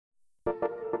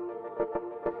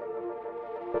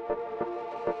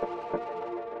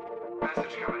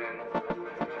Message coming in.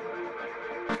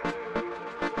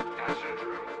 Passing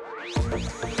through.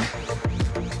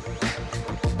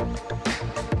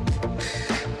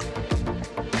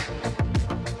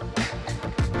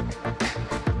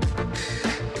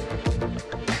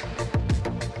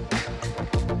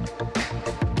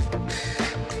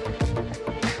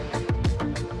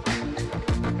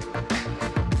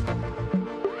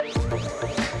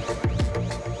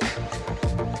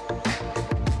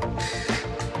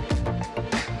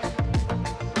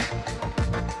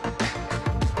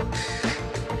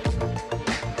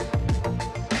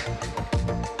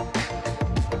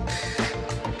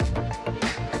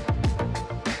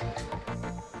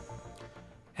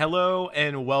 Hello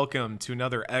and welcome to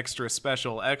another extra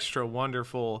special, extra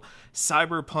wonderful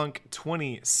Cyberpunk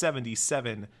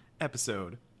 2077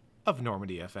 episode of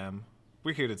Normandy FM.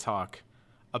 We're here to talk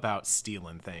about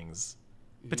stealing things.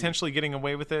 Potentially getting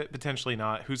away with it, potentially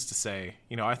not. Who's to say?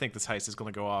 You know, I think this heist is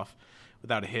going to go off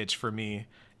without a hitch for me,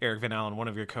 Eric Van Allen, one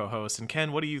of your co-hosts. And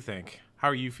Ken, what do you think? How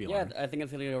are you feeling? Yeah, I think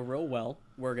it's going to go real well.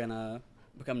 We're going to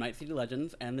become Night City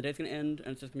legends, and the day's going to end,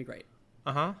 and it's just going to be great.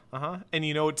 And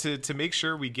you know, to make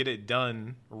sure we get it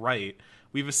done right,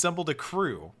 we've assembled a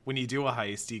crew. When you do a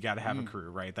heist, you got to have a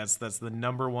crew, right? That's the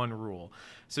number one rule.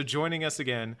 So joining us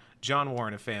again, John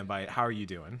Warren of Fanbyte. How are you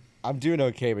doing? I'm doing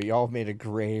okay, but y'all have made a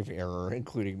grave error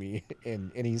including me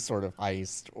in any sort of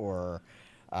heist or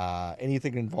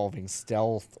anything involving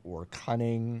stealth or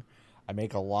cunning. I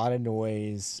make a lot of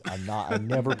noise. I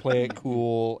never play it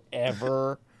cool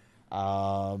ever.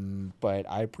 But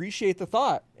I appreciate the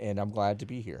thought, and I'm glad to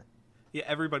be here. Yeah,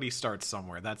 everybody starts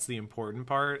somewhere. That's the important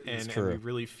part, and we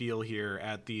really feel here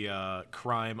at the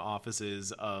crime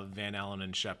offices of Van Allen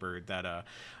and Shepard that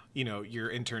your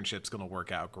internship's gonna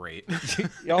work out great.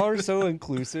 Y'all are so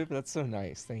inclusive. That's so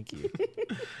nice. Thank you.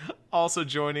 Also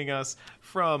joining us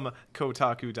from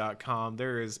Kotaku.com,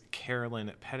 there is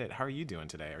Carolyn Pettit. How are you doing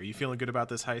today? Are you feeling good about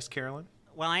this heist, Carolyn?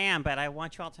 Well, I am, but I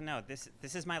want you all to know this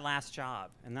is my last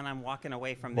job, and then I'm walking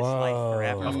away from this life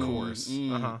forever. Of course.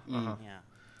 Yeah.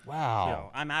 Wow.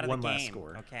 So I'm out of One the last game.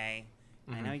 score. Okay.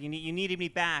 I know you needed me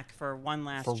back for one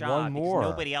last For job one more.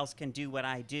 because nobody else can do what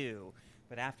I do.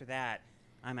 But after that,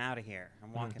 I'm out of here.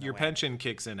 I'm walking Your away. pension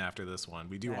kicks in after this one.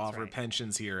 We do That's offer right.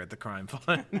 pensions here at the Crime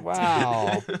Fund.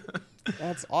 Wow.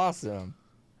 That's awesome.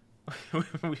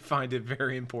 We find it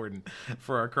very important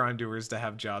for our crime doers to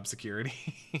have job security.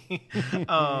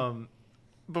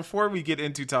 Before we get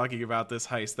into talking about this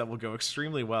heist that will go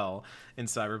extremely well in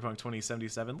Cyberpunk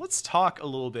 2077, let's talk a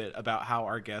little bit about how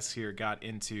our guests here got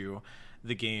into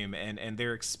the game and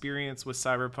their experience with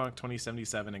Cyberpunk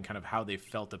 2077 and kind of how they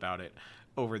felt about it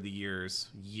over the years.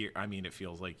 I mean, it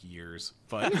feels like years,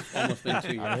 but Almost been 2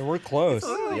 years. I mean, we're close.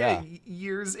 Yeah.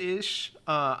 years-ish.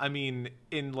 I mean,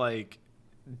 in like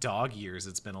dog years,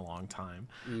 it's been a long time.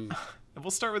 And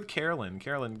we'll start with Carolyn.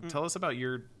 Carolyn, tell us about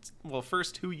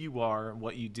first who you are,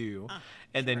 what you do,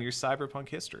 and then your cyberpunk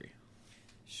history.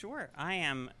 Sure. I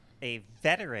am a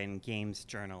veteran games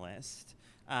journalist,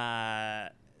 a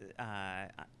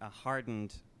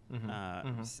hardened,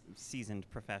 seasoned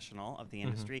professional of the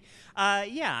industry. I've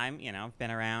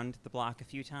been around the block a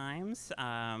few times.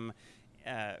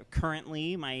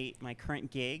 Currently, my current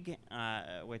gig,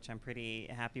 which I'm pretty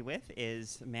happy with,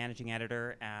 is managing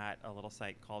editor at a little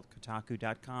site called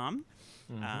Kotaku.com.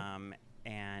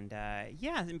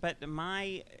 But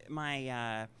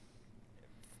my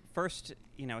first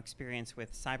experience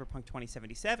with Cyberpunk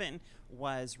 2077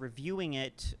 was reviewing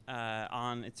it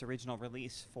on its original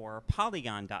release for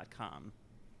Polygon.com.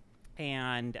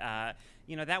 And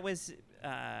that was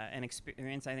an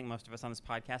experience. I think most of us on this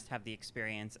podcast have the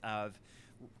experience of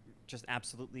just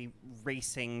absolutely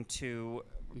racing to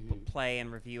play and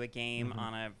review a game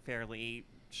on a fairly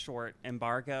short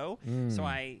embargo. So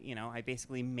I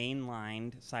basically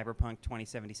mainlined Cyberpunk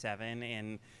 2077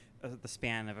 in the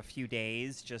span of a few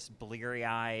days, just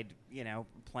bleary-eyed,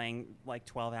 playing like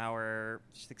 12-hour,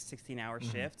 16-hour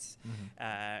shifts,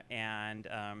 and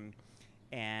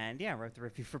wrote the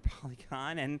review for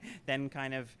Polygon, and then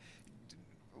kind of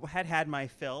had my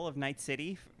fill of Night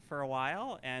City for a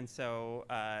while, and so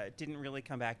didn't really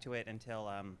come back to it until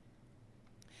I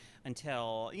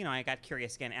got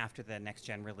curious again after the next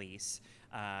gen release,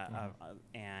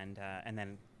 and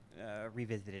then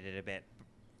revisited it a bit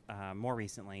more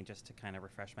recently just to kind of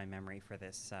refresh my memory for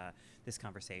this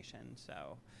conversation.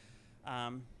 So,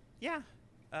 I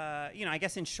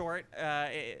guess in short,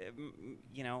 I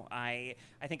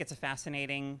think it's a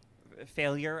fascinating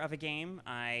failure of a game.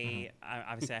 I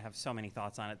obviously I have so many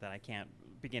thoughts on it that I can't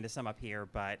begin to sum up here,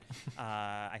 but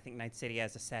I think Night City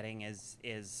as a setting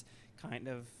is kind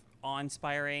of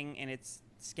awe-inspiring in its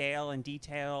scale and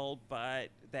detail, but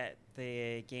that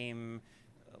the game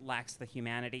lacks the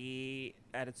humanity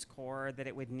at its core that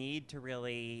it would need to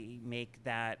really make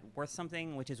that worth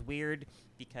something, which is weird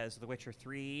because The Witcher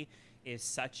 3 is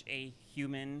such a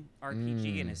human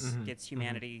RPG and gets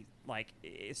humanity like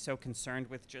is so concerned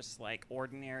with just like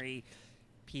ordinary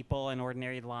people and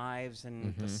ordinary lives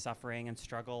and the suffering and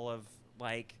struggle of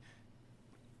like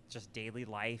just daily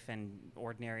life and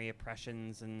ordinary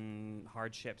oppressions and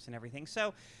hardships and everything.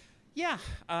 So yeah,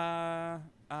 but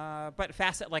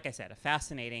like I said, a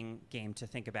fascinating game to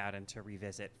think about and to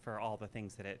revisit for all the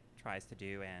things that it tries to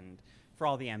do and for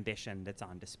all the ambition that's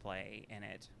on display in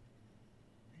it.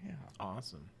 Yeah.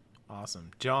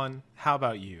 Awesome. John, how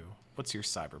about you? What's your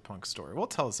Cyberpunk story? Well,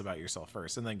 tell us about yourself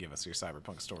first, and then give us your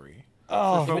Cyberpunk story.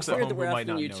 Oh, For folks at Weird home that we're who might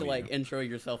asking not you know to like intro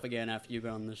yourself again after you've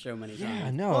been on the show many yeah,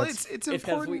 times. no, Well, it's it's 'cause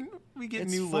important we get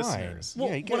it's new fine. listeners. Well,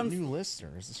 yeah, you what get I'm- new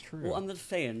listeners. It's true. Well, I'm just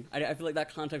saying. I feel like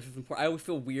that context is important. I always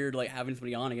feel weird like having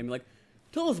somebody on again, be like,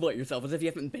 tell us about yourself, as if you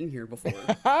haven't been here before.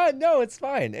 No, it's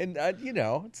fine, and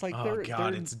it's like Oh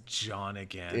God, it's John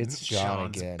again. It's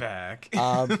John John's again. back.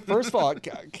 First of all,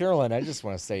 Carolyn, I just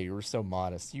want to say you were so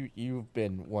modest. You've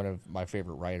been one of my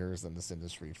favorite writers in this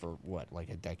industry for like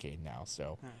a decade now.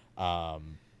 So,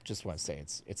 just want to say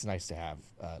it's nice to have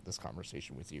this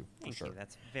conversation with you for Thank sure. you.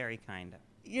 That's very kind.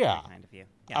 Yeah. Very kind of you.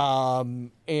 Yeah.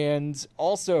 And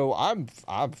also I'm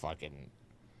fucking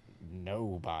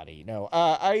nobody. No.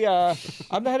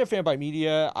 I'm the head of Fanbyte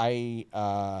Media.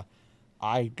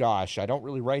 Gosh, I don't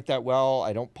really write that well.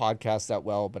 I don't podcast that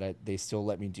well, but they still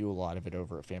let me do a lot of it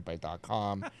over at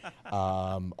fanbyte.com.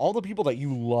 All the people that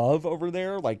you love over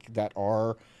there, like that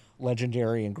are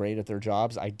legendary and great at their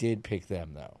jobs, I did pick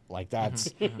them though. Like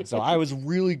that's so I was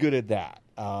really good at that.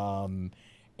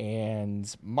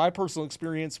 And my personal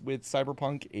experience with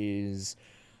Cyberpunk is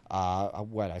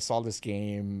I saw this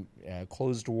game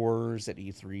closed doors at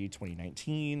E3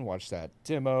 2019, watched that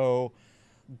demo,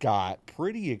 got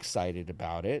pretty excited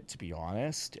about it, to be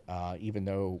honest, even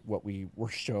though what we were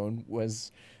shown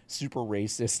was super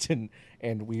racist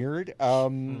and weird.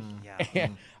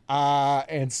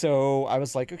 And so I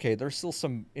was like, okay, there's still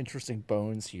some interesting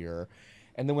bones here.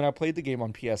 And then when I played the game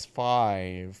on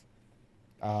PS5,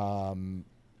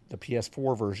 the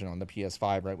PS4 version on the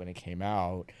PS5 right when it came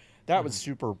out, that was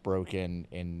super broken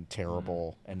and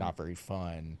terrible and not very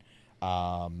fun.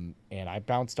 And I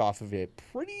bounced off of it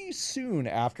pretty soon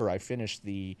after I finished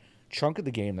the chunk of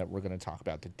the game that we're going to talk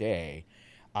about today.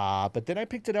 But then I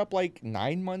picked it up like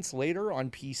 9 months later on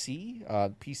PC.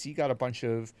 PC got a bunch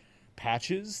of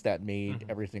patches that made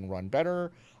everything run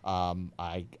better.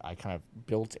 I kind of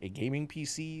built a gaming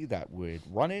PC that would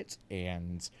run it,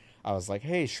 and I was like,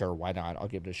 hey, sure, why not? I'll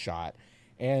give it a shot.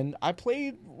 And I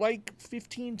played like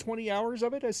 15, 20 hours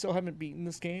of it. I still haven't beaten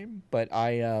this game, but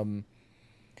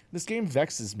this game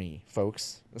vexes me,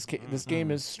 folks. This game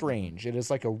is strange. It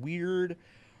is like a weird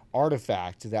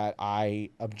artifact that I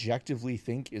objectively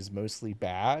think is mostly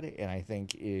bad, and I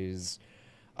think is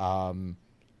an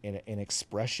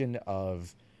expression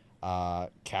of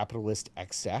capitalist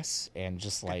excess and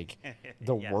just like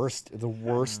the Yes.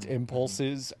 worst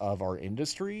impulses of our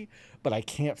industry, but I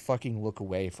can't fucking look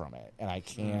away from it, and I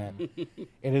can't.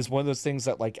 It is one of those things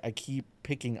that like I keep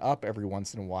picking up every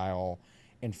once in a while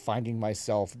and finding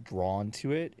myself drawn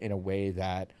to it in a way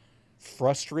that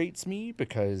frustrates me,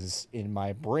 because in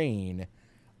my brain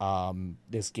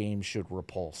this game should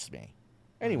repulse me.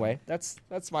 Anyway, that's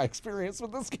my experience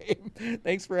with this game.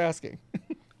 Thanks for asking.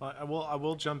 Well, I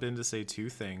will jump in to say two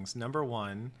things. Number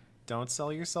one, don't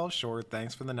sell yourself short.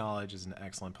 Thanks for the Knowledge is an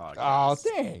excellent podcast. Oh,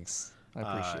 thanks. I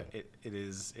appreciate it. It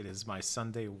is my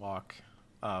Sunday walk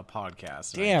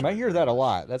podcast. and Damn, I enjoy it hear very that a much.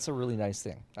 lot. That's a really nice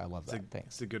thing. I love that. Thanks.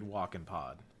 It's a good walking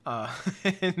pod.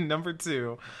 And number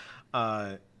two,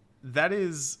 that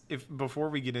is, if before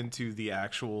we get into the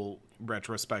actual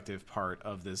retrospective part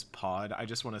of this pod, I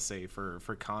just want to say for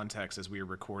context, as we are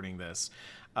recording this,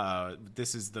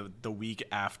 this is the week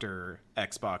after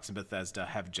Xbox and Bethesda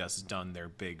have just done their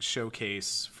big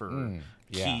showcase for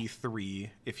Key 3,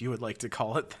 if you would like to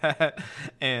call it that,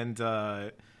 and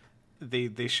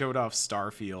they showed off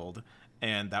Starfield.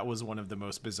 And that was one of the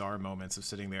most bizarre moments of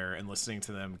sitting there and listening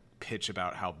to them pitch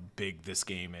about how big this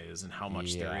game is and how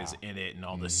much there is in it and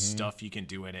all the stuff you can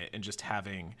do in it, and just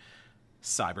having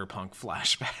cyberpunk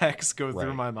flashbacks go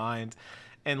through my mind.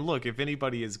 And look, if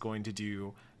anybody is going to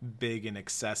do big and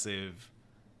excessive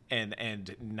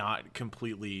and not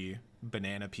completely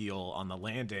banana peel on the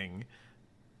landing,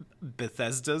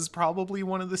 Bethesda's probably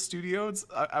one of the studios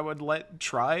I would let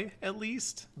try at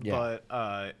least. Yeah.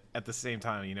 But at the same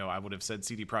time, I would have said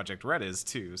CD Projekt Red is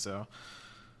too. So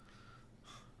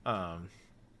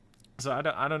So I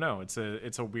don't know. It's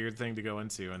a weird thing to go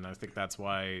into, and I think that's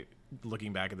why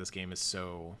looking back at this game is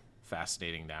so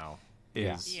fascinating now.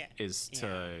 Is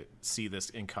to see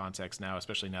this in context now,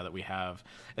 especially now that we have,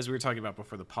 as we were talking about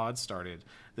before the pod started,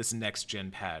 this next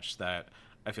gen patch that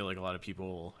I feel like a lot of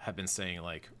people have been saying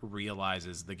like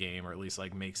realizes the game, or at least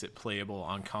like makes it playable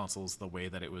on consoles the way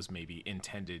that it was maybe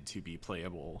intended to be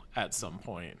playable at some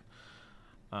point.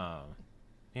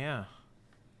 Yeah.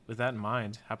 With that in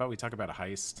mind, how about we talk about a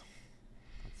heist?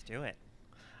 Let's do it.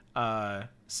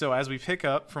 So as we pick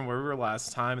up from where we were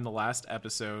last time, in the last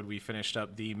episode, we finished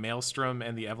up the Maelstrom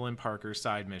and the Evelyn Parker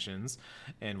side missions,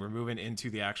 and we're moving into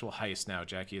the actual heist now.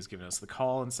 Jackie has given us the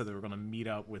call and said that we're going to meet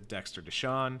up with Dexter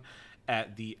Deshawn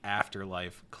at the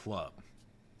Afterlife Club.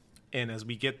 And as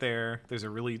we get there, there's a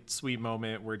really sweet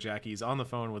moment where Jackie's on the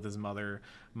phone with his mother,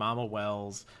 Mama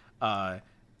Wells.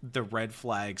 The red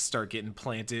flags start getting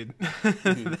planted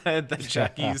that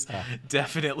Jackie's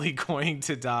definitely going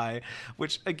to die,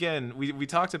 which again, we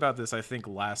talked about this, I think,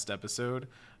 last episode,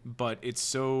 but it's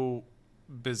so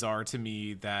bizarre to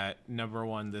me that, number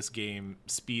one, this game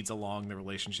speeds along the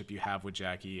relationship you have with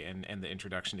Jackie and the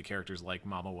introduction to characters like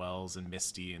Mama Wells and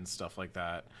Misty and stuff like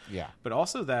that. Yeah. But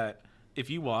also that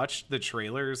if you watched the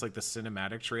trailers, like the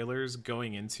cinematic trailers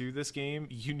going into this game,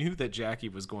 you knew that Jackie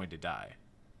was going to die.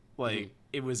 Like,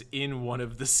 it was in one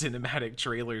of the cinematic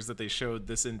trailers that they showed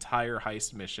this entire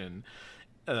heist mission.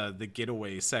 The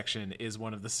getaway section is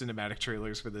one of the cinematic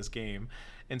trailers for this game.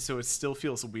 And so it still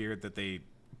feels weird that they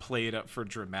play it up for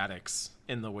dramatics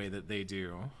in the way that they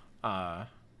do.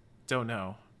 Don't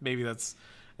know. Maybe that's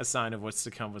a sign of what's to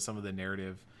come with some of the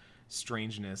narrative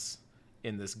strangeness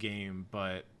in this game.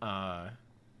 But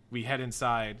we head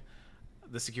inside.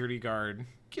 The security guard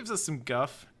gives us some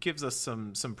guff, gives us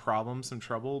some problems, some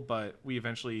trouble, but we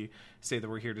eventually say that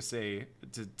we're here to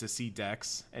see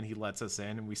Dex, and he lets us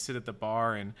in, and we sit at the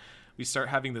bar and we start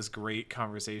having this great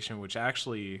conversation, which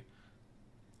actually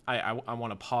I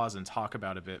want to pause and talk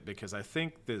about a bit, because I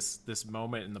think this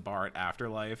moment in the bar at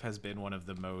Afterlife has been one of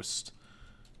the most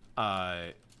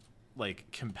like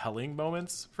compelling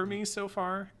moments for me so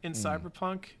far in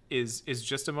Cyberpunk. Is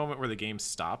just a moment where the game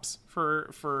stops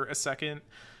for a second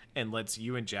and lets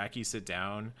you and Jackie sit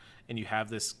down, and you have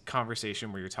this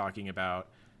conversation where you're talking about,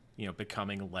 you know,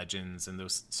 becoming legends and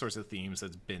those sorts of themes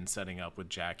that's been setting up with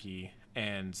Jackie.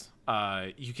 And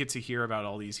you get to hear about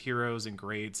all these heroes and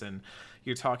greats, and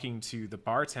you're talking to the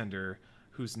bartender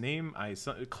whose name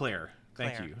Claire.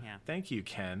 Thank Claire, you. yeah. Thank you,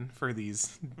 Ken, for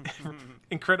these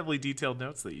incredibly detailed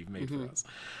notes that you've made for us.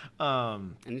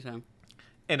 Anytime.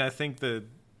 And I think the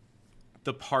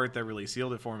part that really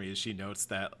sealed it for me is she notes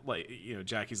that, like, you know,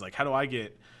 Jackie's like, how do I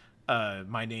get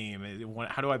my name?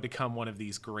 How do I become one of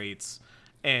these greats?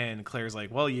 And Claire's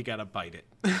like, well, you gotta bite it.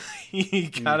 You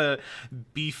gotta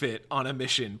beef it on a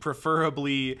mission,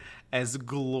 preferably as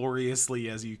gloriously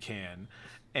as you can.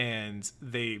 And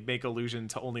they make allusion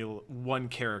to only one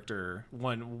character,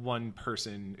 one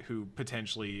person who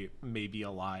potentially may be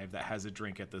alive that has a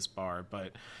drink at this bar.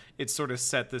 But it sort of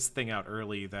set this thing out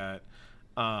early that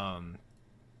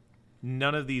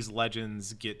none of these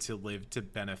legends get to live to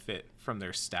benefit from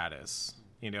their status.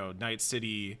 You know, Night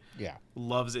City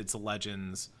loves its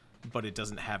legends, but it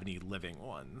doesn't have any living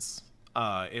ones.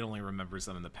 It only remembers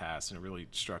them in the past, and it really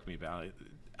struck me about it.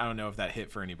 I don't know if that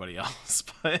hit for anybody else,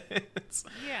 but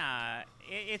Yeah,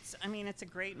 it's a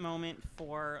great moment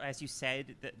for, as you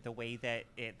said, the way that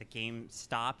the game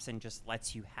stops and just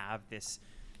lets you have this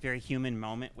very human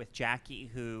moment with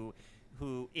Jackie, who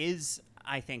is,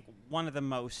 I think, one of the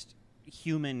most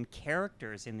human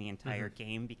characters in the entire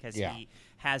game, because he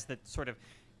has the sort of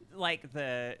like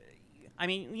the, I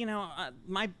mean, you know,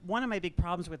 one of my big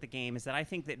problems with the game is that I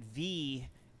think that V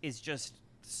is just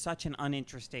such an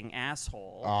uninteresting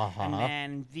asshole, and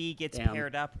then V gets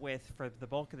paired up with, for the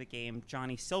bulk of the game,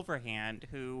 Johnny Silverhand,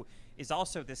 who is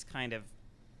also this kind of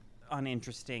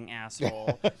uninteresting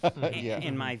asshole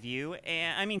in my view.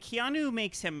 And I mean, Keanu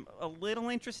makes him a little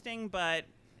interesting, but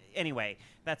anyway,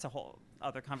 that's a whole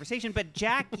other conversation. But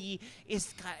Jackie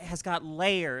has got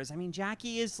layers. I mean,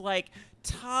 Jackie is like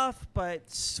tough but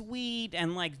sweet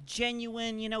and like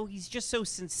genuine. You know, he's just so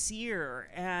sincere,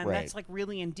 and that's like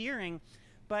really endearing.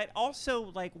 But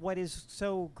also, like, what is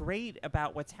so great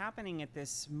about what's happening at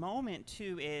this moment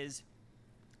too is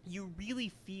you really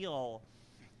feel,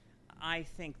 I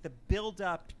think, the build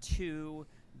up to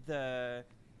the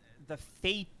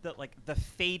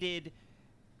fated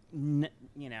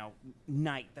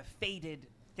night, the fated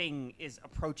thing is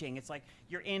approaching. It's like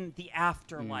you're in the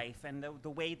afterlife, and the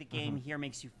way the game here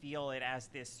makes you feel it as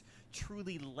this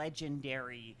truly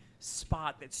legendary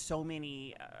spot that so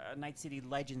many Night City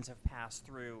legends have passed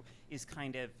through is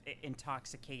kind of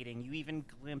intoxicating. You even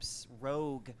glimpse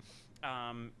Rogue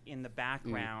in the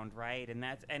background, right? And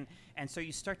that's and so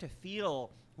you start to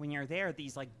feel when you're there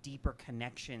these like deeper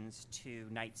connections to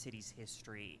Night City's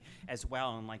history as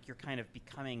well, and like you're kind of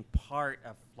becoming part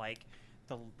of like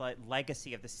the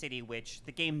legacy of the city, which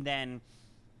the game then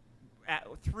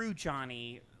through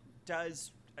Johnny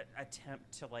does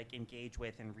attempt to like engage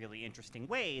with in really interesting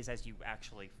ways as you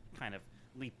actually kind of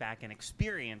leap back and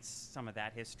experience some of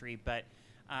that history. But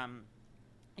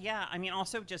yeah, I mean,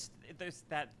 also just there's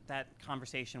that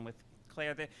conversation with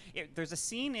Claire. There's a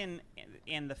scene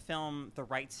in the film The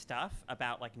Right Stuff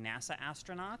about like NASA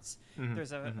astronauts.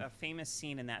 There's a famous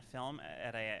scene in that film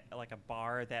at a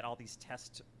bar that all these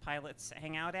test pilots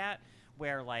hang out at,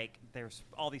 where like there's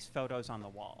all these photos on the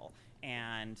wall,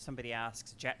 and somebody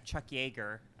asks Chuck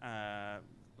Yeager,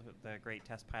 the great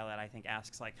test pilot, I think,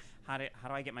 asks like, how do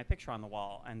I get my picture on the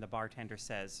wall? And the bartender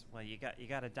says, well, you got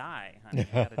to die, honey.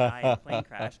 You got to die in a plane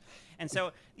crash. And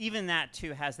so even that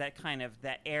too has that kind of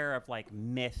that air of like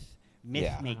myth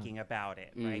making about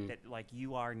it, right? That like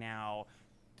you are now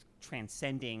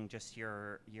transcending just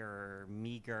your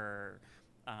meager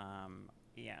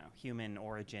human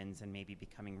origins and maybe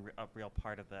becoming a real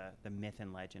part of the myth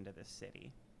and legend of this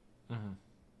city.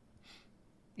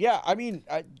 Yeah, I mean,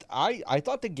 I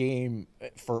thought the game,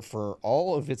 for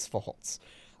all of its faults,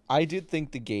 I did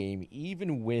think the game,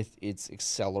 even with its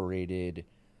accelerated,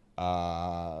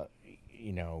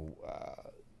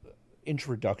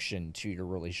 introduction to your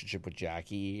relationship with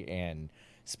Jackie and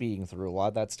speeding through a lot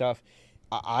of that stuff,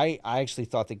 I actually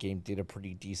thought the game did a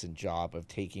pretty decent job of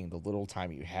taking the little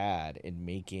time you had and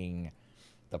making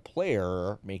the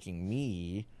player, making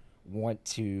me, want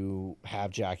to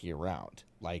have Jackie around.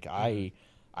 Like, I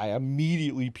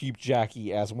immediately peeped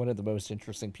Jackie as one of the most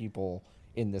interesting people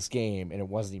in this game, and it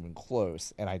wasn't even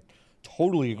close. And I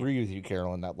totally agree with you,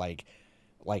 Carolyn, that like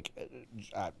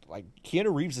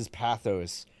Keanu Reeves's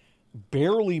pathos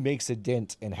barely makes a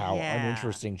dent in how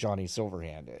uninteresting Johnny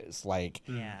Silverhand is. Like,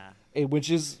 which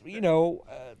is,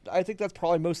 I think that's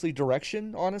probably mostly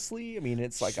direction, honestly. I mean,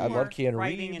 it's like, I love Keanu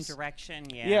writing Reeves. and direction,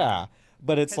 Yeah,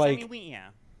 but it's like, I mean,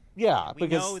 yeah, we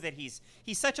because know that he's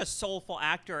such a soulful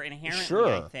actor inherently.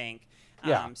 Sure. I think.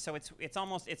 So it's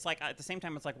almost like at the same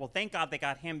time it's like, well, thank God they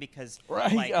got him because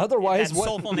like, otherwise that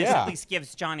soulfulness at least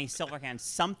gives Johnny Silverhand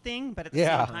something. But at the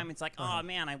same time, it's like, oh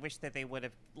man, I wish that they would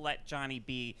have let Johnny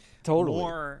be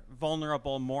more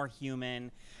vulnerable, more human.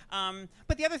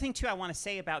 But the other thing too, I want to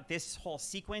say about this whole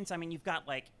sequence, I mean, you've got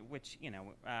like, which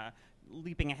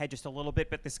leaping ahead just a little bit,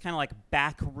 but this kind of like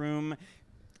back room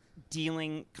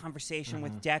dealing conversation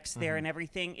with Dex there and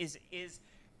everything is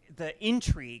the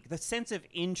intrigue, the sense of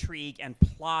intrigue and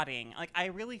plotting. Like, I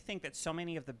really think that so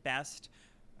many of the best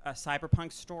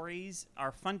cyberpunk stories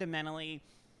are fundamentally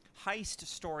heist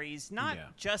stories, not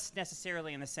just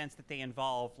necessarily in the sense that they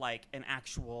involve like an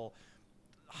actual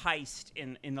heist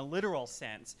in the literal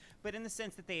sense, but in the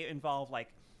sense that they involve like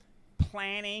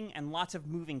planning and lots of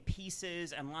moving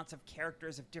pieces and lots of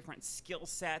characters of different skill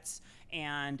sets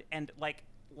and like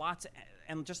lots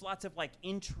of like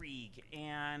intrigue.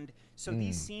 And so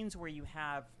these scenes where you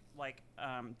have like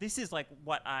this is like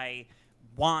what I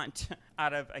want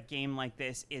out of a game like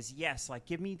this is, yes, like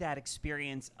give me that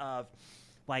experience of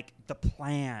like the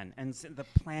plan and the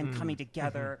plan coming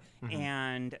together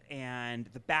and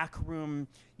the backroom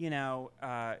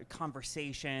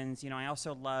conversations. I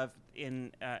also love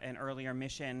in an earlier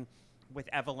mission with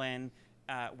Evelyn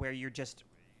where you're just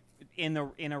in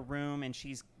a room and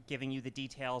she's giving you the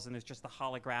details and there's just the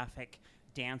holographic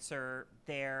dancer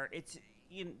there. It's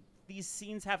these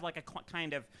scenes have like a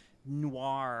kind of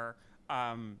noir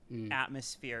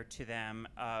atmosphere to them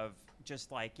of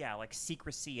just like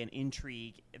secrecy and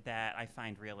intrigue that I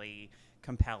find really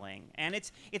compelling. And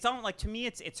it's almost like, to me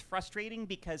it's frustrating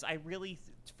because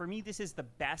for me this is the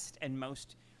best and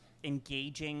most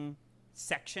engaging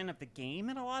section of the game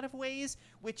in a lot of ways,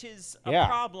 which is a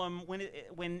problem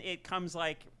when it comes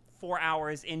like 4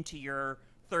 hours into your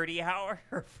 30-hour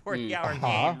or 40-hour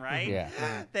game, right? Yeah.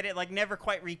 That it like never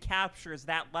quite recaptures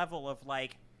that level of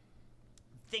like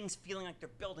things feeling like they're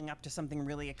building up to something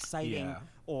really exciting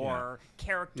or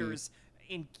characters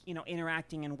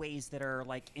interacting in ways that are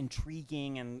like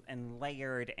intriguing and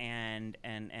layered and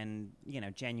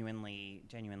genuinely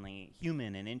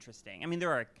human and interesting. I mean,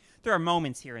 there are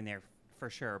moments here and there for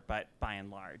sure, but by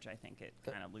and large, I think it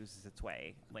kind of loses its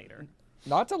way later.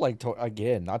 not to like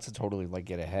again, not to totally like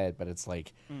get ahead, but it's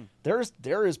like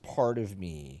there is part of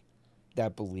me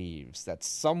that believes that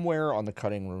somewhere on the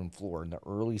cutting room floor in the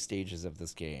early stages of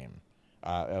this game,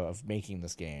 of making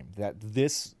this game, that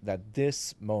this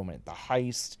moment, the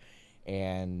heist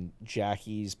and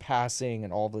Jackie's passing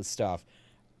and all this stuff,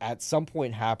 at some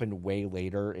point happened way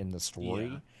later in the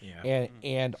story. Yeah.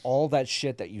 And all that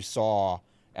shit that you saw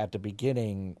at the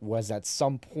beginning was at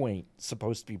some point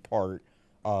supposed to be part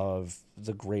of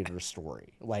the greater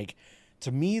story. Like,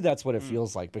 to me, that's what it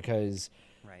feels like, because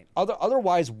Right.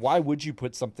 otherwise, why would you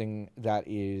put something that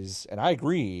is, and I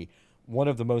agree, one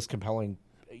of the most compelling,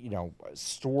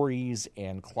 stories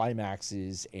and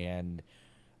climaxes and,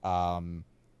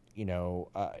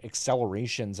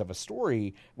 accelerations of a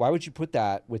story, why would you put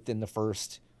that within the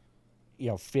first,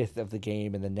 fifth of the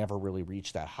game and then never really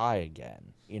reach that high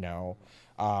again,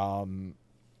 and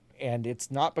it's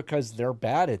not because they're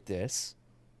bad at this,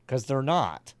 because they're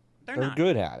not. They're not.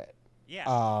 good at it.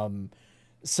 Yeah.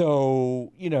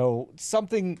 So,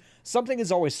 something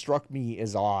has always struck me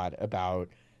as odd about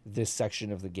this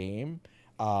section of the game,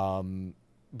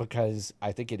 because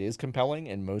I think it is compelling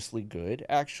and mostly good,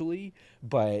 actually,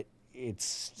 but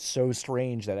it's so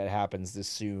strange that it happens this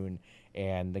soon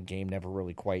and the game never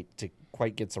really quite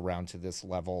gets around to this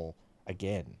level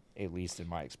again, at least in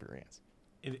my experience.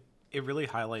 It really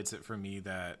highlights it for me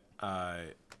that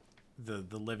the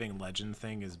living legend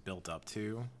thing is built up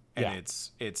to, and Yeah.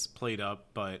 it's played up,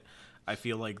 but I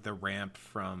feel like the ramp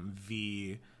from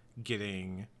V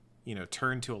getting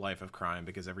turned to a life of crime,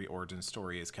 because every origin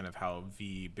story is kind of how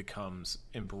V becomes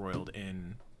embroiled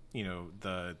in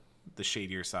the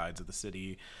shadier sides of the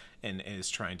city and is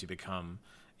trying to become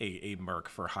a merc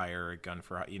for hire, a gun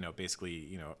for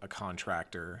basically a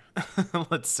contractor,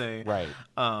 let's say, Right.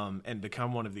 And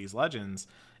become one of these legends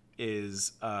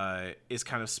is kind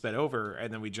of sped over,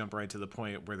 and then we jump right to the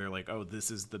point where they're like, oh,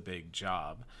 this is the big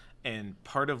job. And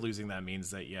part of losing that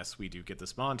means that, yes, we do get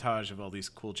this montage of all these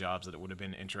cool jobs, that it would have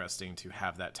been interesting to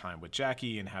have that time with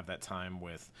Jackie and have that time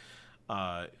with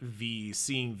V,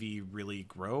 seeing V really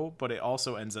grow, but it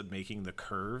also ends up making the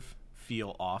curve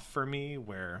feel off for me,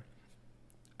 where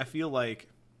I feel like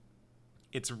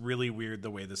it's really weird the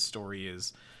way the story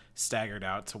is staggered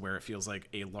out, to where it feels like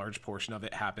a large portion of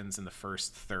it happens in the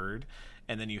first third,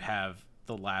 and then you have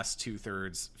the last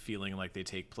 2/3 feeling like they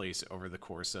take place over the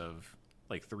course of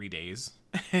like 3 days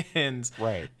and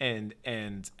Right. and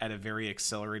at a very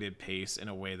accelerated pace, in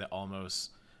a way that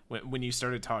almost, when you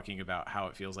started talking about how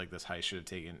it feels like this heist should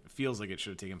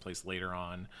have taken place later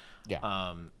on,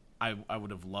 Yeah. I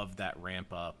would have loved that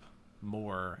ramp up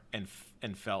more, and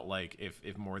felt like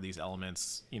if more of these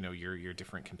elements, your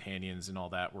different companions and all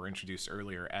that, were introduced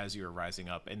earlier as you were rising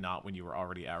up, and not when you were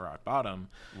already at rock bottom,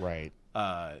 Right.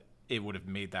 it would have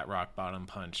made that rock bottom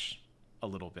punch a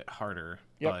little bit harder.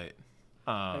 Yep.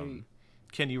 But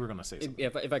Ken, you were going to say something.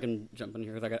 If I can jump in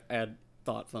here, because I had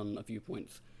thoughts on a few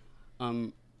points.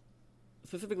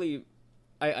 Specifically,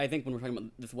 I think when we're talking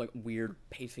about this like weird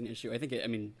pacing issue, I think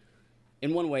in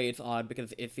one way it's odd,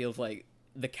 because it feels like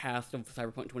the cast of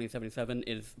Cyberpunk 2077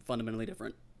 is fundamentally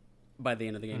different by the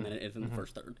end of the game than it is in the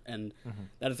first third, and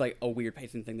that is like a weird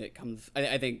pacing thing that comes.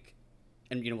 I think,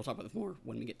 and we'll talk about this more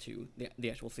when we get to the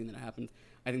actual scene that happens.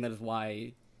 I think that is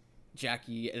why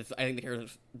Jackie is, I think, the character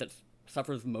that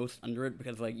suffers most under it,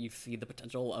 because like you see the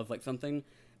potential of like something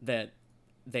that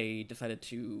they decided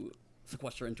to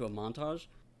sequester into a montage.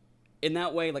 In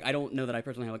that way, like I don't know that I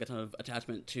personally have like a ton of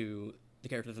attachment to the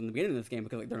characters in the beginning of this game,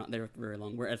 because like they're not there for very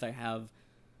long. Whereas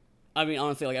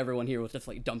honestly, like everyone here was just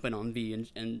like dumping on V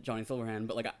and Johnny Silverhand,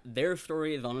 but like their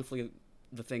story is honestly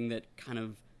the thing that kind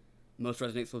of most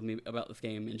resonates with me about this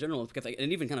game in general. It's because like,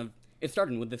 and even kind of it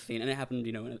started with this scene, and it happened,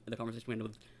 in the conversation we had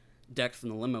with Dex in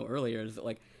the limo earlier. Is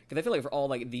like, because I feel like for all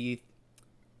like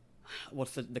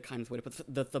what's the kindest way to put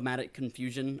the thematic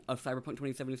confusion of Cyberpunk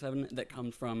 2077 that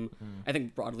comes from, I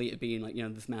think broadly it being like,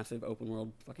 this massive open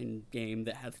world fucking game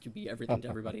that has to be everything to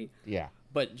everybody. Yeah.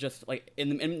 But just like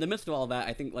in the midst of all that,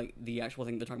 I think like the actual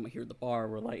thing they're talking about here at the bar,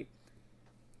 were like,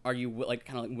 are you like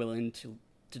kind of like willing to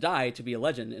die to be a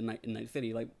legend in Night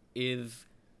City? Like, is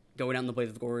going out in the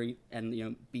blaze of glory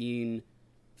and being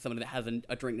somebody that has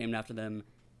a drink named after them,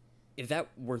 is that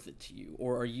worth it to you?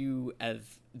 Or are you, as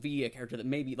V, a character that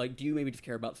maybe, like, do you maybe just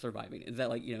care about surviving? Is that,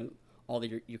 like, all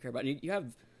that you care about? And you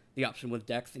have the option with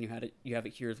Dex, and you have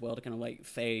it here as well, to kind of, like,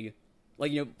 say,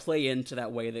 like, play into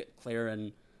that way that Claire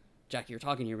and Jackie are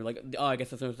talking here. We're like, oh, I guess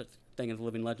there's no such thing as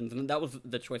living legends. And that was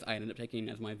the choice I ended up taking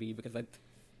as my V, because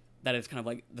that is kind of,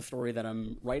 like, the story that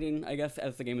I'm writing, I guess,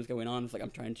 as the game is going on. It's like I'm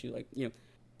trying to, like,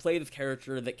 play this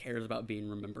character that cares about being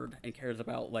remembered, and cares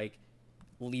about, like,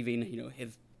 leaving,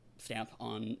 his stamp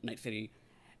on Night City,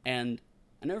 and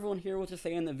I know everyone here was just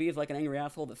saying that V is like an angry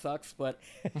asshole that sucks, but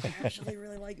I actually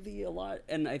really like V a lot,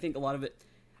 and I think a lot of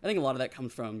that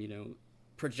comes from, you know,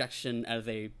 projection as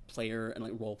a player and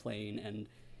like role playing and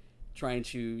trying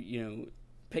to, you know,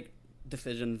 pick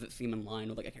decisions that seem in line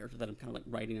with like a character that I'm kind of like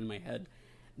writing in my head.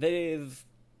 That is,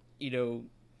 you know,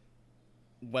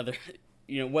 whether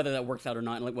that works out or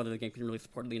not, and like whether the game can really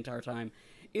support it the entire time,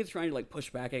 is trying to like push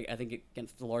back, I think,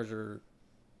 against the larger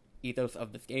ethos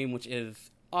of this game, which is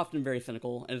often very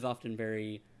cynical and is often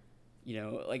very, you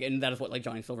know, like, and that is what like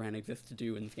Johnny Silverhand exists to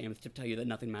do in this game, is to tell you that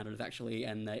nothing matters actually,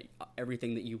 and that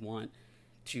everything that you want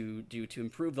to do to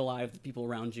improve the lives of people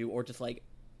around you, or just like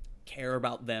care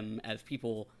about them as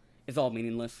people, is all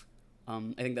meaningless.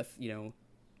 I think that's, you know,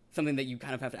 something that you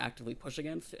kind of have to actively push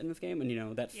against in this game, and, you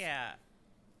know, that's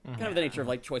kind of the nature of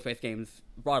like choice-based games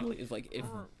broadly, is like, if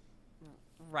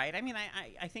Right. I mean,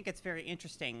 I think it's very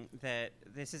interesting that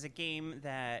this is a game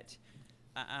that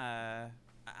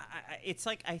it's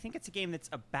like, I think it's a game that's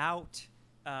about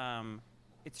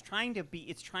it's trying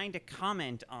to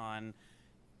comment on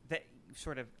the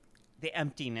sort of the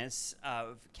emptiness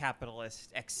of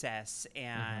capitalist excess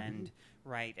and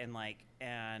right, and like,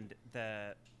 and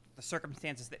the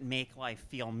circumstances that make life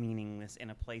feel meaningless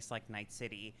in a place like Night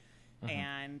City.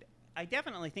 And I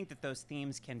definitely think that those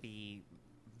themes can be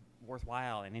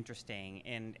worthwhile and interesting,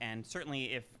 and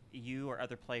certainly if you or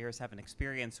other players have an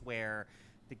experience where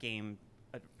the game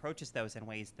approaches those in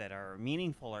ways that are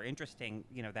meaningful or interesting,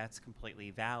 you know, that's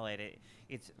completely valid.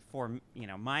 It's for, you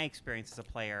know, my experience as a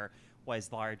player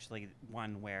was largely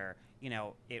one where, you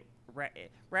know,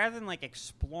 rather than like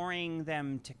exploring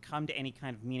them to come to any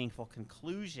kind of meaningful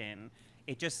conclusion,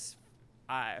 it just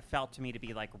felt to me to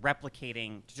be like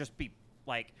replicating, to just be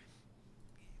like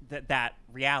that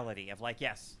reality of like,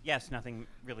 yes, nothing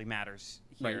really matters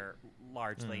here,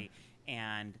 largely,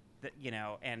 and you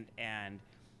know, and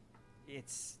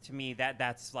it's, to me,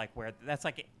 that's like where, that's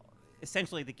like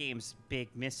essentially the game's big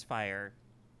misfire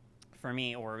for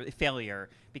me, or failure,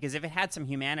 because if it had some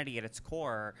humanity at its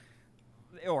core,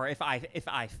 or if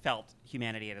I felt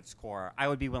humanity at its core, I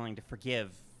would be willing to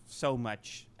forgive so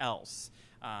much else.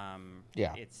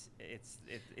 It's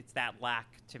that lack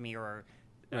to me, or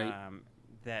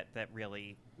that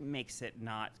really makes it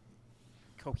not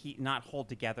hold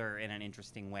together in an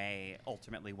interesting way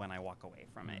ultimately when I walk away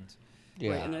from it.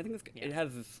 Right, and I think it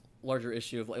has this larger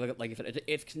issue of like you said,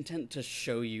 it's content to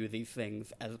show you these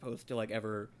things as opposed to like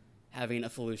ever having a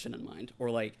solution in mind, or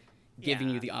like giving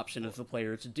you the option as the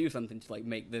player to do something to like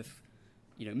make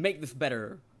this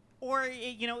better. Or,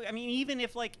 you know, I mean, even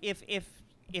if like if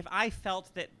I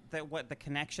felt that what the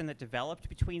connection that developed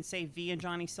between, say, V and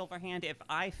Johnny Silverhand, if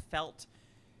I felt,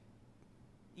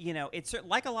 you know, it's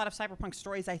like a lot of cyberpunk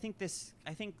stories, I think this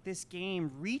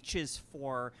game reaches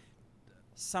for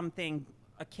something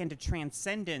akin to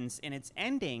transcendence in its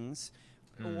endings,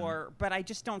 but I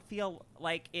just don't feel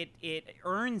like it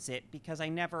earns it, because I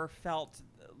never felt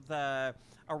a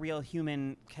real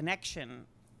human connection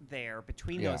there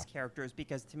between those characters,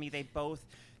 because to me they both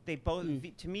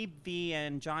to me, V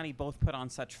and Johnny both put on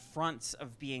such fronts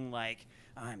of being like,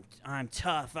 I'm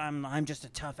tough, I'm just a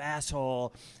tough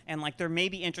asshole, and like there may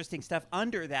be interesting stuff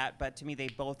under that, but to me they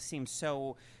both seem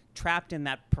so trapped in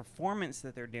that performance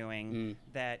that they're doing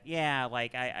that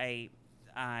like I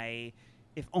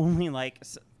if only like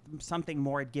something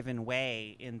more had given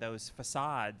way in those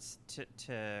facades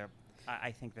to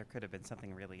I think there could have been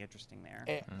something really interesting there.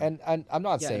 And I'm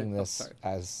not saying this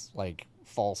as like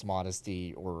false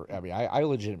modesty, or I mean, I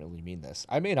legitimately mean this.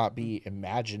 I may not be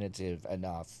imaginative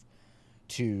enough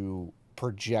to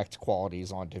project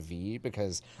qualities onto V,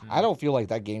 because I don't feel like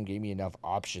that game gave me enough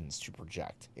options to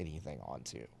project anything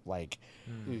onto. Like,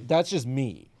 that's just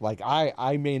me. Like,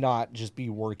 I may not just be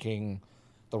working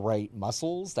the right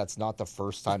muscles. That's not the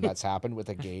first time that's happened with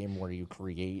a game where you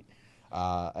create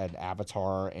an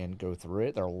avatar and go through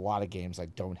it. There are a lot of games I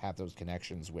don't have those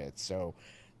connections with. So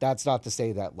that's not to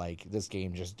say that like this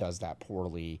game just does that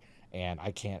poorly, and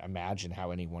I can't imagine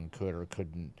how anyone could or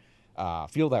couldn't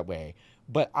feel that way.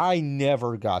 But I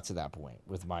never got to that point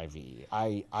with my V.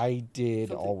 I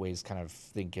did always kind of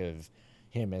think of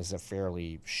him as a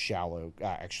fairly shallow,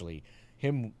 actually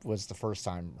him was the first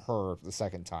time, her the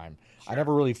second time. Sure. I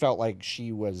never really felt like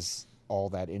she was all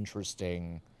that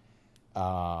interesting,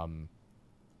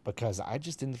 because I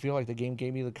just didn't feel like the game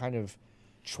gave me the kind of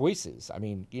choices. I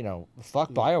mean, you know,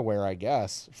 fuck BioWare, I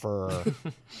guess, for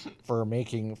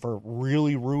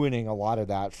really ruining a lot of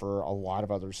that for a lot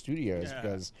of other studios,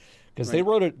 because they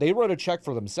wrote a check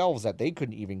for themselves that they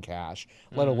couldn't even cash,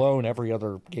 let alone every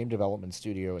other game development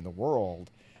studio in the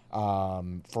world.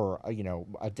 for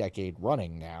a decade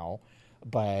running now.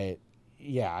 But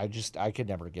yeah, I could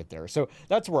never get there. So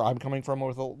that's where I'm coming from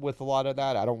with a lot of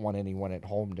that. I don't want anyone at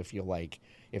home to feel like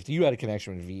if you had a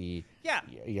connection with VE, Yeah.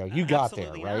 you got there,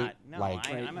 Absolutely right? not. No, Like,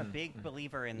 I'm a big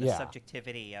believer in the Yeah.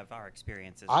 subjectivity of our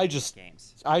experiences I with just these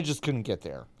games. I just couldn't get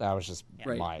there. That was just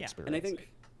Right. my Yeah. experience.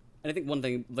 And I think one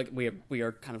thing, like we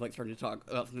are kind of like starting to talk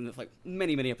about something that's like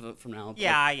many episodes from now. but,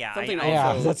 Yeah, like, yeah, Something I- Yeah,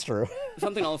 also, that's true.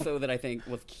 something also that I think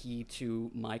was key to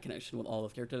my connection with all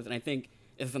those characters, and I think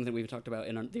this is something we've talked about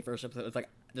in the first episode. It's like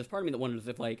there's part of me that wonders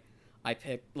if like I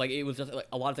picked like it was just like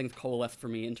a lot of things coalesced for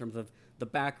me in terms of the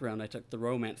background I took, the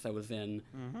romance I was in,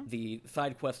 the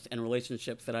side quests and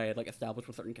relationships that I had like established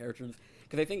with certain characters.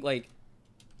 Because I think like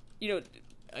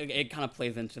it kind of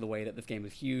plays into the way that this game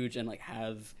is huge and like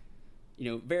has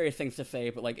various things to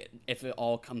say, but like if it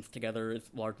all comes together, it's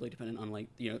largely dependent on like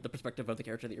the perspective of the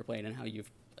character that you're playing and how you've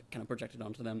like, kind of projected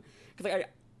onto them. Because like, I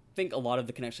think a lot of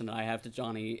the connection that I have to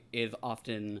Johnny is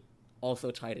often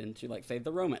also tied into like say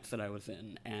the romance that I was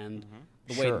in and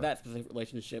the way Sure. that specific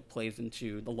relationship plays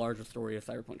into the larger story of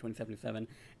Cyberpunk 2077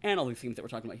 and all these themes that we're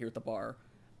talking about here at the bar.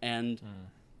 And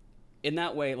in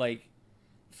that way, like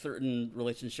certain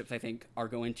relationships I think are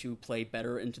going to play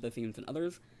better into the themes than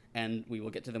others, and we will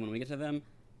get to them when we get to them.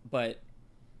 But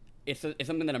it's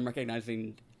something that I'm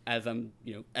recognizing as I'm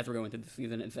as we're going through the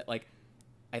season, is that like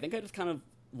I think I just kind of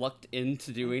lucked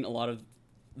into doing a lot of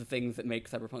the things that make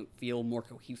Cyberpunk feel more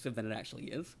cohesive than it actually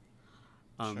is,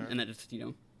 and that just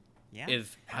Yeah.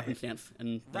 is happenstance.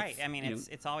 And Right. that's, I mean,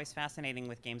 it's always fascinating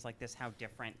with games like this how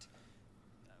different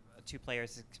two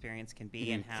players' experience can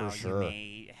be, and how For sure. you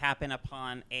may happen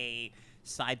upon a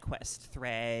side quest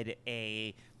thread,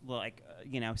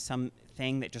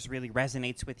 something that just really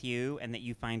resonates with you and that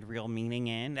you find real meaning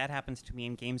in. That happens to me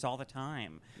in games all the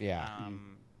time. Yeah.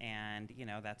 And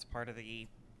that's part of the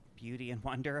beauty and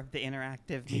wonder of the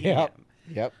interactive medium.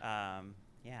 Yep.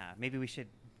 Yeah. Maybe we should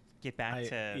get back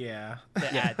to yeah.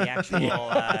 the actual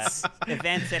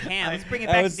events at hand. Let's bring it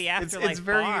That back was- to the afterlife it's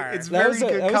very bar. it's That very was a,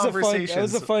 good that was a conversation. that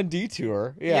was a fun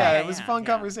detour. Yeah, Yeah. it was yeah, fun yeah.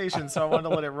 conversation, so I wanted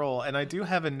to let it roll. And I do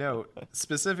have a note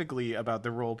specifically about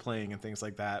the role playing and things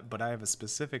like that, but I have a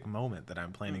specific moment that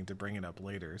I'm planning to bring it up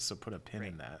later, so put a pin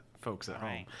in that, folks at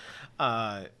home.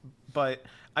 But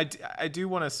I do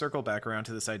want to circle back around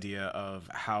to this idea of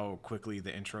how quickly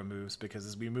the intro moves, because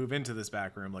as we move into this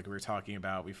back room, like we were talking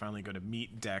about, we finally go to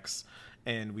meet Dex,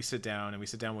 and we sit down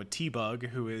with T-Bug,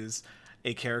 who is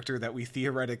a character that we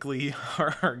theoretically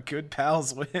are good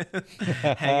pals with,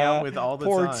 hang out with all the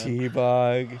Poor time.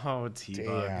 T-Bug. Oh,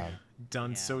 T-Bug. Damn.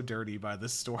 Done Yeah. so dirty by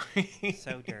this story.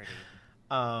 So dirty.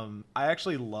 I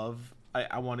actually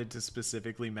I wanted to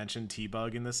specifically mention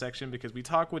T-Bug in this section because we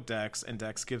talk with Dex, and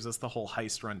Dex gives us the whole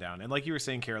heist rundown. And like you were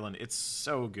saying, Carolyn, it's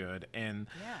so good. And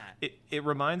Yeah. it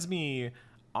reminds me,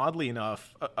 oddly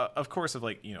enough, of course, of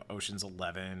like, Ocean's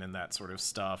 11 and that sort of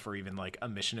stuff, or even like a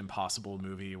Mission Impossible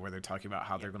movie where they're talking about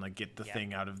how they're going to get the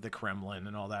thing out of the Kremlin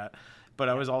and all that. But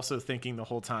I was also thinking the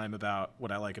whole time about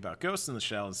what I like about Ghost in the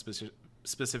Shell, and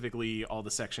specifically all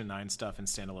the Section 9 stuff in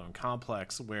Standalone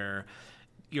Complex, where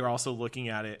you're also looking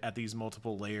at it at these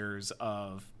multiple layers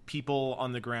of people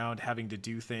on the ground having to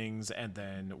do things, and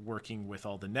then working with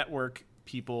all the network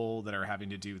people that are having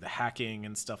to do the hacking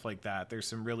and stuff like that. There's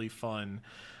some really fun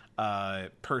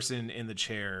person in the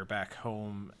chair back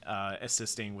home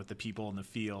assisting with the people in the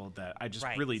field that I just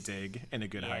Right. really dig in a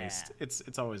good Yeah. heist.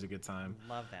 It's always a good time.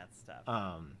 Love that stuff.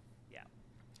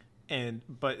 Yeah.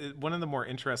 But one of the more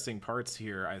interesting parts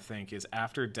here, I think, is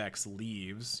after Dex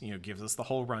leaves, gives us the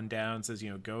whole rundown, says,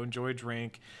 go enjoy a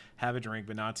drink, have a drink,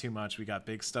 but not too much. We got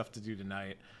big stuff to do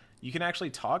tonight. You can actually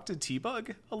talk to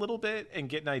T-Bug a little bit and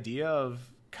get an idea of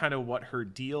kind of what her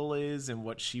deal is and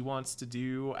what she wants to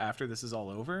do after this is all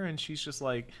over. And she's just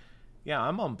like, yeah,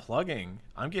 I'm unplugging.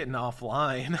 I'm getting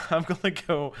offline. I'm going to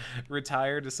go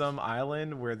retire to some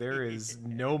island where there is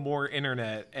no more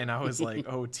internet. And I was like,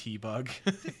 oh, T-Bug,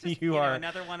 you are.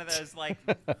 Another one of those like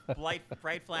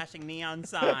bright flashing neon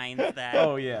signs that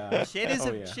Oh, yeah. shit is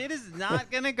Oh, yeah. shit is not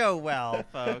gonna go well,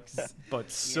 folks.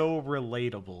 But so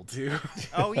relatable, too.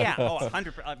 Oh yeah,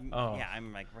 100%. Oh. Yeah,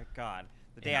 I'm like, my God.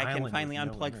 The day An I can island finally with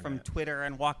no unplug from internet. Twitter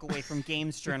and walk away from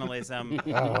games journalism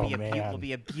Oh, will man.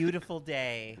 be a beautiful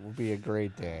day. Will be a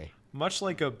great day. Much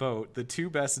like a boat, the two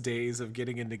best days of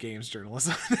getting into games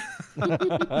journalism.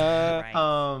 Right.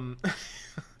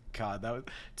 God, that was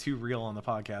too real on the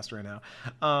podcast right now.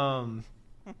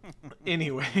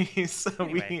 Anyways, so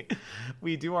Anyway.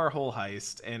 we do our whole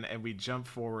heist, and we jump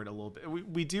forward a little bit.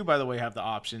 We do, by the way, have the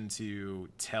option to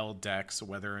tell Dex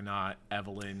whether or not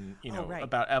Evelyn, Oh, right.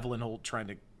 about Evelyn Holt trying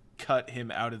to cut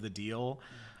him out of the deal.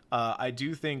 I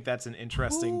do think that's an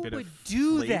interesting Who bit would of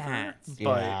do flavor, that?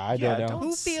 But Yeah, I don't know.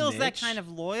 Who feels that snitch. kind of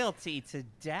loyalty to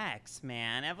Dex,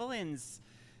 man? Evelyn's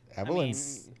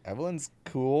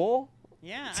cool.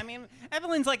 yeah. I mean,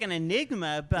 Evelyn's like an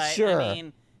enigma, but Sure. I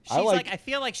mean, she's I like- I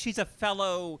feel like she's a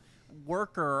fellow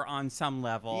worker on some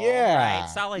level. Yeah, Right.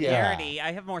 Solidarity.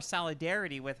 I have more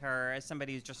solidarity with her as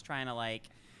somebody who's just trying to like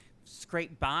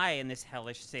scrape by in this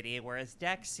hellish city, whereas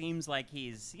Dex seems like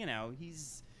he's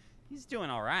doing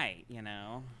all right.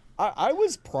 I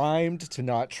was primed to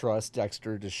not trust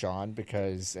Dexter Deshawn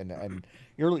because, and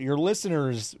your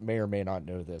listeners may or may not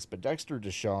know this, but Dexter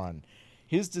Deshawn,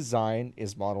 his design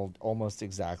is modeled almost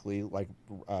exactly like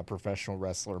professional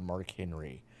wrestler Mark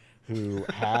Henry, who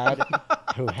had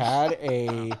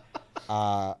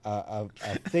a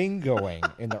thing going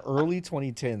in the early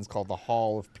 2010s called the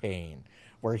Hall of Pain,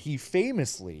 where he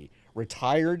famously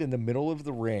retired in the middle of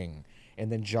the ring.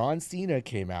 And then John Cena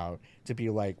came out to be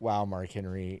like, wow, Mark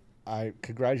Henry,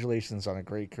 congratulations on a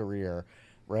great career.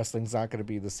 Wrestling's not going to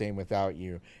be the same without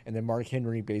you. And then Mark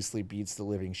Henry basically beats the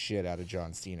living shit out of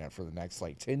John Cena for the next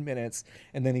like 10 minutes.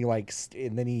 And then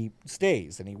he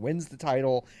stays and he wins the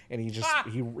title and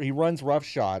he runs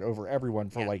roughshod over everyone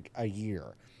for like a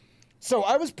year. So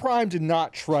I was primed to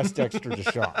not trust Dexter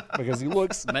Deshawn because he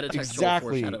looks Metatextual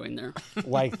exactly foreshadowing there.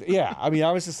 like, yeah. I mean,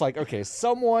 I was just like, okay,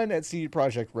 someone at CD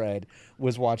Projekt Red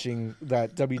was watching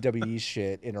that WWE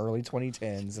shit in early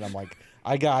 2010s, and I'm like,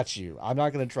 I got you. I'm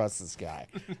not going to trust this guy.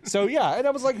 So yeah, and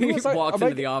I was like, who He was I? walks I'm into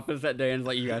like, the office that day and is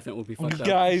like, you guys think we'll be fucked up.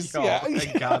 guys, Y'all, yeah,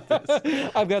 I got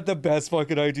this. I've got the best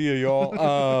fucking idea,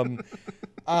 y'all.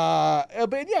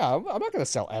 But yeah, I'm not gonna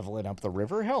sell Evelyn up the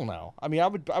river. Hell no. I mean, I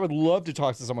would love to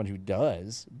talk to someone who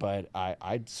does, but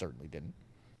I certainly didn't.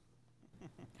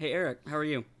 Hey, Eric, how are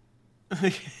you?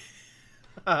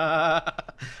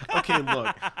 Okay,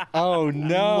 look. Oh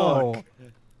no, Look.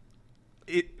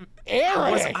 It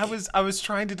Eric! I was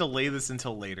trying to delay this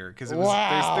until later because there's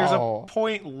Wow. a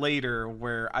point later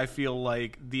where I feel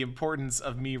like the importance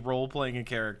of me role playing a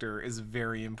character is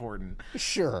very important.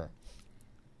 Sure.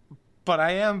 But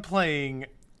I am playing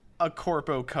a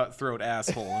corpo cutthroat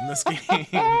asshole in this game.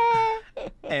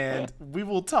 And we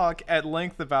will talk at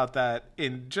length about that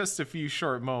in just a few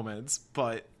short moments,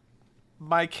 but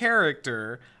my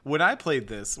character, when I played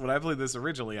this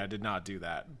originally, I did not do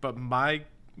that. But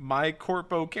my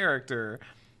corpo character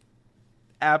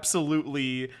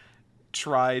absolutely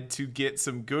tried to get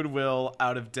some goodwill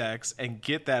out of Dex and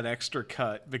get that extra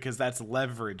cut because that's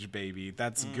leverage, baby.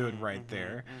 That's good right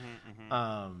there.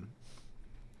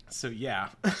 So yeah.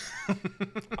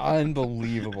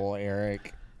 Unbelievable,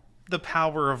 Eric. The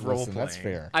power of role Listen, playing. that's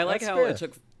fair. I like That's how fair.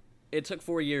 it took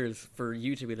 4 years for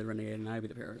you to be the Renegade and I be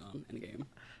the Paragon in a game.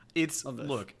 It's Love this.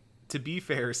 look, to be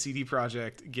fair, CD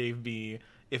Projekt gave me,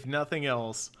 if nothing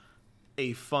else,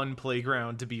 a fun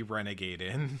playground to be Renegade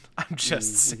in. I'm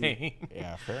just saying.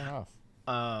 Yeah, fair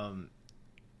enough.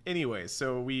 Anyway,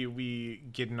 so we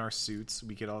get in our suits,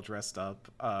 we get all dressed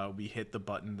up, we hit the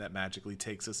button that magically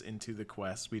takes us into the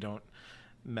quest. We don't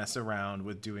mess around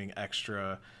with doing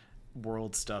extra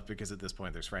world stuff because at this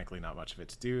point there's frankly not much of it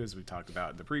to do, as we talked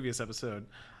about in the previous episode.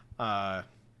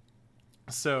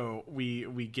 So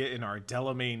we get in our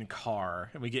Delamain car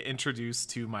and we get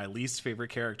introduced to my least favorite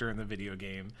character in the video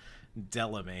game,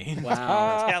 Delamain.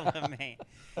 Wow. Delamain.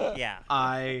 Yeah.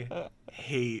 I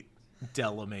hate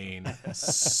Delamain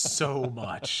so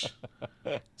much.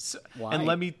 Why? And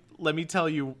let me tell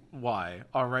you why.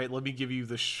 All right, let me give you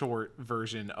the short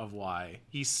version of why.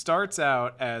 He starts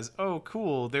out as, oh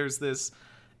cool, there's this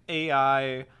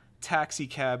AI taxi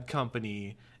cab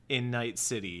company in Night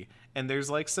City, and there's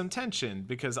like some tension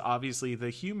because obviously the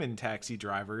human taxi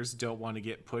drivers don't want to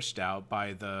get pushed out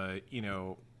by the,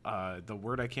 the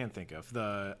word I can't think of,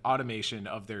 the automation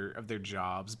of their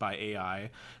jobs by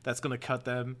AI that's going to cut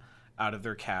them out of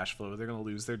their cash flow. They're going to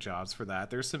lose their jobs for that.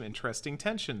 There's some interesting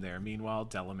tension there. Meanwhile,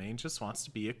 Delamain just wants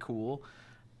to be a cool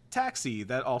taxi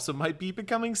that also might be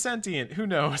becoming sentient. Who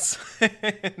knows?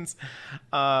 And,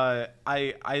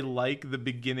 I like the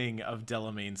beginning of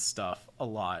Delamain's stuff a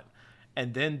lot.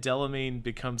 And then Delamain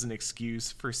becomes an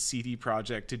excuse for CD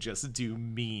Projekt to just do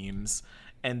memes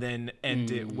and then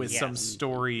end it with some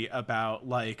story about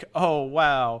like, oh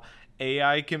wow,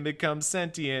 AI can become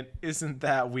sentient. Isn't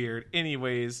that weird?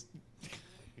 Anyways,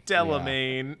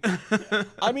 Delamain.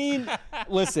 I mean,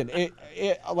 listen,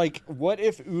 it like, what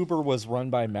if Uber was run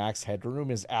by Max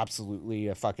Headroom is absolutely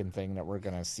a fucking thing that we're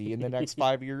gonna see in the next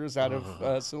 5 years out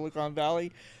of Silicon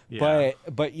Valley. Yeah.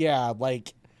 But yeah,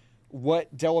 like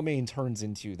what Delamain turns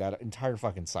into, that entire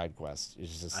fucking side quest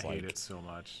is just I like hate it so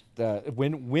much.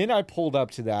 when I pulled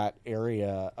up to that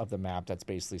area of the map that's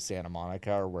basically Santa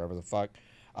Monica or wherever the fuck,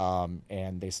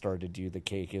 and they started to do the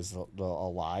cake is a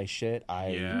lie shit.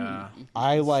 Yeah.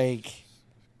 I like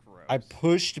Gross. I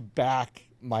pushed back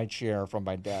my chair from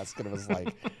my desk and it was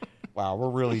like, wow, we're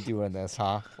really doing this,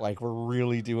 huh? Like, we're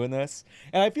really doing this.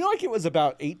 And I feel like it was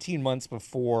about 18 months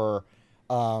before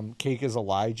cake is a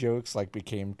lie jokes like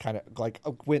became kind of like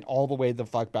went all the way the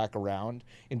fuck back around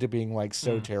into being like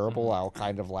so terrible I'll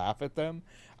kind of laugh at them.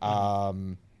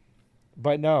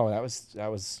 But no, that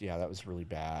was really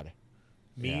bad.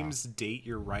 Memes date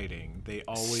your writing. They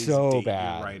always So date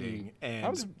bad. your writing. And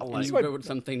was- And you what- wrote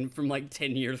something from like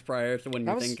 10 years prior to when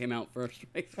your was- thing came out first.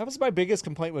 Right? That was my biggest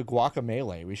complaint with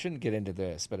Guacamelee. We shouldn't get into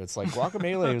this, but it's like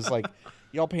Guacamelee was like,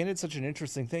 y'all painted such an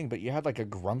interesting thing, but you had like a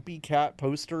grumpy cat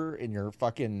poster in your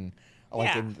fucking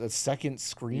like Yeah. in the second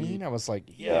screen. I was like,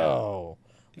 yo,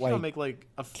 you like don't make like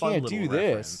a fun can't little do this.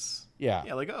 reference. Yeah.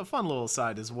 Yeah, like a fun little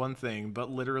aside is one thing,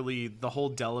 but literally the whole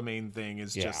Delamain thing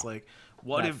is just Yeah. like,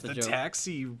 what That's if the the joke.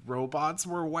 taxi robots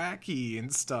were wacky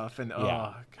and stuff? And Yeah.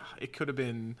 oh god, it could have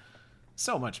been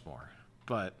so much more.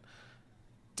 But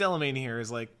Delamain here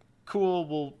is like, cool.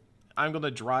 Well, I'm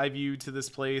gonna drive you to this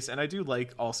place, and I do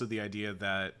like also the idea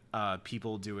that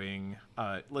people doing,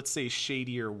 let's say,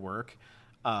 shadier work,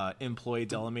 employ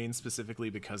Delamain specifically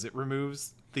because it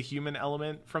removes the human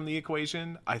element from the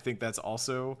equation. I think that's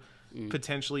also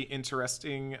potentially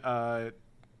interesting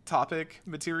topic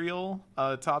material,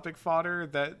 topic fodder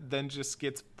that then just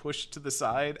gets pushed to the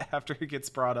side after it gets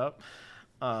brought up.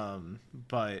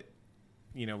 But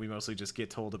you know, we mostly just get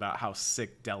told about how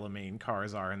sick Delamain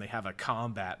cars are, and they have a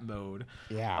combat mode.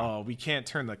 Yeah. Oh, we can't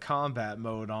turn the combat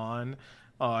mode on.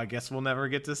 Oh, I guess we'll never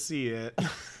get to see it.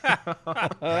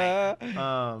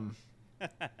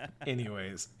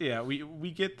 Anyways, yeah,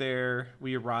 we get there.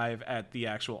 We arrive at the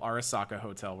actual Arasaka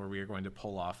hotel where we are going to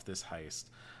pull off this heist.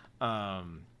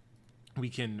 We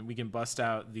can bust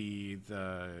out the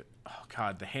oh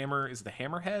god, the hammer is the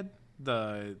hammerhead,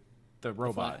 the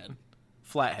robot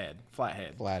flathead.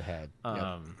 Flathead.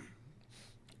 Yep.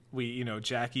 We, you know,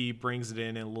 Jackie brings it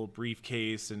in a little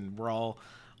briefcase, and we're all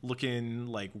looking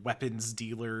like weapons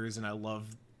dealers, and I love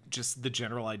just the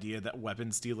general idea that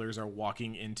weapons dealers are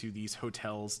walking into these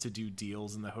hotels to do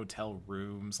deals in the hotel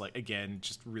rooms. Like, again,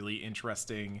 just really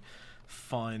interesting,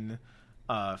 fun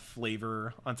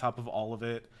flavor on top of all of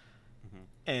it.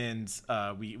 And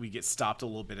we get stopped a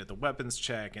little bit at the weapons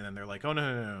check, and then they're like, "Oh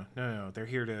no! They're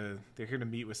here to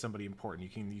meet with somebody important.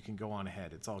 You can go on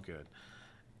ahead. It's all good."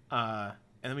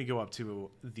 And then we go up to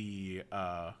the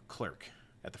clerk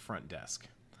at the front desk,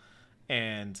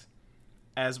 and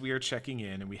as we are checking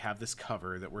in, and we have this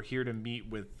cover that we're here to meet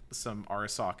with some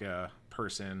Arasaka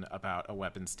person about a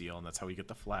weapons deal, and that's how we get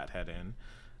the flathead in.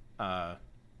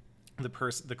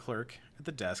 The clerk at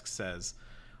the desk says,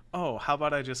 "Oh, how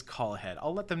about I just call ahead?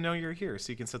 I'll let them know you're here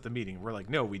so you can set the meeting." We're like,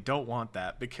 "No, we don't want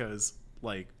that, because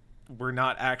like we're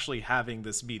not actually having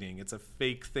this meeting. It's a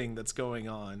fake thing that's going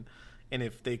on. And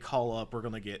if they call up, we're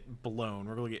going to get blown.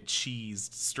 We're going to get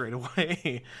cheesed straight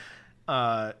away."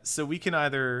 So we can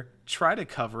either try to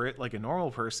cover it like a normal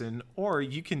person, or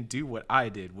you can do what I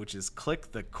did, which is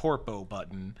click the Corpo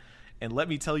button. And let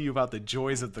me tell you about the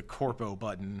joys of the Corpo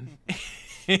button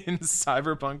in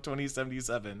Cyberpunk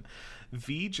 2077.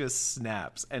 V just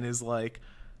snaps and is like,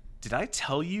 "Did I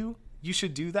tell you you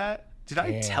should do that? Did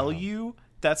I tell you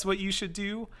that's what you should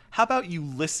do? How about you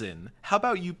listen? How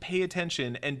about you pay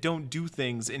attention and don't do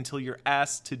things until you're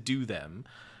asked to do them?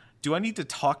 Do I need to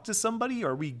talk to somebody?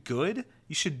 Are we good?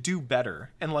 You should do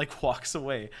better." And like walks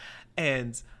away.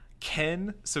 And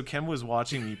Ken was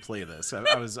watching me play this.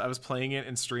 I was playing it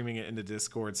and streaming it into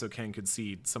Discord so Ken could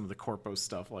see some of the Corpo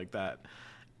stuff like that.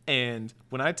 And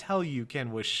when I tell you,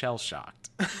 Ken was shell-shocked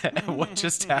at what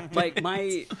just happened. Like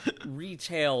my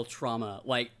retail trauma,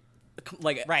 like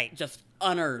Right. just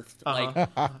unearthed. Like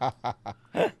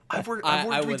I've worked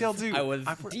I retail was, too. I was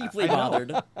I've worked- deeply I know.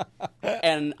 bothered,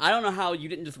 and I don't know how you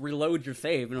didn't just reload your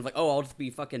save and was like, "Oh, I'll just be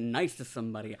fucking nice to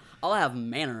somebody. I'll have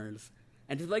manners."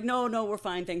 And just like, "No, we're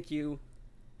fine, thank you."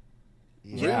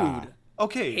 Yeah. Rude.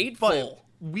 Okay, Hateful. but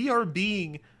we are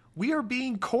being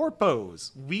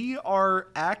corpos. We are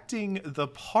acting the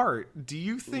part. Do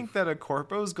you think that a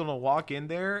corpo is gonna walk in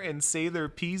there and say their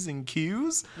P's and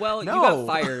Q's? Well, no. you got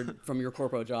fired from your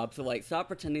corpo job, so like, stop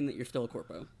pretending that you're still a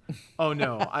corpo. Oh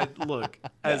no! I look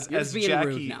as You're as just being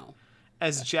rude Jackie now.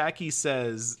 as Jackie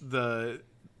says, the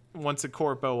once a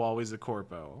corpo, always a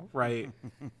corpo, right?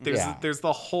 Yeah. There's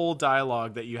the whole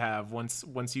dialogue that you have once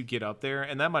you get up there,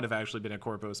 and that might have actually been a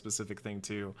corpo specific thing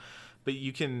too, but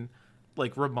you can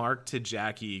like remark to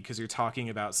Jackie, because you're talking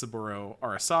about Saburo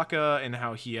Arasaka and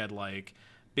how he had like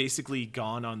basically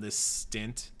gone on this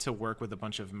stint to work with a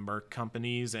bunch of merc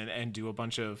companies and do a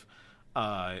bunch of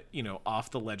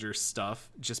off the ledger stuff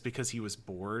just because he was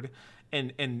bored.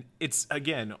 And it's,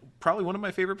 again, probably one of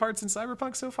my favorite parts in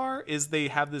Cyberpunk so far is they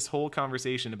have this whole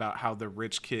conversation about how the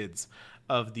rich kids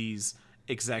of these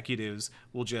executives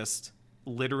will just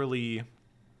literally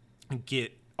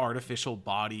get artificial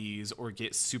bodies or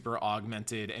get super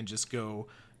augmented and just go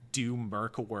do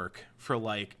merc work for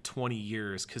like 20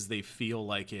 years because they feel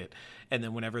like it. And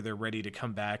then whenever they're ready to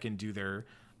come back and do their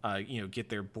get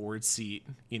their board seat,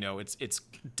 it's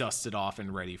dusted off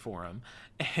and ready for them.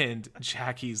 And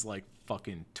Jackie's like,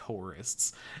 fucking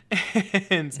tourists.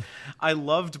 And I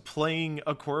loved playing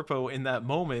a corpo in that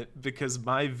moment because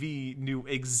my V knew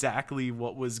exactly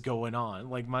what was going on.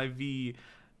 Like, my V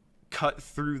cut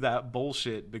through that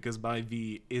bullshit because my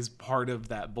V is part of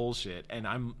that bullshit. And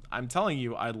I'm telling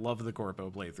you, I love the corpo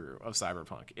playthrough of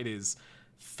Cyberpunk. It is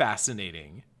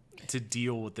fascinating to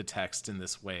deal with the text in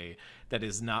this way that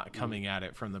is not coming at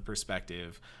it from the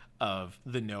perspective of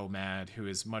the nomad who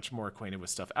is much more acquainted with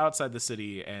stuff outside the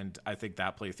city. And I think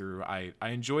that playthrough, I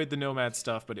enjoyed the nomad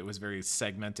stuff, but it was very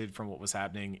segmented from what was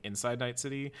happening inside Night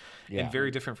City, and very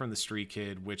different from the Street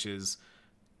Kid, which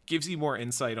gives you more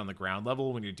insight on the ground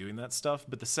level when you're doing that stuff.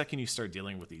 But the second you start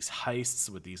dealing with these heists,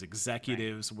 with these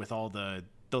executives, with all the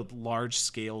large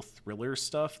scale thriller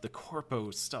stuff, the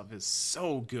corpo stuff is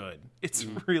so good. It's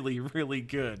really, really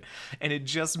good. And it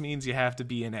just means you have to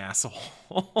be an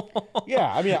asshole. Yeah,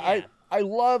 I mean, I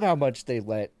love how much they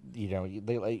let you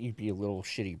be a little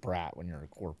shitty brat when you're a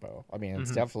corpo. I mean,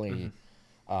 it's definitely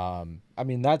I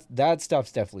mean, that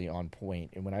stuff's definitely on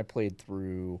point. And when I played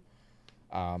through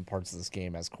parts of this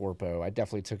game as corpo, I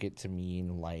definitely took it to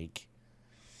mean like,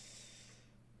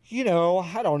 I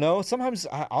don't know. Sometimes,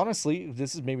 honestly,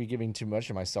 this is maybe giving too much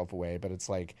of myself away, but it's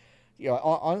like,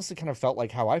 honestly kind of felt like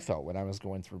how I felt when I was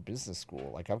going through business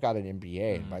school. Like, I've got an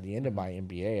MBA, and by the end of my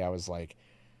MBA, I was like,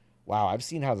 wow, I've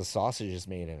seen how the sausage is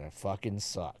made, and it fucking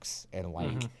sucks. And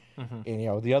like,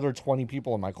 and the other 20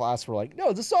 people in my class were like,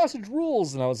 no, the sausage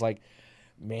rules. And I was like,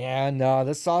 man, no,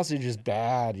 this sausage is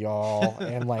bad, y'all.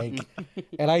 And like,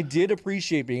 and I did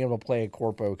appreciate being able to play a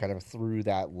corpo kind of through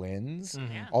that lens.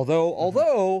 Yeah.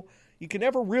 Although you can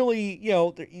never really,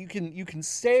 you can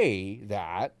say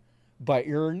that, but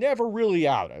you're never really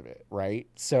out of it, right?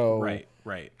 So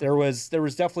right. There was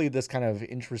definitely this kind of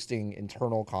interesting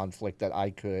internal conflict that I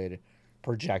could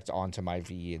project onto my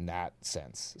V in that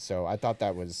sense. So I thought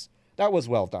that was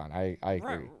well done. I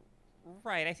agree.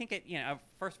 Right. I think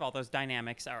first of all, those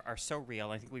dynamics are so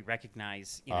real. I think we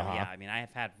recognize, I mean, I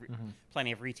have had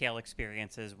plenty of retail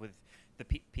experiences with the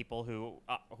people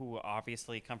who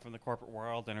obviously come from the corporate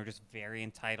world and are just very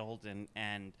entitled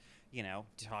and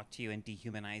talk to you in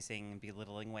dehumanizing and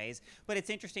belittling ways. But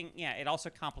it's interesting. Yeah, it also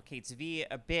complicates V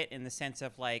a bit in the sense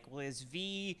of like, well, is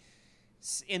V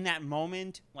in that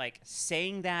moment like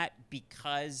saying that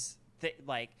because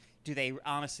do they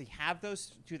honestly have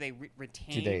those? Do they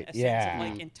retain a sense of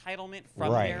like entitlement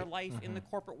from their life in the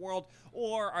corporate world,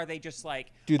 or are they just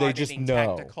like do they are just being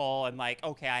know tactical and like,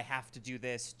 okay, I have to do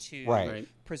this to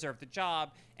preserve the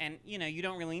job? And you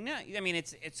don't really know. I mean,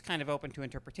 it's kind of open to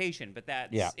interpretation, but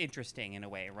that's interesting in a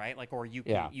way, right? Like, or you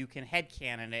can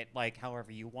headcanon it like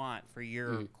however you want for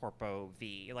your corpo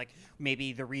V. Like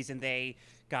maybe the reason they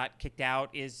got kicked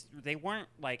out is they weren't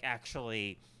like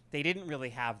actually they didn't really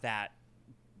have that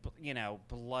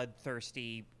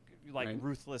bloodthirsty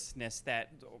ruthlessness that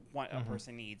a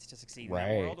person needs to succeed in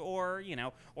that world,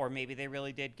 or maybe they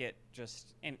really did get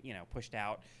just pushed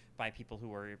out by people who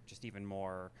were just even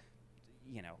more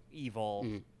evil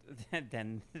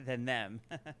than them.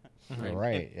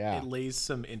 It lays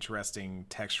some interesting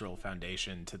textural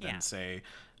foundation to then say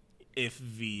if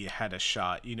V had a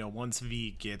shot, once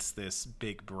V gets this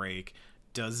big break,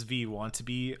 does V want to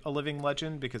be a living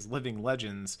legend? Because living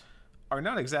legends are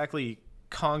not exactly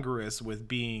congruous with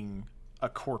being a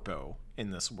corpo in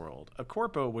this world. A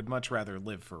corpo would much rather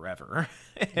live forever,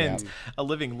 and a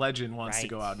living legend wants to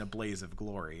go out in a blaze of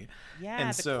glory. Yeah,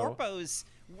 and the corpos,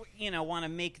 want to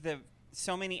make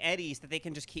so many eddies that they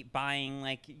can just keep buying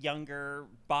like younger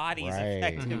bodies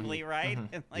effectively, right?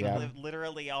 And like live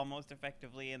literally almost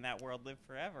effectively in that world, live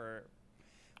forever.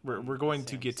 We're going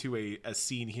to get to a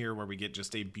scene here where we get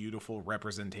just a beautiful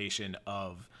representation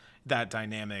of that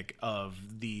dynamic of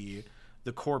the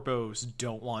corpos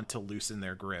don't want to loosen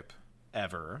their grip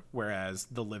ever, whereas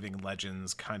the living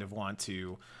legends kind of want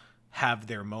to have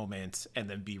their moment and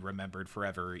then be remembered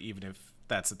forever, even if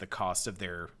that's at the cost of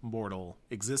their mortal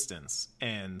existence.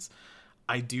 And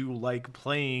I do like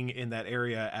playing in that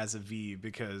area as a V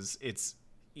because it's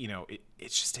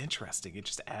it's just interesting. It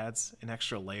just adds an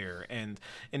extra layer. And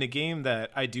in a game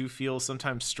that I do feel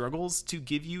sometimes struggles to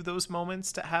give you those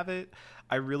moments to have it,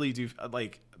 I really do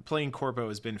like playing Corpo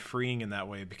has been freeing in that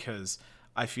way, because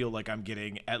I feel like I'm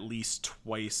getting at least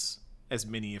twice as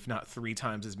many, if not 3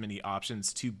 times as many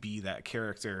options to be that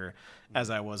character as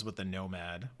I was with the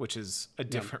Nomad, which is a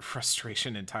different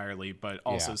frustration entirely, but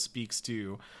also speaks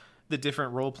to the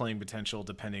different role-playing potential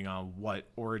depending on what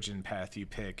origin path you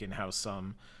pick, and how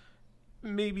some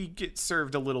maybe get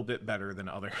served a little bit better than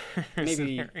others. Maybe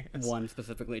scenarios. one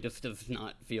specifically just does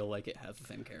not feel like it has the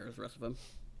same care as the rest of them.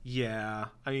 Yeah,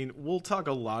 I mean, we'll talk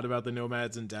a lot about the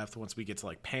Nomads in depth once we get to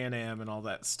like Pan Am and all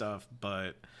that stuff,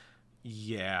 but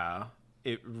yeah,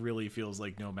 it really feels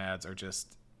like Nomads are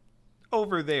just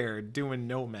over there doing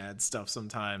Nomad stuff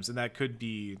sometimes, and that could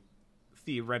be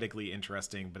theoretically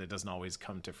interesting, but it doesn't always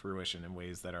come to fruition in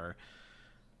ways that are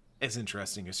as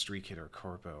interesting as Street Kid or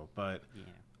Corpo. But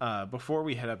before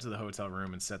we head up to the hotel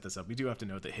room and set this up, we do have to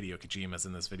note that Hideo Kojima's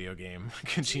in this video game.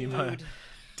 Kojima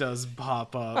does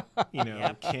pop up,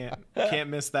 can't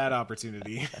miss that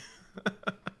opportunity.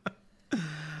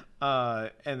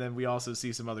 And then we also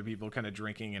see some other people kind of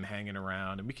drinking and hanging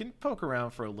around, and we can poke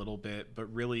around for a little bit, but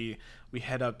really we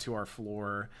head up to our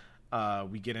floor.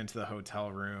 We get into the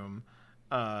hotel room,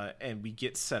 and we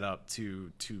get set up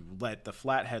to let the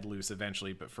Flathead loose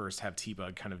eventually, but first have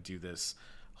T-Bug kind of do this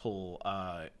whole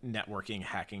networking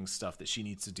hacking stuff that she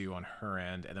needs to do on her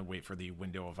end, and then wait for the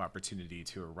window of opportunity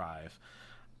to arrive.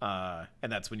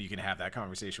 And that's when you can have that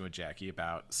conversation with Jackie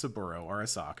about Saburo,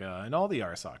 Arasaka, and all the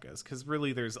Arasakas, because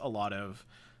really there's a lot of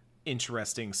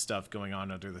interesting stuff going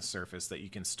on under the surface that you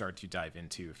can start to dive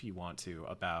into if you want to,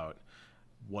 about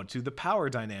what do the power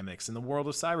dynamics in the world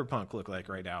of Cyberpunk look like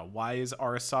right now? Why is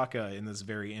Arasaka in this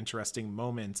very interesting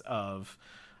moment of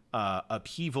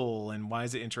upheaval, and why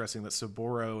is it interesting that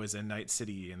Saburo is in Night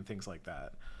City and things like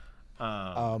that?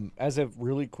 As a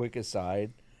really quick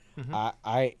aside,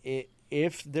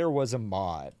 if there was a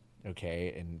mod,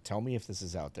 okay, and tell me if this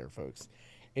is out there, folks.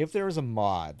 If there was a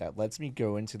mod that lets me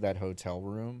go into that hotel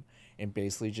room and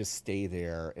basically just stay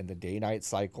there, and the day-night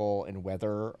cycle and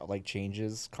weather like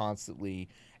changes constantly,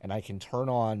 and I can turn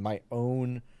on my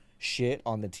own shit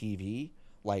on the TV,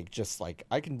 like just like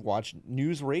I can watch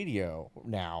news radio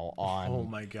now on Oh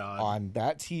my God. on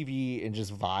that TV and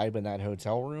just vibe in that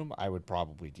hotel room, I would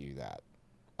probably do that.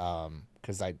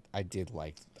 Because I did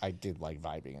like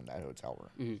vibing in that hotel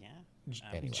room. Yeah.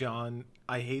 Anyway. John,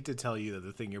 I hate to tell you that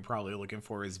the thing you're probably looking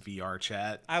for is VR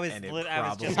chat. I was and it just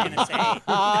probably- gonna say.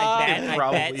 I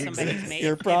probably bet somebody's exists. made.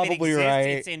 You're if it probably exists, right.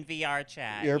 It's in VR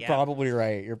chat. You're yeah. probably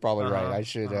right. You're probably right.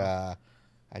 Uh-huh.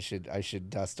 I should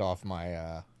dust off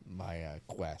my my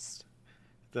quest.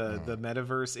 The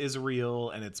metaverse is real,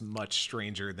 and it's much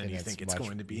stranger than And you think it's much-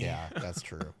 going to be. Yeah, that's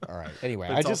true. All right. Anyway,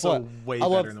 But I it's just also love way I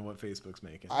love better than what Facebook's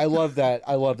making. I love that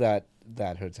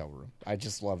that hotel room. I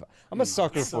just love. I'm a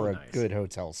sucker so for nice. a good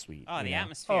hotel suite. Oh, you the know?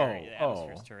 atmosphere. The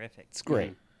atmosphere is terrific. It's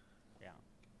great. Yeah.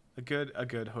 a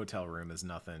good hotel room is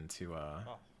nothing to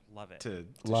Oh, love it. to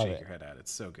Love shake it. your head at.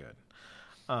 It's so good.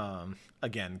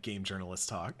 Again, game journalist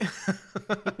talk.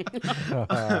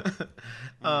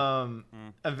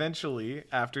 Eventually,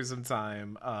 after some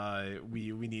time,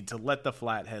 we need to let the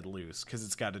Flathead loose, because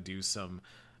it's got to do some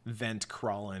vent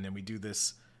crawling, and we do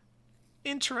this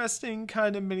interesting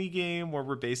kind of mini game where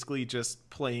we're basically just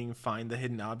playing find the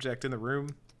hidden object in the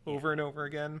room over and over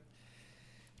again.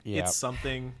 Yeah. It's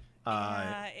something.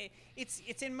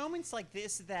 It's in moments like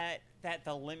this that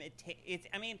the limit.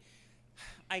 I mean,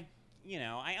 I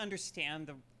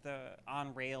understand the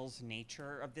on rails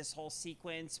nature of this whole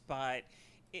sequence, but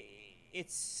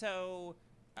it's so.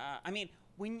 I mean,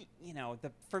 when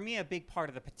for me, a big part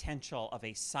of the potential of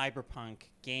a cyberpunk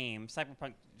game,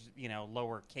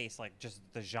 lowercase, like just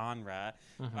the genre,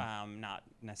 not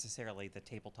necessarily the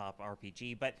tabletop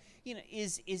RPG, but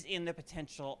is in the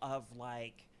potential of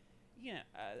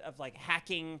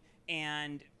hacking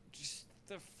and just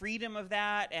the freedom of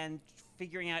that, and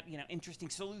figuring out interesting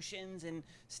solutions and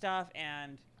stuff,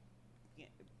 and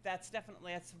that's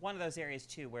that's one of those areas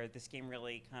too where this game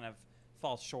really kind of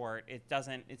falls short. It's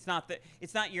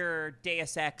not your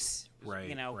Deus Ex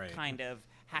Right. kind of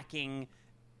hacking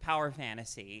power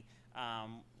fantasy,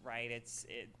 right?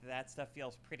 That stuff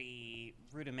feels pretty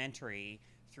rudimentary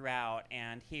throughout,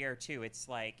 and here too it's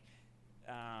like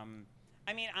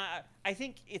I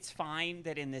think it's fine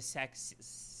that in this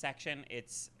section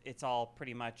it's all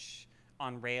pretty much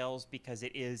on rails, because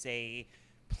it is a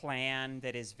plan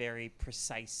that is very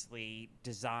precisely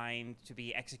designed to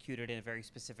be executed in a very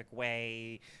specific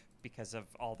way, because of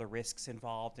all the risks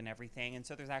involved and everything. And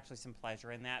so there's actually some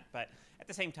pleasure in that. But at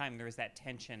the same time, there's that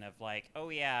tension of like, oh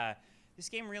yeah, this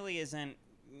game really isn't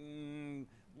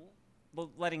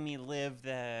letting me live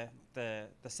the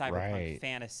cyberpunk Right.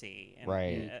 fantasy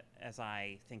Right. as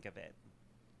I think of it.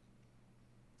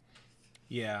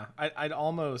 Yeah, I'd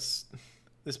almost.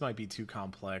 This might be too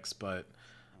complex, but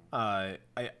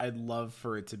I'd love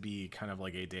for it to be kind of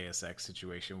like a Deus Ex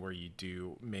situation where you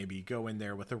do maybe go in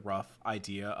there with a rough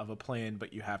idea of a plan,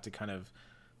 but you have to kind of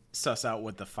suss out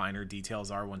what the finer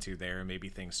details are once you're there. Maybe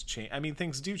things change. I mean,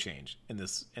 things do change in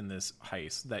this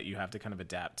heist that you have to kind of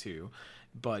adapt to,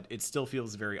 but it still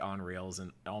feels very on rails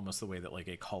and almost the way that like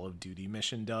a Call of Duty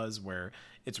mission does, where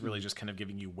it's really just kind of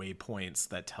giving you waypoints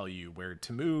that tell you where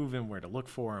to move and where to look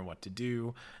for and what to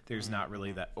do. There's not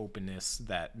really that openness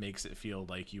that makes it feel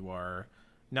like you are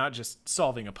not just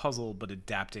solving a puzzle, but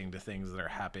adapting to things that are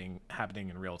happening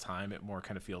in real time. It more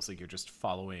kind of feels like you're just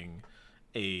following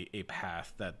a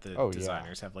path that the Oh, yeah.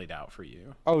 designers have laid out for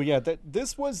you. Oh yeah,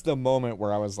 this was the moment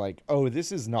where I was like, oh,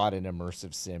 this is not an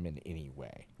immersive sim in any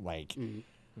way. Like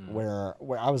where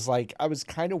I was like, I was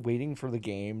kind of waiting for the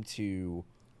game to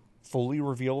fully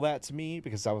reveal that to me,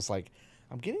 because I was like,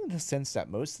 I'm getting the sense that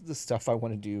most of the stuff I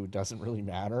want to do doesn't really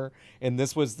matter. And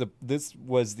this was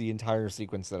the entire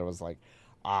sequence that I was like,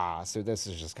 so this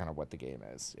is just kind of what the game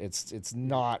is. It's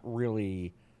not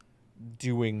really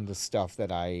doing the stuff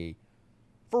that I,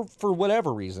 for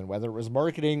whatever reason, whether it was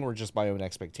marketing or just my own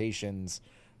expectations,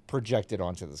 projected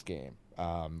onto this game.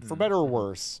 For better or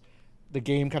worse, the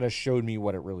game kind of showed me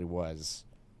what it really was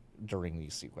during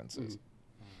these sequences.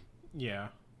 Yeah,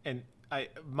 and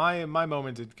my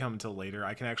moment didn't come until later.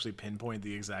 I can actually pinpoint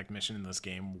the exact mission in this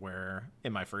game where,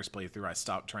 in my first playthrough, I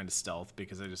stopped trying to stealth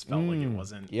because I just felt like it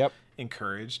wasn't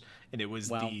encouraged, and it was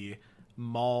the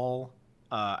mall.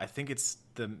 I think it's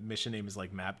the mission name is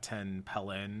like Map 10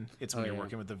 Pelen. It's when you're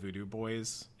working with the Voodoo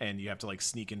Boys and you have to like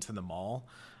sneak into the mall.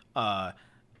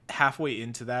 Halfway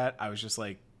into that, I was just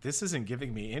like, this isn't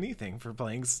giving me anything for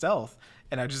playing stealth.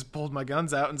 And I just pulled my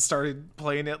guns out and started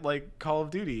playing it like Call of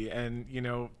Duty. And, you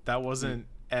know, that wasn't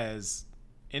as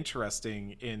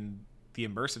interesting in the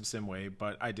immersive sim way,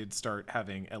 but I did start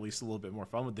having at least a little bit more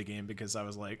fun with the game because I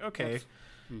was like, okay,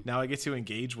 now I get to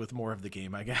engage with more of the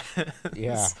game, I guess.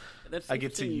 Yeah. That's I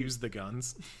get to interesting. use the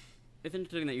guns. It's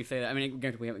interesting that you say that. I mean,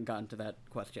 granted, we haven't gotten to that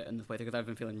quest yet in this playthrough because I've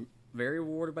been feeling very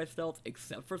rewarded by stealth,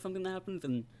 except for something that happens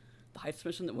in the heist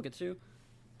mission that we'll get to.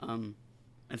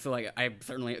 And so, like, I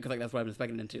certainly, because like that's what I've been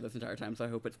expecting into this entire time. So I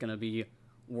hope it's gonna be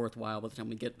worthwhile by the time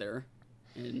we get there,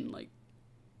 in like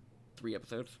 3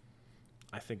 episodes.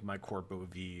 I think my Corpo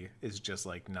V is just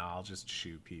like, nah, I'll just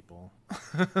shoot people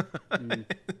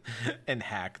and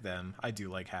hack them. I do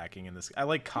like hacking in this. I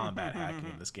like combat hacking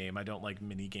in this game. I don't like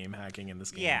mini game hacking in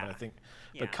this game. Yeah. But I think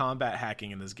Yeah. the combat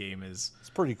hacking in this game is, It's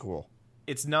pretty cool.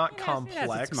 it's not It has its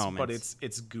complex, but moments.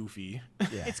 it's goofy.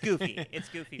 Yeah. It's goofy. It's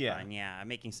goofy Yeah. fun. Yeah,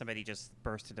 making somebody just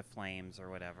burst into flames or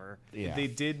whatever. Yeah. They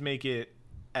did make it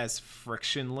as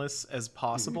frictionless as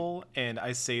possible, and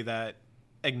I say that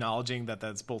acknowledging that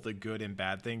that's both a good and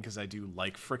bad thing because I do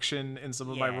like friction in some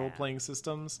of my Yeah. role-playing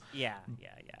systems. Yeah.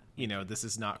 You know, this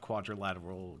is not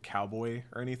Quadrilateral Cowboy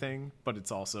or anything, but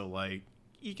it's also like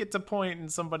you get to point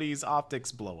and somebody's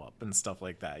optics blow up and stuff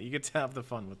like that. You get to have the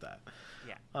fun with that.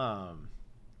 Yeah.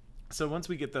 So once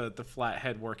we get the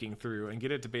flathead working through and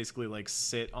get it to basically like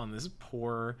sit on this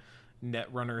poor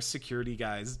Netrunner security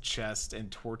guy's chest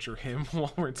and torture him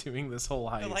while we're doing this whole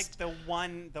heist. Like the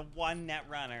one net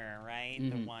runner, right?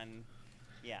 The one.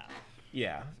 Yeah.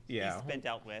 yeah. He's been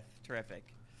dealt with. Terrific.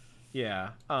 Yeah.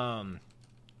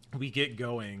 We get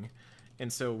going,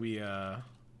 and so we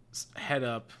head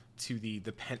up to the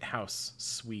penthouse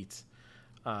suite,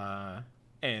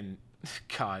 and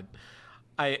God,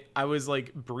 I was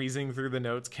like breezing through the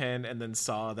notes, Ken, and then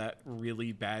saw that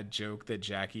really bad joke that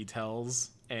Jackie tells,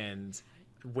 and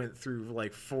went through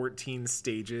like 14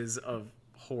 stages of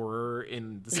horror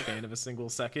in the span of a single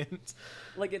second.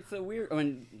 Like, it's a weird. I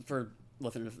mean, for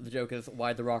listeners, the joke is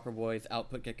why the Rocker Boys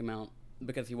output kick him out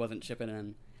because he wasn't shipping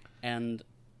in, and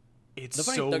It's The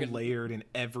funny- so okay. layered and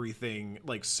everything,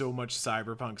 like so much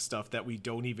cyberpunk stuff that we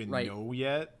don't even Right. know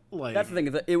yet. Like that's the thing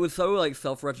is that it was so like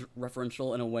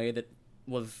self-referential in a way that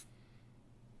was,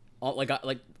 like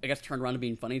I guess turned around to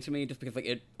being funny to me just because like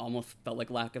it almost felt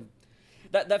like lack of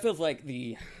that feels like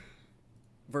the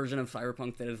version of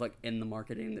cyberpunk that is like in the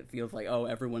marketing that feels like, oh,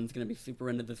 everyone's gonna be super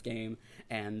into this game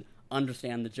and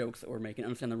understand the jokes that we're making,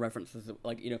 understand the references that,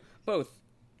 like, you know, both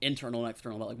internal and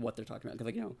external about like what they're talking about, because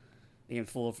like, you know, the game's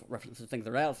full of references to things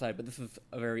that are outside, but this is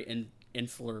a very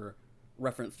insular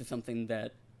reference to something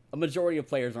that a majority of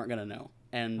players aren't gonna know,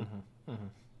 and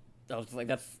I was just like,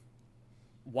 that's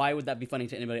why would that be funny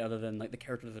to anybody other than like the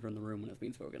characters that are in the room when it's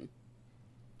being spoken?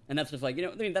 And that's just like,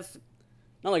 I mean, that's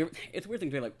not like, it's a weird thing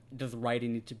to be like, does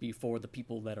writing need to be for the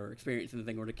people that are experiencing the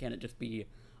thing, or can it just be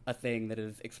a thing that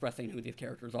is expressing who these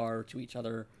characters are to each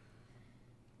other?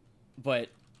 But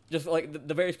just like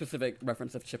the very specific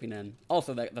reference of chipping in,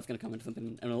 also that's going to come into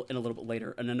something in a little bit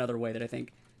later, and another way that I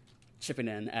think chipping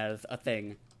in as a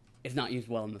thing is not used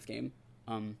well in this game.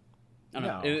 I don't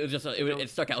know. It was just it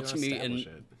stuck out to me,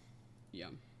 and yeah.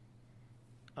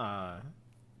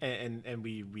 And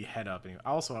we head up, and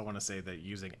also I want to say that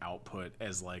using output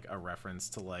as like a reference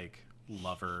to like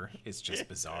lover is just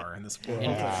bizarre in this world.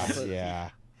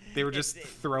 Yeah. They were just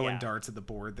throwing darts at the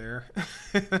board there.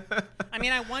 I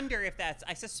mean, I wonder if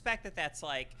I suspect that's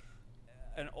like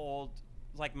an old,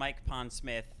 like Mike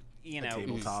Pondsmith,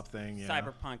 tabletop thing, yeah.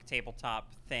 Cyberpunk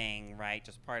tabletop thing, right?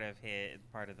 Just part of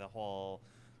the whole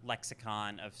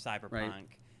lexicon of cyberpunk.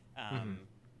 Right.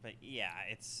 But yeah,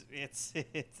 it's.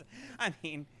 I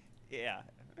mean, yeah.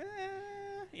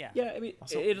 Yeah. Yeah, I mean,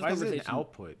 also, it is why is it an conversation.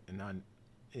 output and not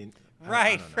in?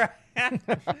 Right. I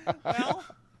don't know.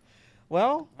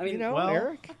 Well, I mean,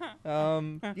 Eric,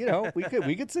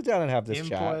 we could sit down and have this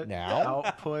Input, chat now.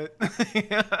 Output.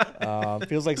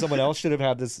 Feels like someone else should have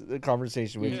had this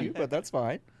conversation with you, but that's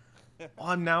fine.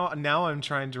 Well, now I'm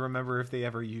trying to remember if they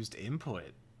ever used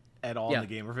input at all in the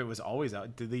game, or if it was always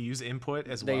out. Did they use input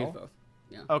as They well? use both.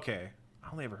 Yeah. Okay,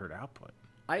 I only ever heard output.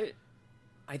 I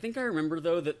think I remember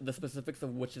though that the specifics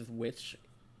of which is which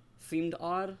seemed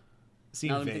odd.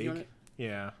 Seemed Now that I'm thinking on vague. it.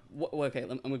 Yeah. Okay,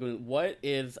 I'm going to go. What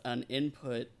is an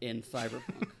input in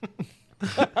Cyberpunk?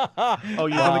 Oh,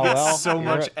 you're gonna get so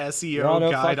much you're SEO on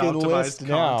a guide fucking optimized list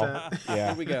now. content. Yeah.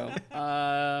 Here we go.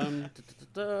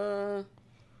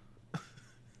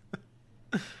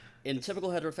 In typical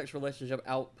heterosexual relationship,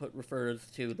 output refers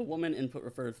to the woman, input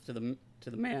refers to the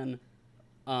man.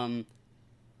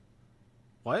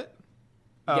 What?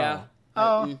 Yeah.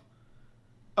 Oh.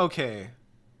 Okay.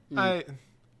 Wait.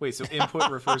 So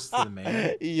input refers to the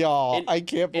man. Y'all, I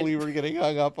can't believe we're getting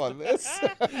hung up on this.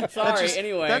 Sorry.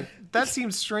 Anyway, that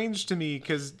seems strange to me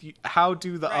because how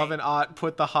do the oven ot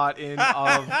put the hot in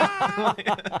of?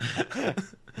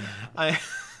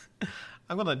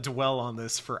 I'm gonna dwell on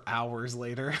this for hours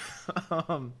later.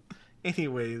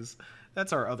 Anyways,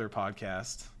 that's our other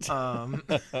podcast.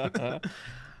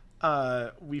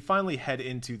 We finally head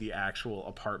into the actual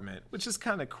apartment, which is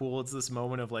kind of cool. It's this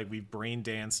moment of like we've brain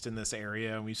danced in this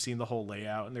area and we've seen the whole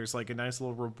layout, and there's like a nice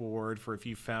little reward for if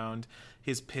you found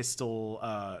his pistol,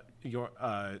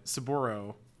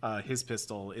 Saburo, his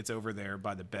pistol. It's over there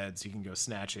by the bed, so you can go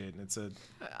snatch it. And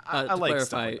I like clarify,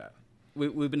 stuff like that.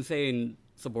 we've been saying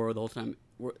Saburo the whole time.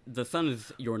 The son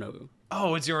is Yorinobu.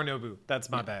 Oh, it's Yorinobu. That's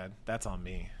my bad. That's on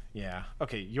me. Yeah.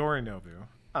 Okay, Yorinobu.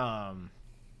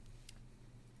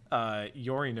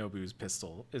 Yorinobu's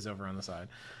pistol is over on the side,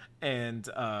 and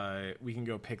we can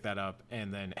go pick that up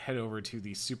and then head over to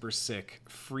the super sick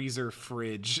freezer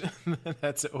fridge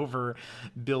that's over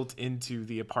built into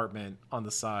the apartment on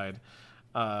the side.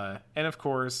 And of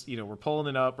course, we're pulling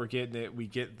it up, we're getting it, we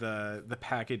get the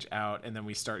package out, and then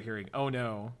we start hearing, oh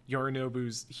no,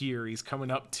 Yorinobu's here, he's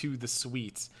coming up to the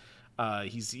suite.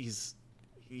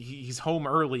 He's home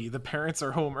early. The parents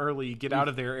are home early. Get out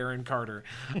of there, Aaron Carter.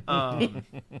 And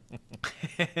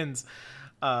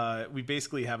we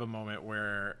basically have a moment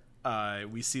where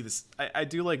we see this. I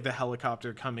do like the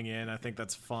helicopter coming in. I think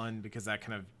that's fun because that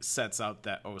kind of sets up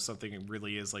that, something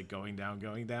really is like going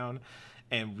down.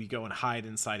 And we go and hide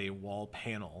inside a wall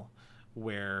panel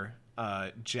where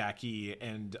Jackie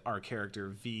and our character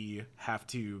V have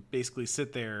to basically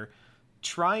sit there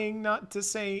trying not to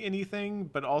say anything,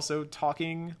 but also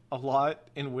talking a lot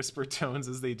in whispered tones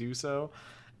as they do so,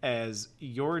 as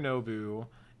Yorinobu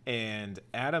and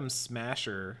Adam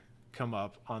Smasher come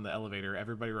up on the elevator.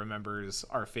 Everybody remembers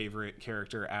our favorite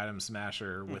character, Adam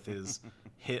Smasher, with his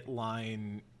hit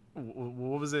line.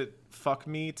 What was it? Fuck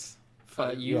meat?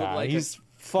 You look like he's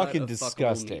fucking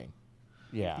disgusting.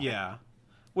 Yeah. Yeah.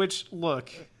 Which,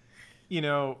 look,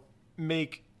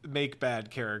 make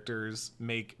bad characters,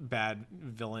 make bad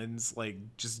villains, like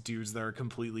just dudes that are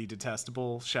completely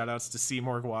detestable. Shout outs to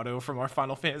Seymour Guado from our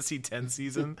Final Fantasy X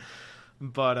season.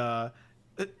 But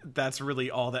that's really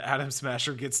all that Adam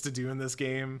Smasher gets to do in this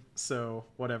game. So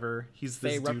whatever. He's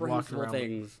this dude walking reprehensible around.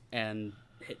 things and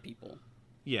hit people.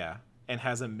 Yeah. And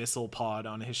has a missile pod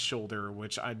on his shoulder,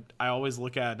 which I always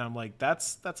look at and I'm like,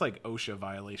 that's like OSHA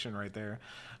violation right there.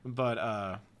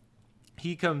 But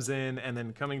he comes in, and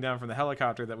then coming down from the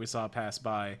helicopter that we saw pass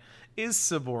by is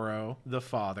Saburo, the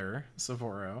father,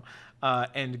 Saburo,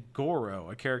 and Goro,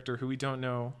 a character who we don't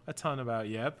know a ton about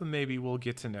yet, but maybe we'll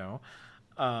get to know.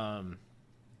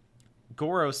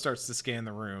 Goro starts to scan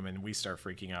the room, and we start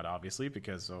freaking out, obviously,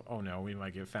 because, oh no, we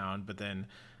might get found. But then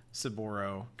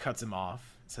Saburo cuts him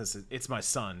off, says, "It's my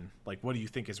son. Like, what do you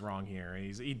think is wrong here?"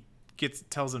 And he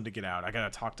tells him to get out. "I gotta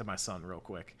talk to my son real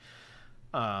quick."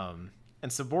 And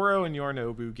Saburo and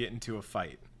Yorinobu get into a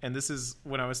fight. And this is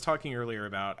when I was talking earlier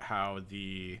about how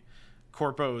the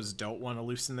Corpos don't want to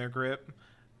loosen their grip.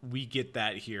 We get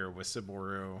that here with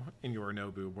Saburo and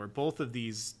Yorinobu, where both of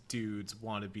these dudes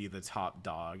want to be the top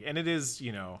dog. And it is,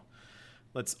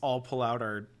 let's all pull out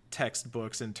our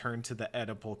textbooks and turn to the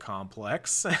Oedipal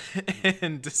complex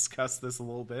and discuss this a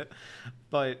little bit.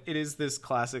 But it is this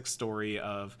classic story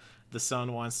of the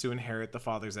son wants to inherit the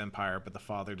father's empire, but the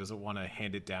father doesn't want to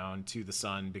hand it down to the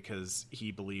son because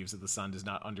he believes that the son does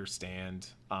not understand,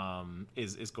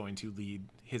 is going to lead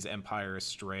his empire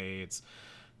astray. It's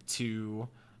two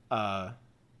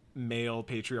male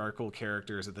patriarchal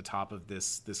characters at the top of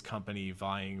this company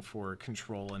vying for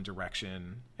control and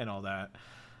direction and all that.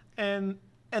 And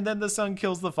then the son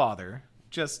kills the father,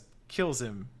 just kills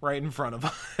him right in front of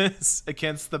us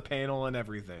against the panel and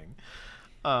everything.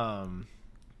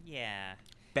 Yeah.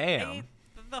 Bam.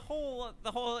 The whole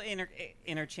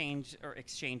interchange or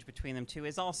exchange between them two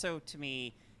is also, to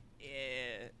me,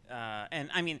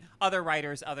 and I mean, other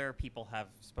writers, other people have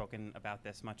spoken about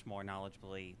this much more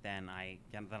knowledgeably than I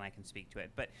can speak to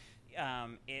it. But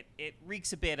it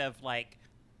reeks a bit of like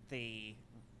the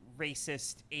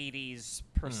racist '80s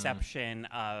perception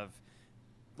of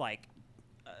like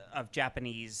of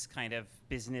Japanese kind of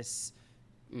business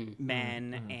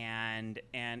men and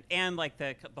like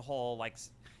the whole like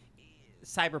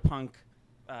cyberpunk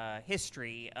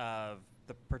history of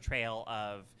the portrayal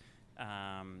of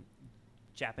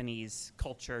Japanese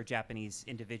culture, Japanese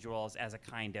individuals as a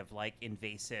kind of like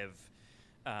invasive,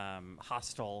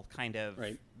 hostile kind of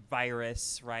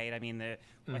virus, right? I mean, I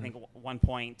think at one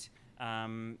point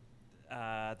the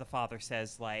father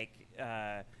says like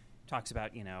talks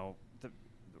about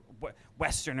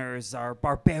Westerners are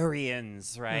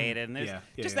barbarians, right? And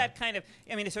there's that kind of,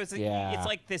 I mean, so it's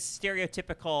like this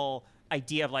stereotypical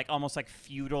idea of like almost like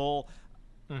feudal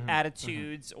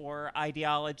attitudes or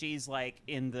ideologies, like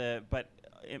in the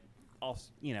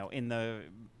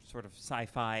sort of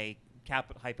sci-fi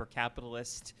hyper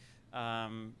capitalist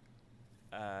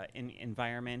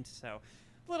environment. So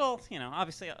a little,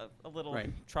 obviously a little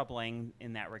troubling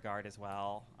in that regard as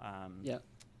well.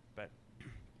 But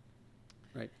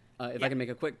if I can make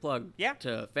a quick plug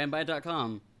to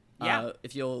fanbyte.com,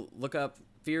 if you'll look up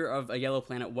Fear of a Yellow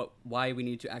Planet, why we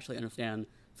need to actually understand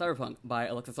Cyberpunk by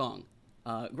Alexa Song.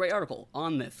 Great article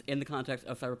on this in the context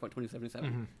of Cyberpunk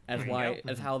 2077, as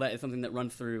how that is something that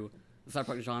runs through the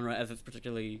cyberpunk genre as it's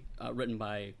particularly written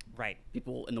by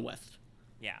people in the West.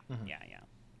 Yeah,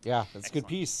 that's a good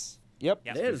piece. Yep,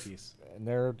 it is. And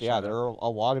there are a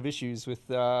lot of issues with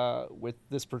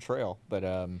this portrayal, but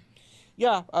the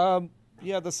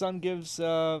son gives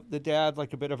the dad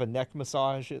like a bit of a neck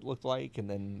massage, it looked like, and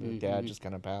then the dad just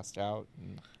kind of passed out.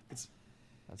 And it's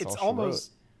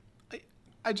almost.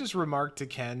 I just remarked to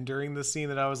Ken during the scene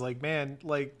that I was like, man,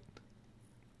 like,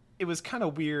 it was kind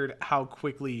of weird how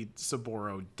quickly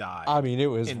Saburo died. I mean, it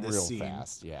was real scene.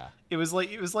 fast. Yeah. It was like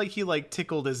he like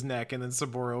tickled his neck and then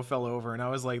Saburo fell over, and I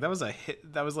was like, that was like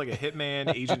a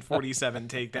Hitman Agent 47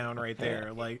 takedown right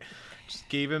there. Like, just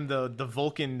gave him the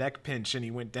Vulcan neck pinch and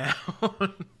he went down.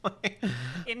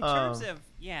 In terms of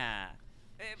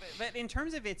but in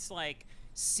terms of its like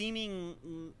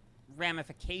seeming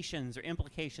ramifications or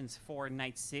implications for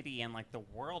Night City and like the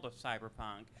world of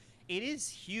cyberpunk, it is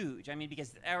huge. I mean,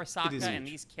 because Arasaka and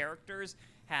these characters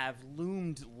have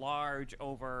loomed large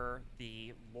over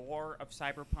the lore of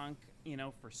cyberpunk,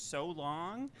 for so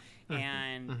long.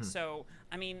 And so,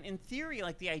 I mean, in theory,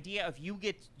 like the idea of you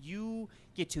get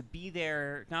to be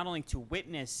there not only to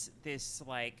witness this,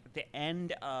 like the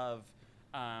end of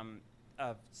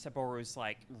Saburo's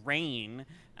like reign,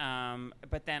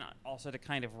 but then also to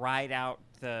kind of ride out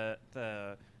the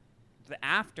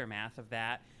aftermath of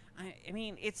that. I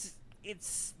mean, it's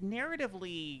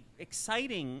narratively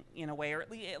exciting in a way, or at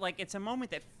least like it's a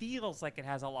moment that feels like it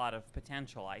has a lot of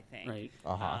potential, I think. Right.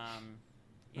 I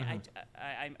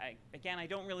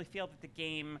don't really feel that the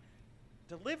game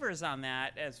delivers on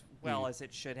that as well as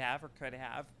it should have or could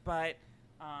have, but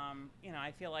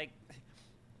I feel like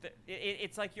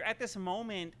it's like you're at this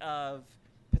moment of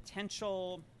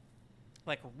potential,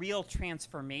 like real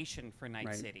transformation for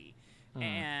Night City.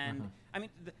 And I mean,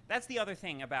 that's the other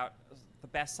thing about the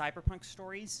best cyberpunk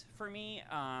stories for me.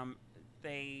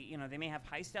 They may have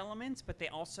heist elements, but they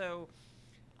also,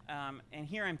 and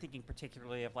here I'm thinking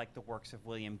particularly of like the works of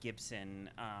William Gibson,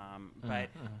 but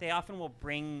they often will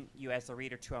bring you as the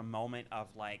reader to a moment of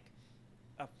like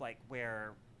of like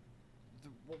where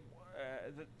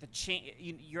the change,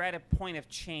 you're at a point of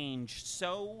change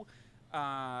so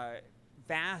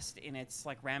vast in its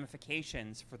like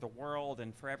ramifications for the world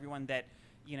and for everyone that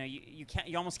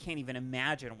you almost can't even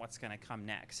imagine what's going to come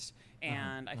next.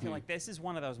 And I feel like this is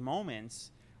one of those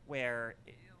moments where,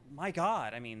 my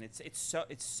God, I mean, it's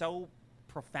so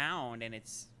profound in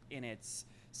its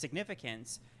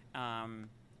significance.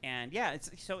 And yeah, it's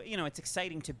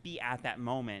exciting to be at that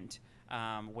moment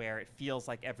where it feels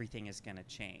like everything is going to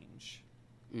change.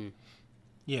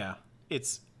 Yeah,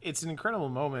 it's an incredible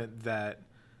moment that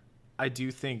I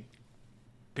do think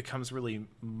becomes really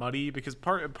muddy, because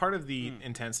part of the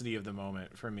intensity of the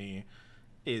moment for me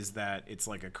is that it's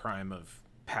like a crime of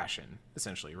passion,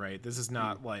 essentially, right? This is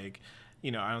not like, I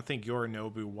don't think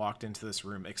Yorinobu walked into this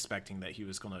room expecting that he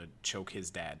was going to choke his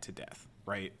dad to death,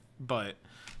 right? But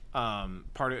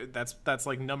part of that's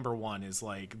like number one, is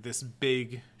like this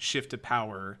big shift of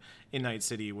power in Night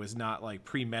City was not like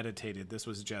premeditated. This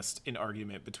was just an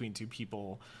argument between two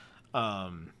people.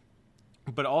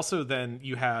 But also then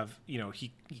you have,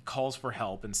 he calls for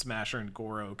help, and Smasher and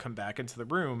Goro come back into the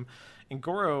room, and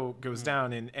Goro goes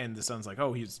down, and the son's like,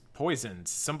 oh, he's poisoned.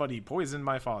 Somebody poisoned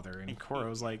my father. And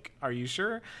Goro's like, are you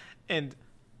sure? And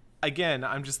again,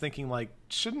 I'm just thinking, like,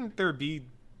 shouldn't there be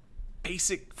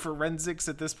basic forensics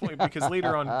at this point? Because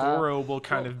later on, Goro will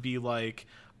kind of be like,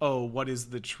 oh, what is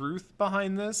the truth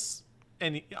behind this?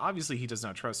 And obviously he does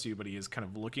not trust you, but he is kind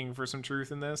of looking for some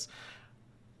truth in this.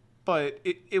 But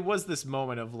it was this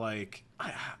moment of like,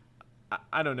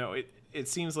 I don't know. It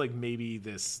seems like maybe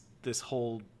this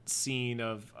whole scene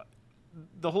of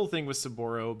the whole thing with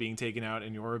Saburo being taken out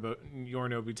and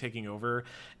Yorinobu taking over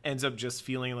ends up just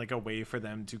feeling like a way for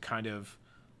them to kind of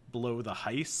blow the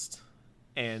heist.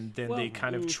 And then they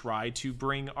kind of try to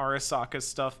bring Arasaka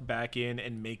stuff back in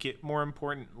and make it more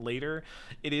important later.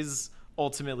 It is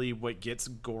ultimately what gets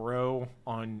Goro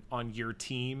on your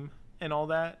team and all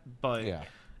that. But yeah.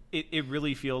 It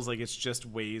really feels like it's just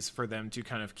ways for them to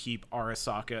kind of keep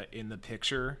Arasaka in the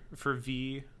picture for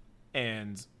V.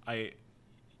 And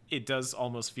it does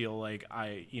almost feel like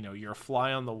you're a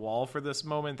fly on the wall for this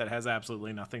moment that has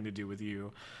absolutely nothing to do with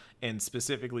you. And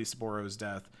specifically Saburo's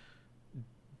death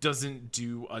doesn't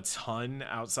do a ton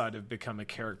outside of become a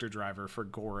character driver for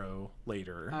Goro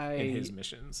later in his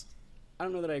missions. I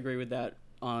don't know that I agree with that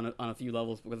on a few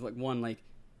levels, because like one, like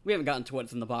we haven't gotten to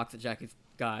what's in the box that Jackie's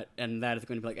got, and that is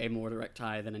going to be like a more direct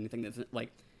tie than anything that's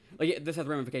like this has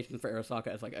ramifications for Arasaka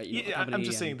as like a company. I'm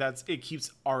just saying it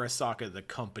keeps Arasaka the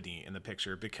company in the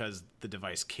picture, because the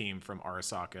device came from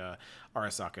Arasaka.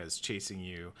 Arasaka is chasing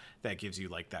you. That gives you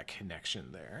like that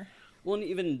connection there. Well, and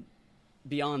even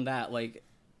beyond that, like,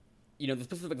 the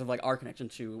specifics of like our connection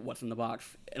to what's in the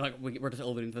box, and like we're just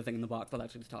alluding to the thing in the box without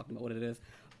actually just talking about what it is.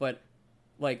 But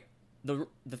like the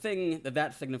thing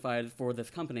that signifies for this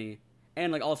company,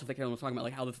 and like also that Carolyn was talking about,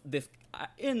 like how this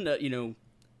in the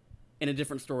in a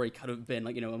different story could have been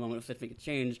like a moment of significant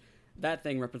change. That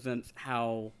thing represents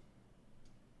how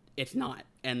it's not,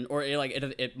 or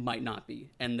it might not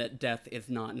be, and that death is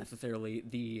not necessarily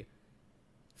the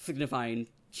signifying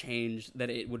change that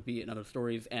it would be in other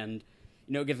stories. And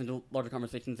it gets into larger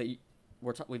conversations that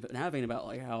we've been having about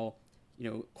like how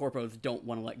corpos don't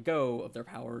want to let go of their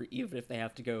power, even if they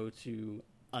have to go to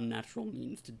unnatural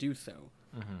means to do so.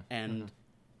 And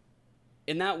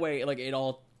in that way, like, it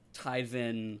all ties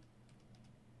in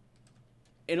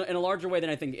a larger way than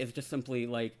I think is just simply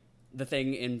like the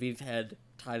thing in V's head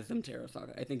ties them to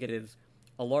Arasaka. I think it is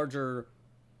a larger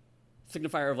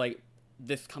signifier of like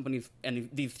this company's and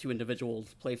these two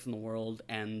individuals' place in the world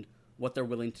and what they're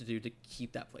willing to do to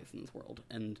keep that place in this world.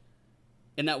 And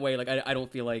in that way, like, I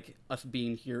don't feel like us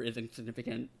being here is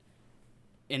insignificant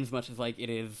in as much as like it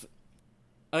is.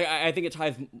 I think it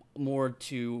ties more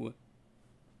into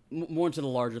the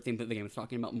larger theme that the game is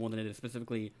talking about, more than it is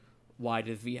specifically why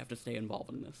does V have to stay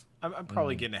involved in this. I'm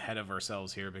probably getting ahead of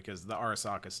ourselves here, because the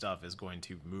Arasaka stuff is going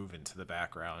to move into the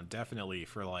background, definitely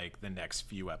for like the next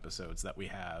few episodes that we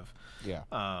have. Yeah.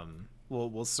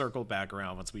 We'll circle back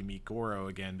around once we meet Goro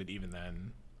again, but even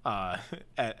then,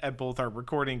 at both our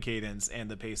recording cadence and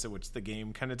the pace at which the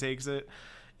game kind of takes it,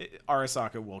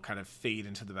 Arasaka will kind of fade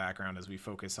into the background as we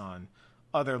focus on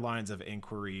other lines of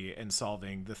inquiry and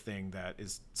solving the thing that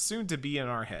is soon to be in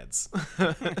our heads.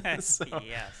 So,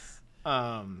 yes.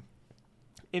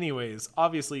 Anyways,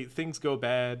 obviously things go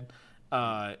bad.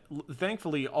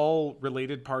 Thankfully, all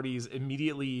related parties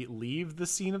immediately leave the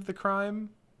scene of the crime.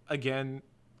 Again,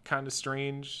 kind of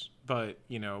strange, but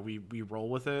we roll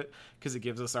with it because it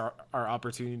gives us our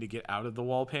opportunity to get out of the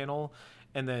wall panel.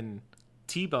 And then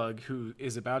T-Bug, who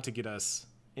is about to get us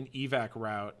an evac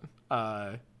route,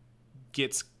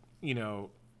 gets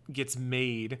gets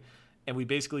made, and we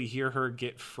basically hear her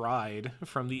get fried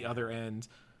from the other end,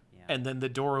 and then the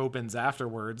door opens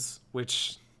afterwards,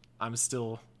 which I'm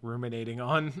still ruminating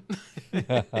on. It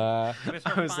was I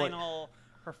her was like-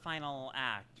 her final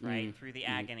act, right? Through the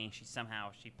agony,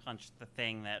 she punched the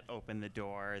thing that opened the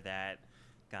door that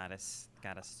got us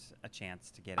a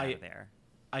chance to get out of there.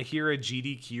 I hear a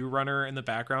GDQ runner in the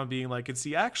background being like, "And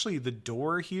see, actually, the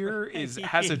door here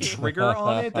has a trigger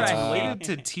on it that's Right. related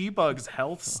to T-Bug's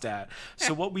health stat.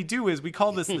 So what we do is we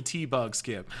call this the T-Bug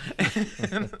skip.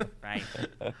 Right.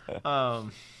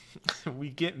 We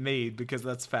get made because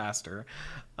that's faster.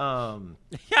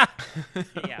 Yeah.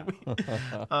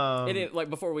 It is, like,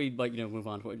 before we move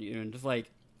on to what you're doing, just like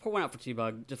pour one out for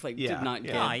T-Bug. Just like Yeah, did not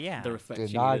yeah. get Oh, yeah. the respect Did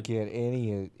she not needed.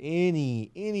 get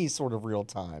any sort of real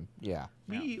time. Yeah.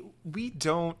 We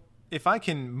don't. If I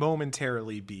can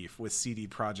momentarily beef with CD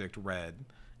Projekt Red,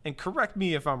 and correct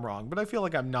me if I'm wrong, but I feel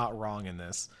like I'm not wrong in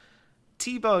this.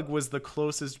 T-Bug was the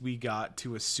closest we got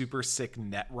to a super sick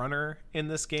net runner in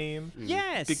this game.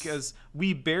 Yes. Because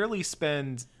we barely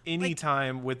spend any Like-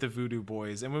 time with the Voodoo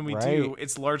Boys, and when we Right. do,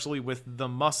 it's largely with the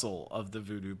muscle of the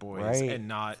Voodoo Boys Right. and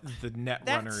not the net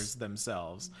That's- runners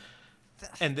themselves.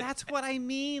 And th- that's what I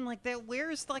mean. Like, that.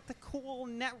 Where's like the cool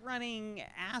net running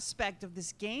aspect of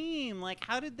this game? Like,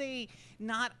 how did they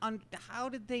not? How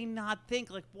did they not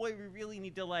think like, boy, we really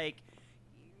need to like,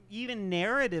 even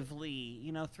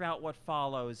narratively, throughout what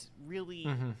follows, really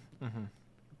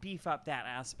beef up that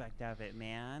aspect of it,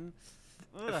 man.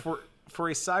 Ugh. for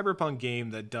a cyberpunk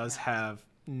game that does have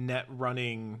net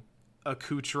running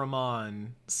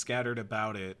accoutrement scattered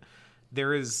about it,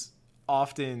 there is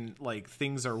often like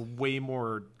things are way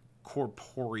more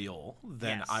corporeal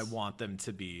than Yes. I want them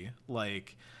to be.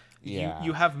 Like Yeah.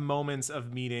 you have moments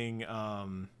of meeting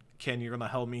Ken, you're gonna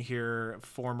help me here,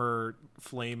 former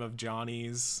Flame of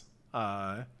Johnny's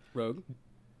Rogue.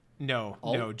 no,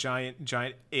 Alt? giant,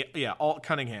 yeah, Alt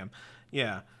Cunningham,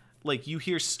 yeah. Like you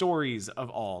hear stories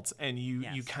of Alt, and you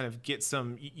Yes. kind of get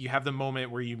some. You have the moment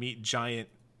where you meet giant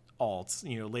Alt,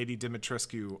 Lady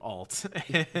Dimitrescu Alt,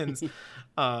 and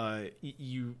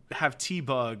you have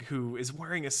T-Bug, who is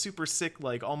wearing a super sick,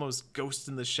 like almost Ghost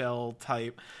in the Shell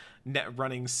type net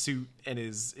running suit, and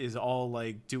is all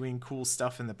like doing cool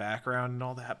stuff in the background and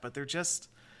all that. But they're just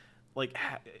like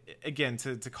again,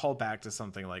 to call back to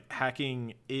something like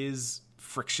hacking is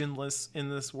frictionless in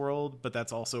this world, but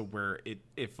that's also where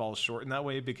it falls short in that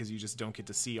way, because you just don't get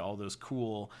to see all those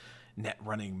cool net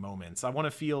running moments. I want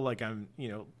to feel like I'm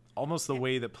almost the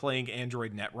way that playing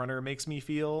Android Netrunner makes me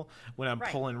feel when I'm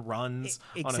Right. pulling runs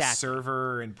on a Exactly.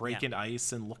 server and breaking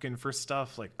ice and looking for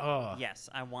stuff like, oh Yes,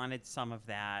 I wanted some of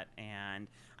that, and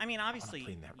I mean, obviously,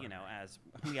 play Netrunner. as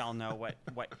we all know,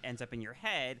 what ends up in your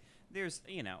head. There's,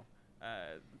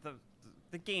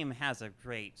 the game has a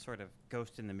great sort of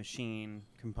Ghost in the Machine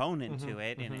component to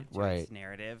it, and its Right.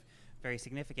 narrative, very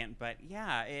significant. But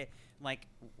yeah,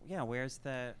 where's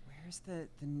the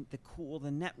cool,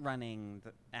 the net running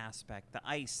aspect, the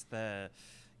ice, the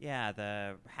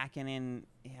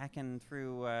hacking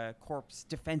through corpse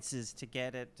defenses to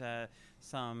get at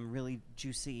some really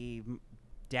juicy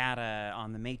data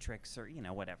on the Matrix, or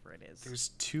whatever it is. there's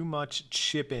too much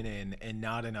chipping in and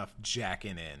not enough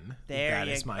jacking in. There That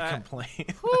you is my go.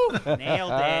 complaint.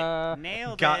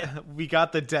 Nailed it. We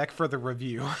got the deck for the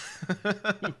review.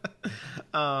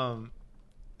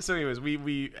 So anyways,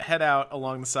 we head out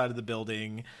along the side of the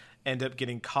building, end up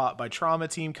getting caught by Trauma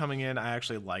Team coming in. I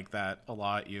actually like that a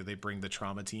lot. They bring the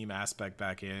Trauma Team aspect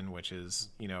back in, which is,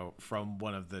 from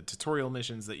one of the tutorial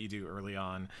missions that you do early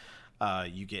on.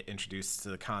 You get introduced to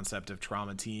the concept of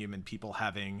Trauma Team and people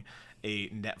having a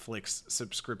Netflix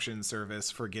subscription service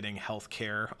for getting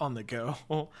healthcare on the go.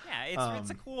 Yeah,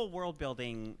 it's a cool world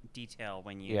building detail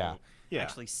when you Yeah. Yeah.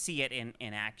 actually see it in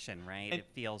action, right? And-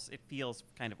 it feels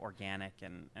kind of organic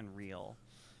and real.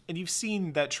 And you've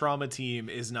seen that Trauma Team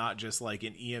is not just like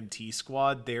an EMT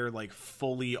squad. They're like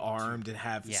fully armed and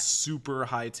have Yeah. super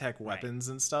high tech weapons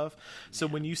and stuff. So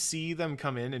when you see them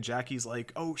come in and Jackie's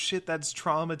like, oh shit, that's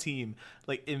Trauma Team,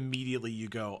 like immediately you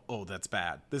go, oh, that's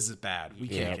bad. This is bad. We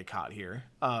can't Yeah. get caught here.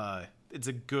 It's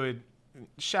a good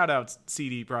shout out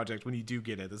CD Projekt when you do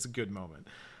get it. That's a good moment.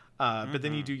 But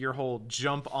then you do your whole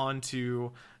jump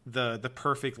onto the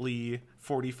perfectly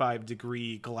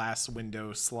 45-degree glass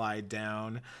window slide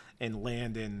down and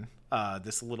land in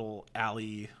this little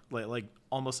alley, like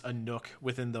almost a nook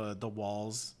within the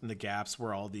walls and the gaps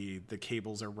where all the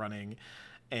cables are running,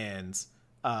 and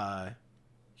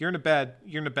you're in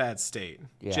a bad state.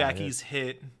 Yeah, Jackie's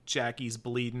hit, Jackie's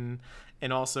bleeding,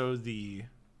 and also the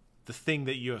thing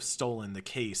that you have stolen, the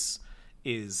case,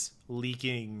 is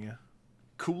leaking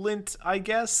coolant, I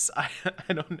guess. I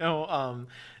don't know.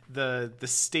 The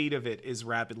state of it is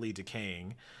rapidly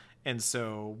decaying, and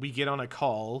so we get on a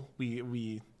call.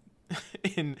 We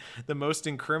in the most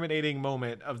incriminating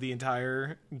moment of the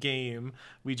entire game,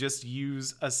 we just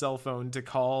use a cell phone to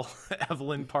call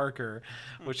Evelyn Parker,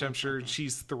 which I'm sure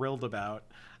she's thrilled about.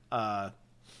 And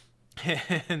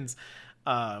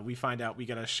we find out we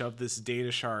gotta shove this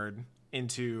data shard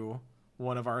into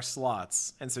one of our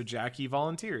slots, and so Jackie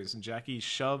volunteers, and Jackie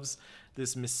shoves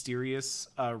this mysterious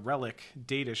relic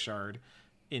data shard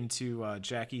into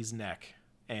Jackie's neck,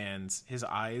 and his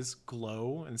eyes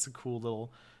glow, and it's a cool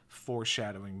little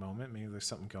foreshadowing moment. Maybe there's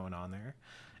something going on there.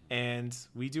 And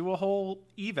we do a whole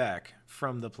evac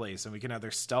from the place, and we can either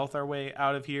stealth our way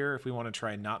out of here if we want to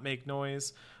try and not make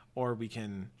noise, or we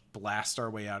can blast our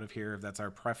way out of here if that's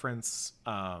our preference.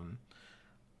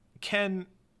 Ken,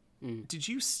 did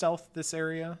you stealth this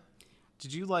area?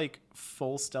 Did you like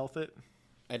full stealth it?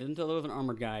 I didn't know there was an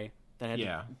armored guy that had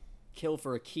Yeah. to kill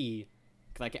for a key,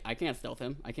 because I can't stealth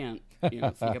him. I can't sneak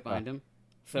up behind him.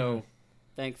 So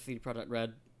thanks, CD Projekt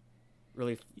Red.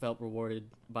 Really felt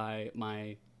rewarded by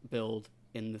my build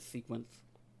in this sequence.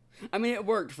 I mean, it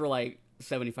worked for like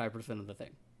 75% of the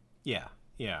thing. Yeah.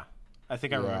 I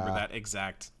think I remember Yeah. that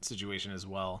exact situation as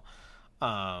well.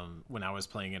 When I was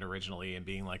playing it originally and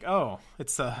being like, oh,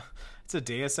 it's a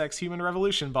Deus Ex Human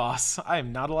Revolution boss. I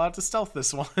am not allowed to stealth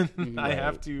this one. I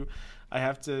have to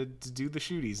do the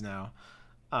shooties now.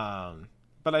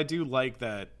 But I do like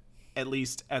that, at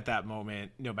least at that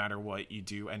moment, no matter what, you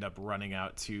do end up running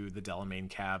out to the Delamain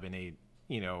cab in a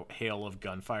hail of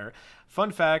gunfire.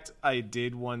 Fun fact, I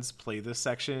did once play this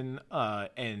section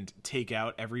and take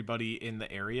out everybody in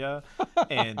the area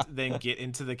and then get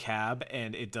into the cab,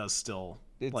 and it does still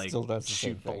It like still does the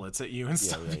same shoot thing. bullets at you and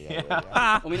stuff. Yeah.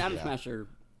 I mean, Adam Smasher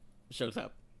shows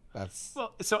up. That's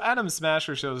Well, so Adam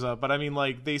Smasher shows up, but I mean,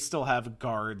 like, they still have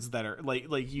guards that are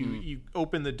like you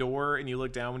open the door and you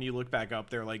look down. When you look back up,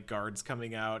 there are like guards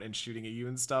coming out and shooting at you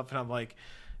and stuff. And I'm like,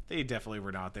 they definitely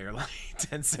were not there like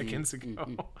 10 seconds ago.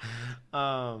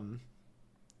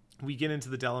 We get into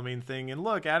the Delamain thing, and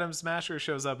look, Adam Smasher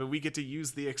shows up, and we get to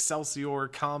use the Excelsior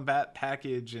combat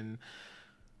package, and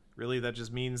really that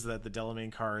just means that the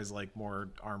Delamain car is like more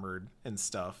armored and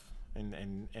stuff, and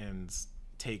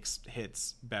takes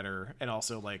hits better, and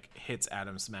also like hits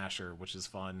Adam Smasher, which is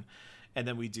fun. And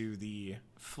then we do the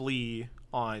flee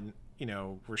on,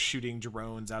 we're shooting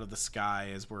drones out of the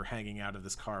sky as we're hanging out of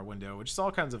this car window, which is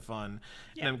all kinds of fun.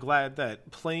 And I'm glad that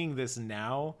playing this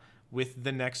now with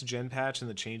the next gen patch and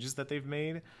the changes that they've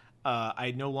made,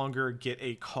 I no longer get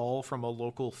a call from a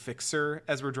local fixer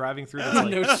as we're driving through. That's like,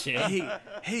 No shit.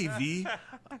 hey V,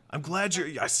 I'm glad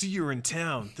I see you're in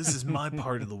town. This is my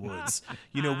part of the woods.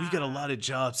 We got a lot of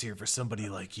jobs here for somebody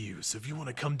like you. So if you want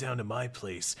to come down to my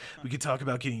place, we could talk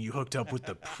about getting you hooked up with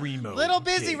the primo. Little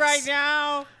busy gigs." right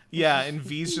now. Yeah, and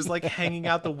V's just like hanging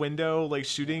out the window, like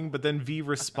shooting, but then V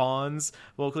responds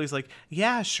vocally. He's like,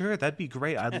 yeah, sure, that'd be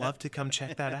great. I'd love to come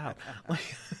check that out.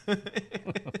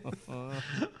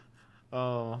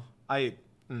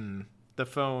 The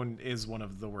phone is one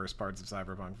of the worst parts of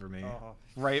Cyberpunk for me. Oh.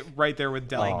 Right there with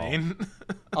Delamain.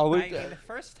 The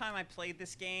first time I played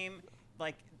this game,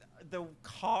 like the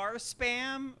car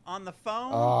spam on the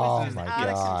phone was just my out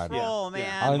God. of control, Yeah.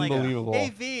 man. Unbelievable. Like, hey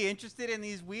V, interested in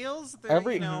these wheels? They're,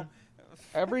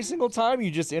 Every single time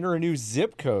you just enter a new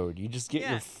zip code, you just get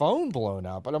Yeah. your phone blown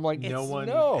up, and I'm like, No one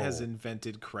no. has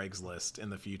invented Craigslist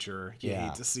in the future. You Yeah.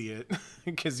 hate to see it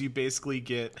because you basically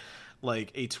get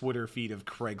like a Twitter feed of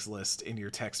Craigslist in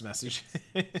your text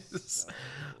messages.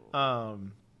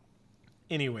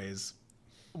 Anyways,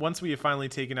 once we have finally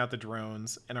taken out the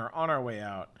drones and are on our way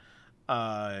out,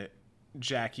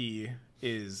 Jackie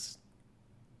is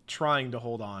trying to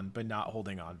hold on, but not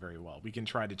holding on very well. We can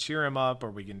try to cheer him up,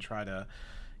 or we can try to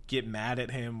get mad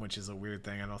at him, which is a weird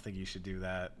thing. I don't think you should do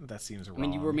that. That seems wrong. I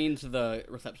mean, you were mean to the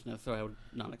receptionist, so I would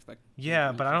not expect.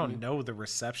 Yeah, but I from don't you. know the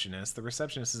receptionist. The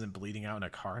receptionist isn't bleeding out in a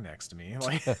car next to me.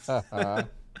 Like,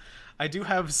 I do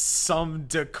have some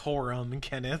decorum,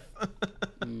 Kenneth.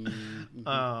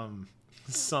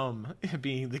 Some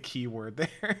being the key word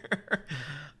there.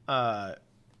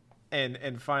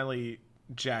 And finally,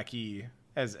 Jackie,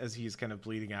 as he's kind of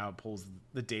bleeding out, pulls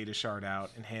the data shard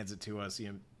out and hands it to us.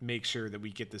 Make sure that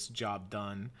we get this job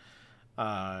done,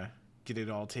 get it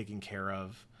all taken care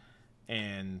of,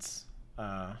 and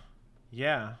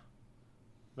yeah.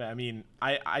 I mean,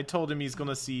 I told him he's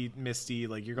gonna see Misty,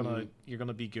 like you're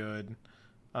gonna be good,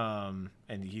 and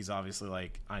he's obviously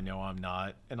like, I know I'm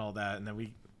not, and all that, and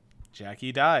then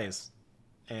Jackie dies,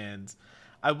 and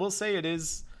I will say it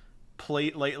is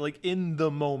played like in the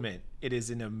moment. It is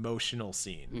an emotional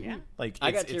scene. Yeah. Like I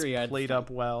it's got teary-eyed. played up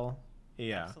well.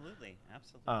 Yeah. Absolutely.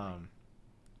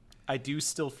 I do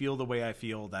still feel the way I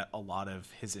feel that a lot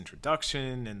of his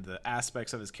introduction and the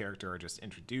aspects of his character are just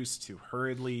introduced too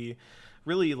hurriedly.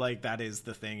 Really, like, that is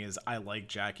the thing, is I like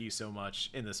Jackie so much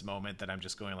in this moment that I'm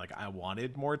just going, like, I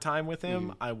wanted more time with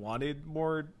him. I wanted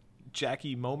more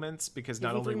Jackie moments, because not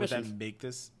Even only three would that missions. make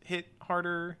this hit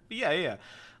harder, but yeah.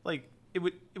 Like, it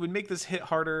would make this hit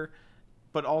harder,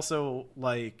 but also,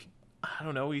 like, I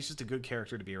don't know, he's just a good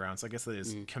character to be around. So I guess that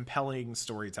is compelling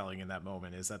storytelling in that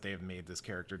moment, is that they have made this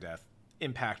character death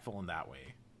impactful in that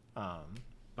way.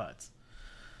 But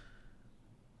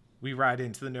we ride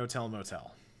into the No-Tell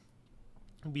Motel.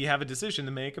 We have a decision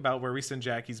to make about where we send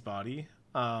Jackie's body.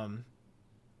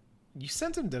 You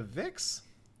sent him to Vix?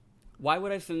 Why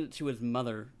would I send it to his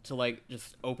mother to, like,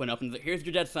 just open up and say, here's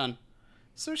your dead son?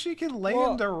 So she can lay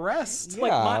Well, him to rest. yeah.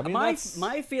 Like, I mean, my that's-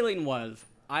 my feeling was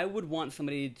I would want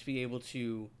somebody to be able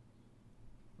to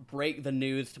break the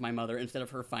news to my mother instead of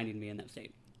her finding me in that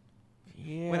state.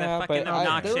 Yeah, With a fucking but there was-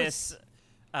 obnoxious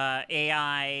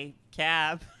AI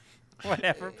cab,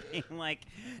 whatever, being like,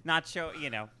 not show,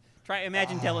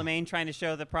 imagine Delamain trying to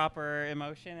show the proper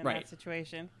emotion in Right. that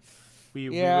situation. We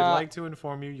would Yeah. like to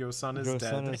inform you your son is Your dead.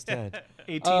 son is dead.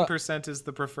 18% is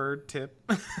the preferred tip.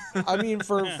 I mean,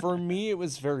 for me, it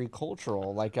was very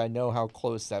cultural. Like, I know how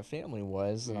close that family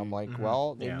was, and I'm like,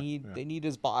 well, they Yeah, need yeah. they need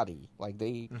his body. Like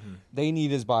they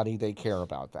need his body. They care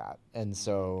about that, and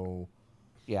so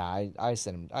yeah, I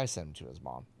sent him to his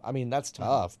mom. I mean, that's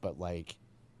tough, but like,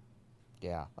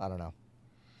 yeah, I don't know.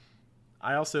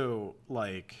 I also,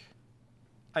 like,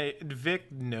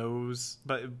 Vic knows,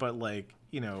 but like,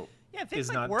 Yeah, Vic is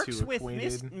like, not works too with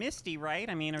acquainted. Misty, right?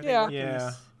 I mean, are Yeah. they working Yeah.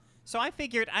 this? So I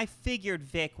figured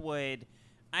Vic would.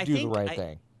 I Do think the right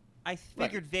thing. I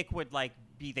figured Vic would like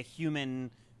be the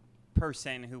human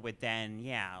person who would then,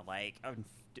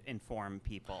 inform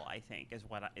people. I think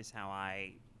is how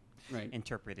I Right.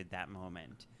 interpreted that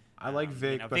moment. I like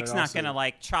Vic, but Vic's it not also- gonna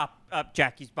like chop up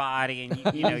Jackie's body and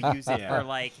use it Yeah. for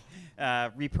like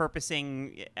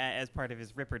repurposing as part of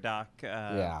his Ripper Doc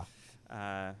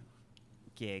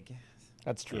gig.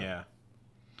 That's true. Yeah.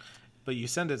 But you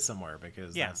send it somewhere,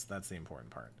 because Yeah. that's the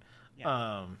important part.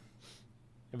 Yeah.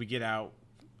 And we get out,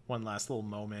 one last little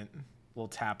moment, little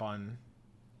tap on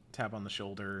the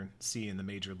shoulder, see in the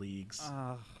major leagues.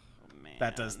 Oh man,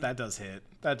 that does hit.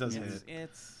 That does Yes.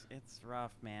 hit. It's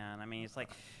rough, man. I mean, it's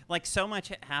like so much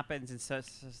happens in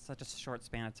such a short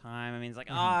span of time. I mean, it's like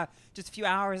just a few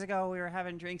hours ago we were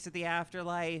having drinks at the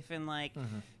Afterlife and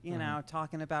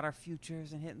talking about our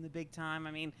futures and hitting the big time.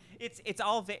 I mean,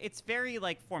 it's very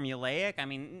like formulaic. I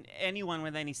mean, anyone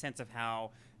with any sense of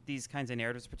how these kinds of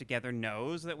narratives put together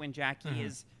knows that when Jackie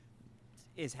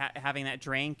is having that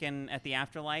drink and at the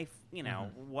Afterlife,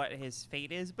 what his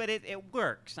fate is. But it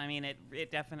works. I mean,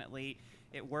 it definitely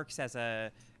it works as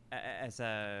a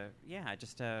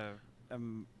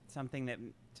something that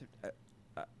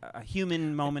a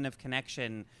human moment of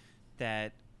connection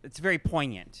that it's very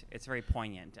poignant. It's very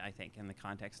poignant, I think, in the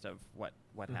context of what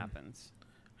happens.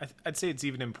 I'd say it's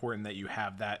even important that you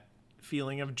have that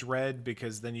feeling of dread,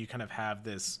 because then you kind of have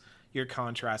this, you're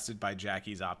contrasted by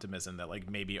Jackie's optimism that like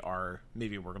maybe we're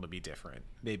going to be different.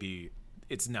 Maybe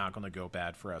it's not going to go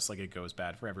bad for us like it goes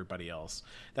bad for everybody else.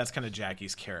 That's kind of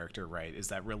Jackie's character, right? Is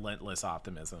that relentless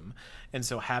optimism. And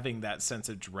so having that sense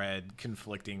of dread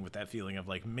conflicting with that feeling of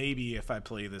like, maybe if I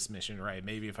play this mission right,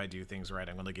 maybe if I do things right,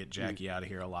 I'm going to get Jackie out of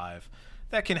here alive.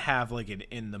 That can have like an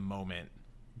in the moment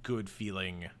good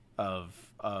feeling of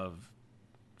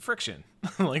friction,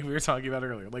 like we were talking about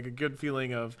earlier, like a good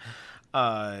feeling of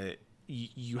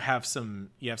you have some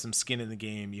skin in the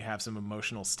game, you have some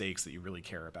emotional stakes that you really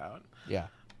care about. Yeah.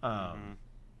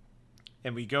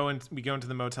 And we go into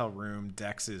the motel room.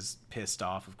 Dex is pissed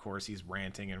off, of course. He's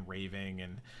ranting and raving,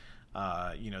 and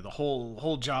the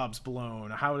whole job's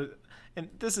blown. And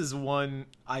this is one,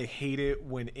 I hate it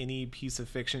when any piece of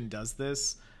fiction does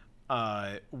this,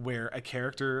 where a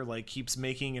character like keeps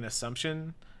making an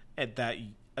assumption that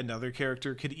another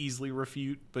character could easily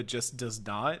refute, but just does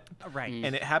not. Right.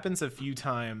 And it happens a few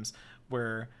times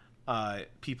where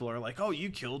people are like, "Oh, you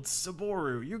killed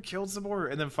Saboru,"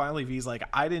 and then finally V's like,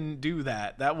 "I didn't do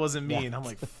that. That wasn't me." Yeah. And I'm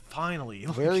like, "Finally!"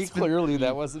 Like, Very it's been- clearly,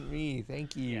 that wasn't me.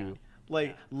 Thank you.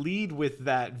 Like, lead with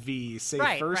that, V. Say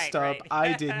Right, first right, up, right.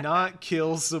 I did not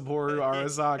kill Saboru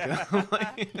Arasaka.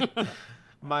 Like,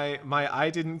 my I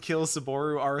didn't kill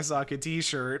Saboru Arasaka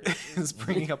T-shirt is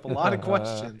bringing up a lot of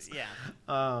questions.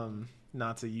 Yeah.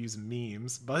 Not to use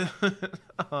memes, but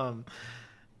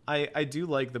I do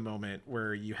like the moment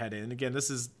where you head in. Again, this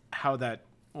is how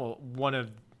one of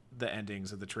the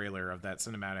endings of the trailer of that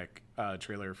cinematic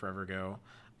trailer forever ago,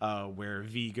 where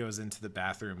V goes into the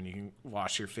bathroom and you can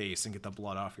wash your face and get the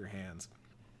blood off your hands,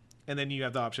 and then you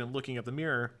have the option of looking at the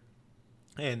mirror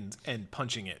and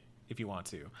punching it if you want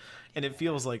to. And it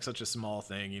feels like such a small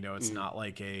thing, it's not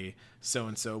like a so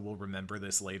and so will remember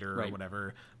this later or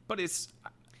whatever, but it's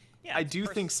Yeah, I it's do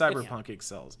think Cyberpunk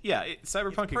excels. Yeah,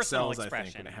 Cyberpunk personal excels, I think,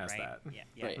 expression, when it has right? that.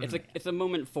 Yeah. Right. It's a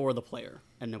moment for the player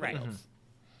and nobody Right. else.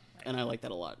 And I like that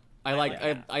a lot.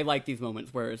 I like these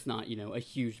moments where it's not, a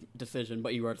huge decision,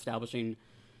 but you are establishing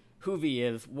who V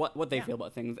is, what they feel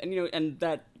about things. And and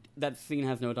that scene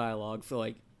has no dialogue, so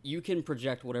like you can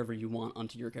project whatever you want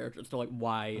onto your character. So like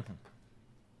why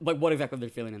like what exactly they're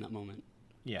feeling in that moment.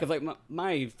 Yeah. Because like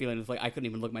my feeling is like I couldn't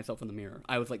even look myself in the mirror.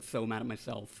 I was like so mad at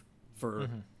myself for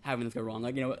having this go wrong.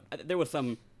 Like there was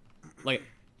some like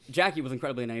Jackie was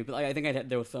incredibly naive, but I think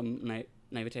there was some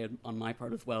naivete on my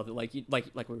part as well. That like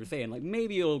we were saying, like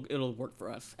maybe it'll work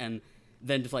for us, and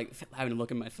then just like having to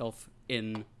look at myself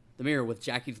in the mirror with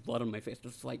Jackie's blood on my face,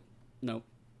 just like nope,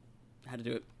 had to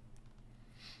do it.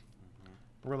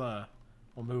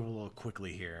 We'll move a little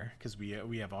quickly here because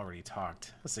we have already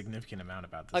talked a significant amount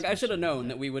about this. Like I should have mission. known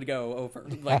that we would go over.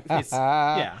 Like It's,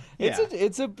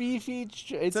 It's a beefy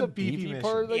beefy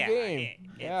part of the game.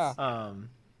 Yeah.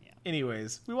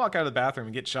 Anyways, we walk out of the bathroom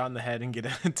and get shot in the head and get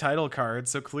a title card.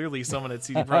 So clearly, someone at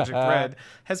CD Projekt Red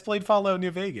has played Fallout New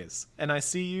Vegas, and I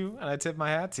see you, and I tip my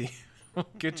hat to you.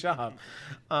 Good job.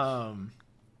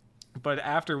 But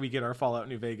after we get our Fallout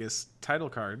New Vegas title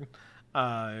card,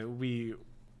 we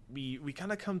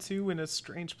kind of come to in a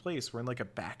strange place. We're in like a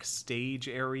backstage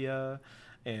area,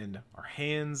 and our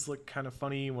hands look kind of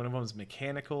funny. One of them's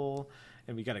mechanical,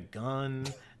 and we got a gun.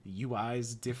 The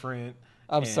UI's different.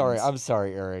 I'm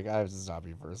sorry, Eric. I have to stop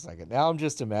you for a second. Now I'm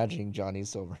just imagining Johnny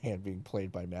Silverhand being played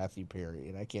by Matthew Perry,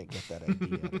 and I can't get that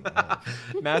idea out of my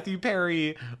head. Matthew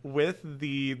Perry with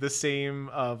the same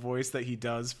voice that he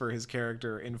does for his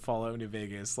character in Fallout New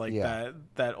Vegas, like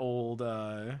that old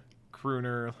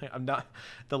crooner. Like, I'm not.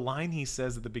 The line he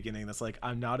says at the beginning that's like,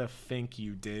 "I'm not a fink,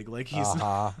 you dig." Like he's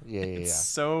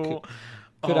so.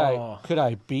 Could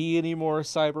I be any more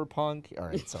cyberpunk? All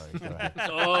right, sorry. Go ahead.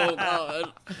 oh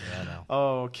god. Yeah, no.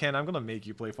 Oh, Ken, I'm gonna make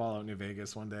you play Fallout New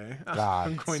Vegas one day. God,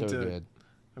 I'm going so to. good.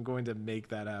 I'm going to make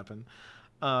that happen.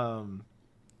 On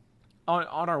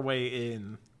our way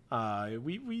in,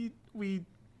 we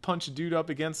punch a dude up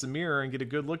against the mirror and get a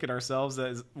good look at ourselves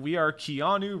as we are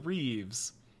Keanu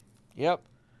Reeves, Yep.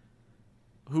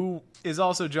 who is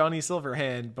also Johnny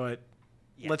Silverhand, but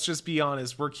let's just be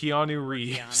honest, we're Keanu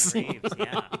Reeves. Keanu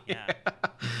Reeves, yeah.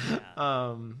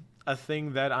 A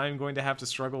thing that I'm going to have to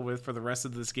struggle with for the rest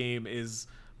of this game is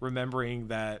remembering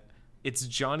that it's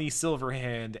Johnny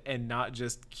Silverhand and not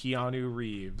just Keanu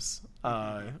Reeves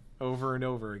over and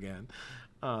over again.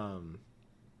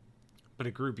 But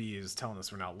a groupie is telling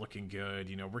us we're not looking good.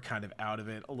 We're kind of out of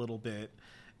it a little bit.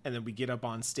 And then we get up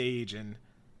on stage and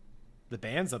the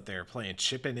band's up there playing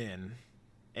Chippin' In.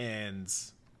 And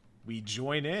we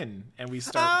join in and we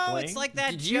start playing. It's like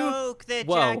that Did you- joke that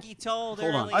Whoa. Jackie told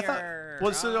Hold on. earlier.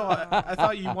 I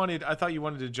thought you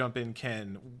wanted to jump in,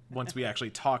 Ken, once we actually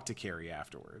talk to Carrie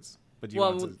afterwards. But do you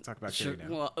want to talk about sure, Carrie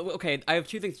now? Well, okay, I have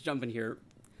two things to jump in here.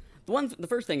 The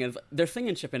first thing is they're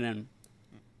singing Chippin' In,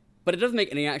 but it doesn't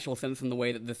make any actual sense in the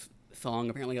way that this song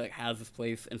apparently like has this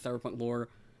place in cyberpunk lore,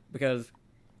 because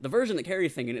the version that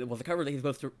Carrie's singing, it was a cover that he's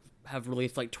supposed to have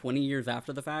released like 20 years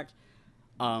after the fact,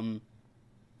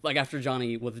 like after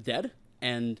Johnny was dead,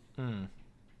 and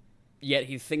yet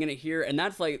he's singing it here, and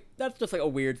that's just like a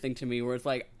weird thing to me, where it's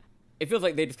like it feels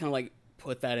like they just kind of like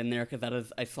put that in there because that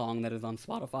is a song that is on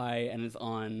Spotify and is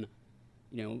on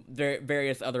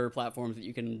various other platforms that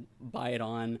you can buy it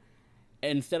on,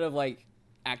 instead of like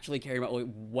actually caring about like,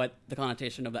 what the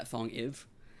connotation of that song is.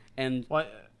 And Well,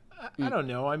 I don't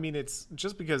know. I mean, it's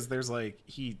just because there's like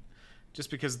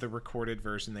just because the recorded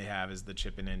version they have is the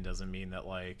Chippin' In doesn't mean that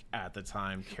like at the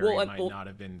time Carrie might not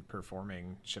have been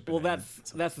performing Chippin' In. well,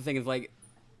 that's the thing is like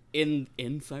in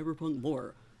cyberpunk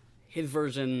lore, his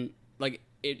version like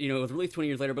it was released 20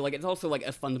 years later, but like it's also like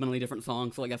a fundamentally different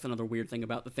song. So like that's another weird thing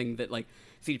about the thing that like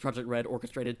CD Projekt Red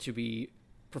orchestrated to be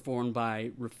performed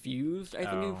by Refused. I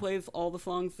think who plays all the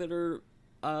songs that are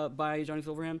by Johnny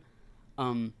Silverhand.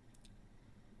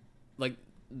 Like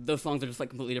those songs are just like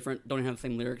completely different. Don't even have the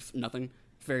same lyrics. Nothing.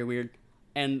 It's very weird.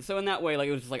 And so in that way, like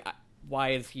it was just like, why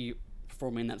is he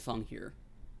performing that song here?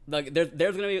 Like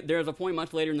there's a point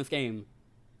much later in this game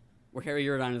where Harry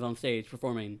Eurodyne is on stage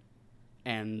performing,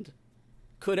 and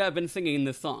could have been singing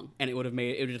this song, and it would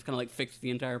just kind of like fix the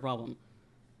entire problem.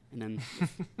 And then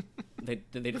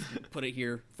they just put it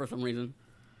here for some reason.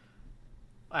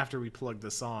 after we plugged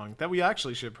the song that we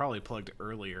actually should have probably plugged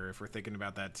earlier if we're thinking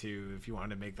about that too. If you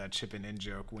wanted to make that chipping in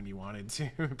joke when you wanted to,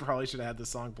 probably should have had the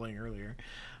song playing earlier.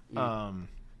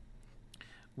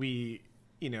 We,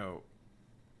 you know,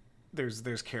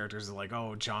 there's characters that are like,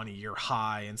 oh, Johnny, you're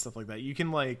high and stuff like that. You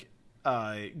can like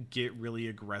get really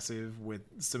aggressive with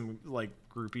some like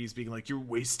groupies being like, you're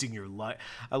wasting your life.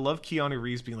 I love Keanu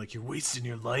Reeves being like, you're wasting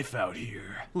your life out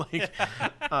here. Like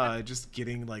just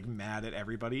getting like mad at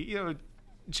everybody. You know,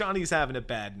 Johnny's having a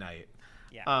bad night.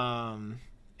 Yeah.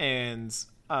 And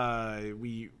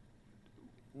we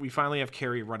finally have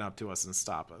Carrie run up to us and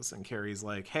stop us, and Carrie's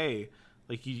like, hey,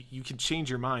 like you can change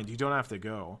your mind, you don't have to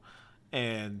go.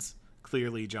 And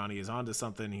clearly Johnny is onto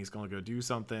something, he's gonna go do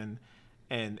something,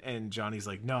 and Johnny's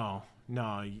like, no,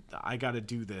 I gotta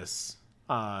do this.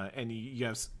 And you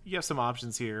have some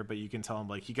options here, but you can tell him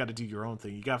like, you gotta do your own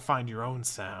thing, you gotta find your own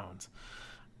sound,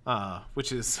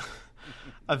 which is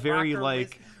a very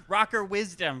rocker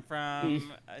wisdom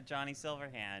from Johnny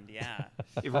Silverhand. Yeah.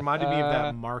 It reminded me of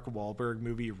that Mark Wahlberg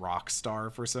movie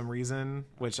Rockstar for some reason,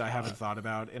 which I haven't thought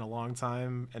about in a long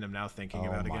time, and I'm now thinking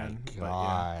about again.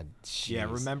 God, yeah,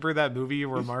 remember that movie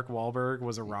where Mark Wahlberg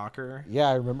was a rocker? Yeah,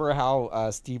 I remember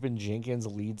how Stephen Jenkins,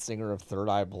 lead singer of Third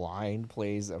Eye Blind,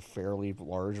 plays a fairly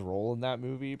large role in that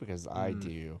movie, because I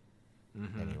do.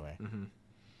 Anyway,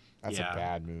 that's a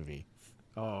bad movie.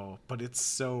 Oh, but it's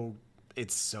so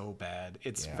bad.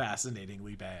 It's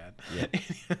fascinatingly bad. Yep.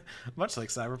 Much like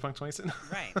Cyberpunk 2077.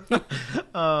 Right.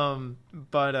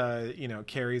 But you know,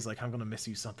 Carrie's like, I'm gonna miss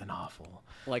you something awful.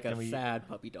 Like a sad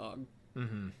puppy dog.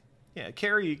 Yeah,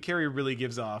 Carrie really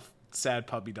gives off sad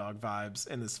puppy dog vibes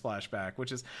in this flashback,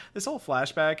 which is, this whole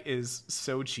flashback is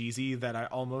so cheesy that I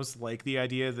almost like the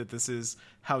idea that this is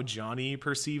how Johnny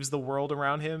perceives the world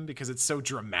around him, because it's so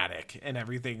dramatic and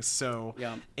everything's so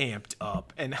amped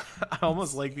up. And I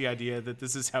almost like the idea that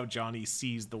this is how Johnny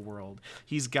sees the world.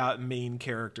 He's got main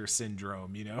character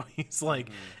syndrome, you know? He's like,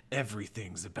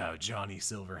 everything's about Johnny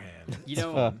Silverhand. You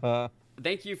know,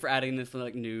 thank you for adding this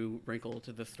like new wrinkle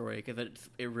to the story, because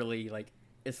it really like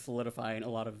is solidifying a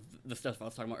lot of the stuff I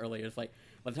was talking about earlier. It's like,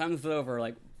 by the time this is over,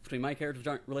 like, between my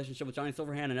character's relationship with Johnny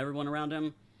Silverhand and everyone around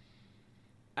him,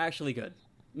 actually good.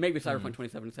 Maybe Cyberpunk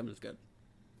 2077 is good.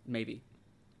 Maybe.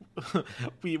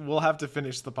 We'll have to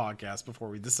finish the podcast before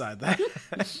we decide that.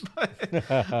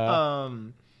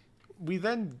 But, we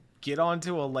then get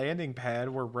onto a landing pad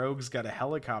where Rogue's got a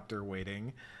helicopter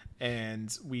waiting,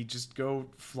 and we just go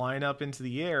flying up into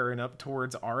the air and up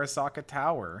towards Arasaka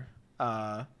Tower,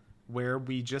 where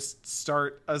we just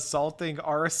start assaulting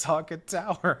Arasaka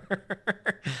Tower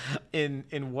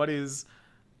in what is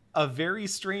a very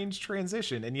strange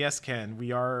transition. And yes, Ken,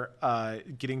 we are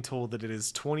getting told that it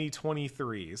is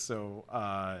 2023, so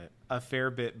a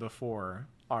fair bit before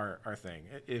our thing.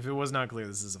 If it was not clear,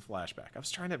 this is a flashback. I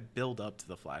was trying to build up to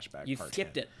the flashback You part,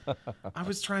 skipped Ken. it. I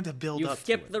was trying to build up You to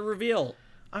skipped it. the reveal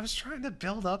I was trying to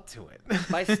build up to it.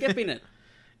 by skipping it.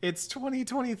 It's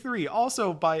 2023.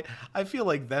 Also, I feel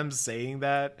like them saying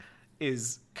that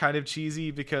is kind of cheesy,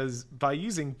 because by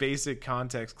using basic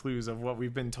context clues of what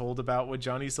we've been told about what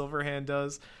Johnny Silverhand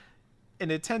does, an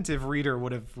attentive reader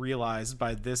would have realized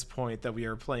by this point that we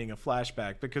are playing a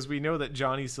flashback, because we know that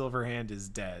Johnny Silverhand is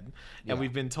dead, and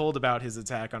we've been told about his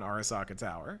attack on Arasaka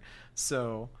Tower.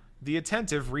 So the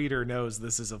attentive reader knows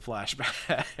this is a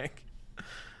flashback.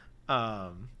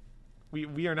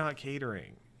 We are not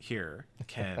catering here,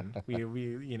 Ken. we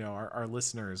you know, our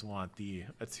listeners want the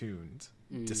attuned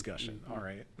discussion. All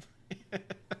right.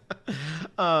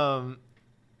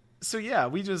 So yeah,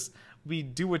 we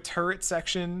do a turret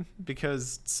section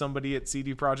because somebody at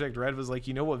CD Projekt Red was like,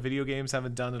 you know what video games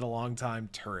haven't done in a long time?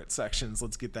 Turret sections.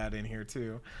 Let's get that in here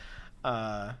too.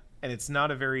 And it's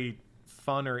not a very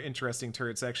fun or interesting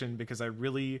turret section, because I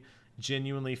really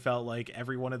genuinely felt like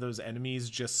every one of those enemies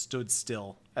just stood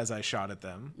still as I shot at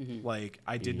them. Like,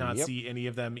 I did not see any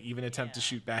of them even attempt to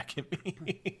shoot back at me.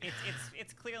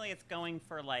 It's clearly it's going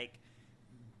for like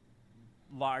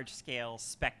large scale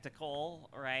spectacle,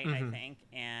 right? I think,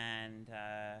 and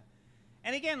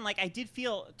again, like, I did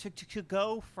feel to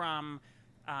go from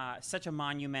such a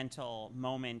monumental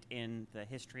moment in the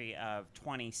history of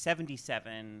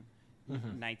 2077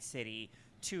 Night City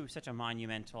to such a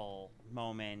monumental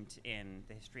moment in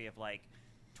the history of like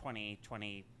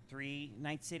 2023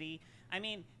 Night City. I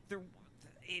mean,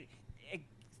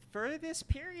 for this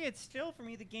period, still for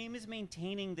me, the game is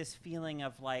maintaining this feeling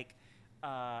of like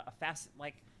a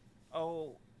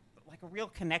real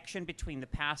connection between the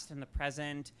past and the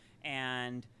present,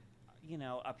 and you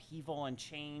know, upheaval and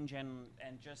change and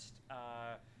just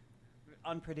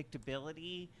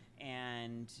unpredictability.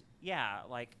 and yeah,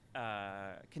 like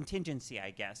contingency,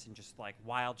 I guess, and just like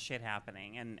wild shit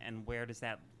happening, and where does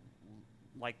that,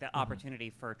 like, the opportunity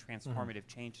for transformative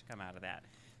change to come out of that.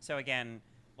 So again,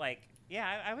 like,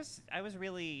 yeah, I was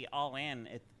really all in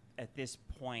at this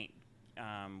point,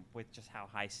 with just how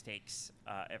high stakes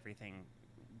everything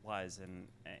was, and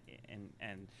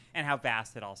how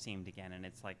vast it all seemed again, and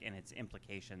it's like in its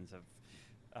implications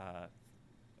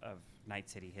of Night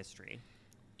City history.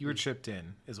 You were chipped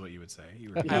in, is what you would say.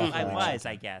 You were. I was,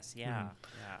 I guess. Yeah.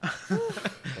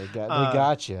 They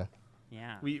got you.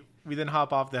 Yeah. We then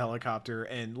hop off the helicopter,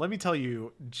 and let me tell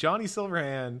you, Johnny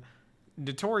Silverhand,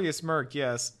 notorious merc,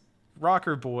 yes,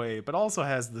 rocker boy, but also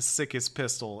has the sickest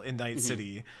pistol in Night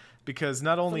City, because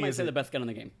not only Some might is say it the best gun in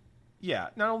the game. yeah,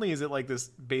 not only is it like this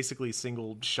basically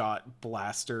single shot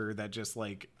blaster that just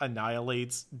like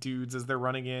annihilates dudes as they're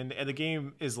running in, and the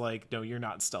game is like, no, you're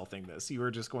not stealthing this. You are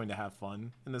just going to have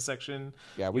fun in this section.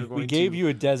 Yeah, You're we going gave to- you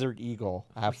a Desert Eagle.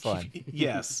 Have fun.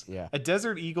 Yes. Yeah. A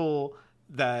Desert Eagle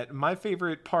that my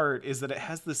favorite part is that it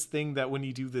has this thing that when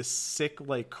you do this sick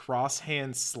like cross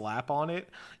hand slap on it,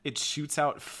 it shoots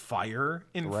out fire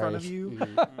in front of Right. you.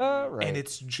 Right. And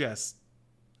it's just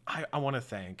I want to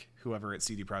thank whoever at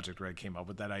CD Projekt Red came up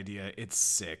with that idea. It's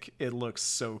sick. It looks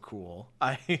so cool.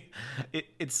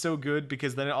 It's so good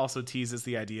because then it also teases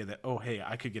the idea that, oh, hey,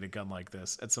 I could get a gun like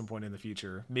this at some point in the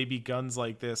future. Maybe guns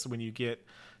like this, when you get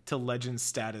to legend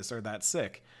status, are that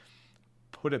sick.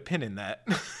 Put a pin in that.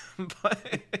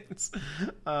 But it's,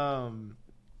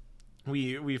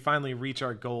 we finally reach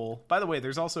our goal. By the way,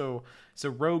 there's also, so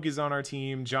Rogue is on our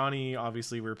team. Johnny,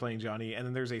 obviously we're playing Johnny. And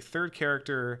then there's a third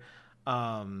character.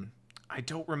 I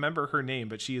don't remember her name,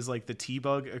 but she is like the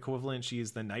T-Bug equivalent. She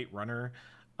is the Night Runner.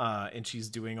 And she's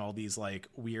doing all these like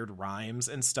weird rhymes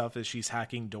and stuff as she's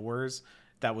hacking doors.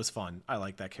 That was fun. I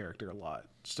like that character a lot.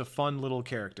 Just a fun little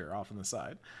character off on the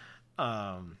side.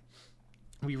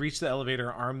 We reach the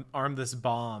elevator, arm this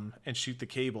bomb, and shoot the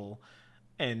cable.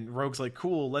 And Rogue's like,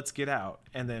 cool, let's get out.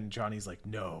 And then Johnny's like,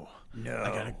 no.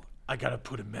 I gotta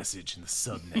put a message in the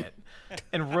subnet.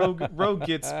 And Rogue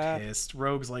gets pissed.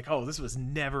 Rogue's like, oh, this was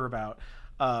never about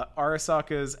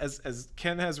Arasaka's, as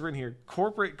Ken has written here,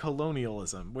 corporate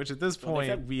colonialism, which at this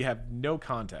point we have no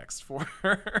context for.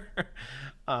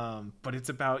 But it's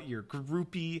about your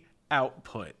groupie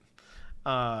output.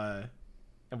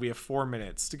 And we have 4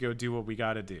 minutes to go do what we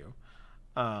gotta do.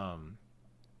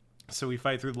 So we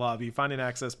fight through the lobby, find an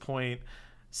access point,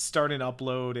 start an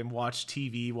upload, and watch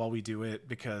TV while we do it,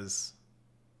 because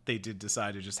they did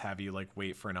decide to just have you like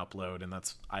wait for an upload, and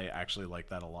I actually like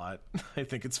that a lot. I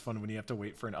think it's fun when you have to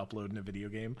wait for an upload in a video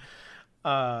game.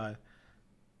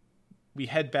 We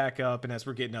head back up, and as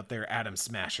we're getting up there, Adam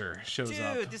Smasher shows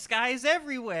up. Dude, this guy is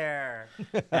everywhere.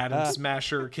 Adam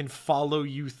Smasher can follow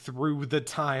you through the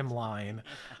timeline.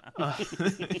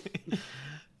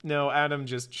 No, Adam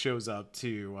just shows up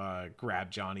to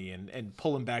grab Johnny and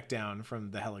pull him back down from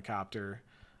the helicopter.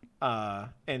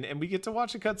 And we get to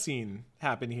watch a cutscene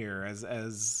happen here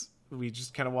as we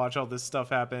just kind of watch all this stuff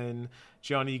happen.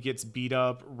 Johnny gets beat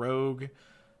up. Rogue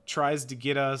tries to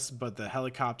get us, but the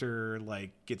helicopter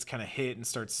like gets kind of hit and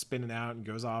starts spinning out and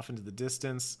goes off into the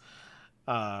distance.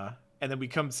 And then we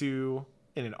come to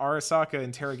in an Arasaka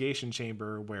interrogation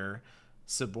chamber where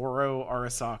Saburo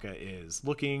Arasaka is,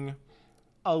 looking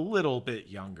a little bit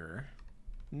younger.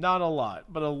 Not a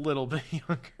lot, but a little bit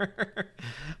younger.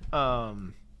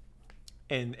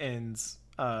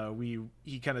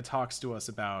 He kind of talks to us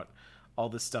about all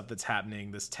this stuff that's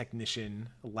happening. This technician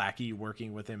lackey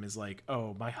working with him is like,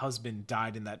 oh, my husband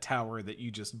died in that tower that you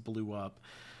just blew up,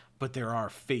 but there are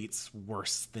fates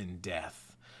worse than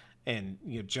death. And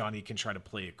Johnny can try to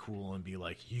play it cool and be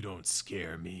like, you don't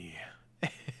scare me.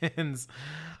 And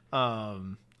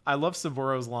I love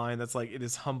Saburo's line that's like, it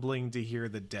is humbling to hear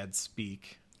the dead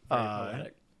speak. Very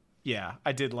poetic. Yeah,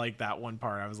 I did like that one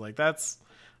part. I was like, that's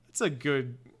a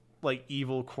good like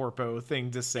evil corpo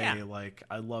thing to say. Yeah. Like,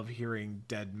 I love hearing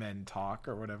dead men talk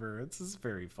or whatever. It's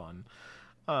very fun.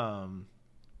 And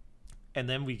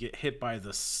then we get hit by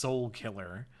the soul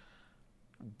killer,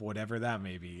 whatever that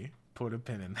may be. Put a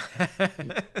pin in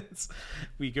that.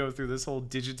 We go through this whole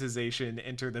digitization,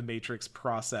 enter the matrix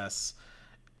process,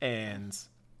 and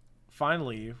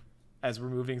finally, as we're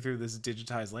moving through this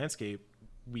digitized landscape,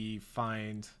 we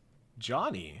find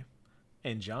Johnny,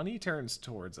 and Johnny turns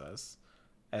towards us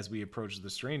as we approach the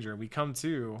stranger. We come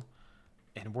to,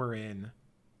 and we're in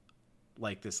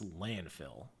like this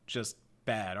landfill, just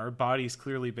bad. Our body's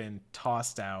clearly been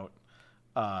tossed out.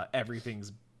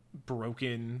 Everything's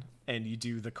broken, and you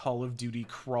do the Call of Duty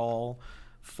crawl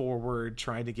forward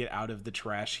trying to get out of the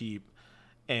trash heap.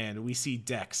 and we see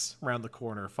Dex around the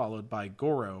corner, followed by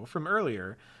Goro from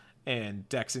earlier. And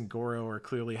Dex and Goro are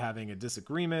clearly having a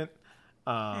disagreement.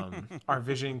 Our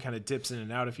vision kind of dips in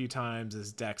and out a few times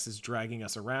as Dex is dragging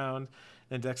us around.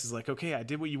 And Dex is like, okay, I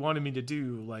did what you wanted me to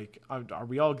do. Like, are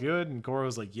we all good? And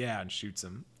Goro's like, yeah, and shoots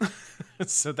him.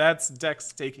 So that's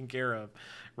Dex taken care of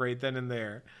right then and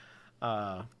there.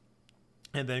 And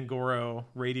then Goro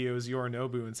radios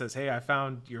Yorinobu and says, hey, I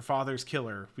found your father's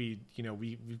killer. We've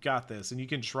got this. And you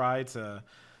can try to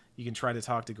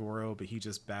talk to Goro, but he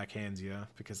just backhands you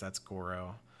because that's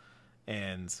Goro.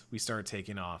 And we start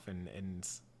taking off, and it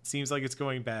seems like it's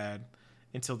going bad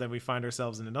until then we find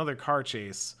ourselves in another car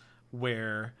chase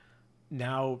where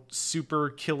now super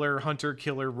killer, hunter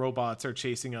killer robots are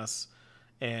chasing us.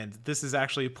 And this is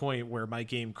actually a point where my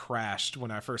game crashed when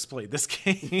I first played this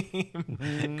game.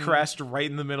 It crashed right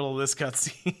in the middle of this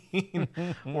cutscene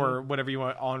or whatever you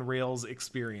want, on rails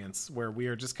experience, where we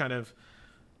are just kind of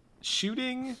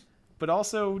shooting, but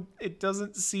also it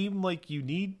doesn't seem like you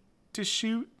need to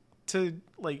shoot to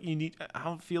I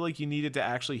don't feel like you needed to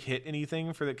actually hit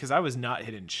anything for that, because I was not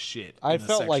hitting shit. I in this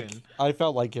felt section.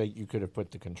 like you could have put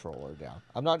the controller down.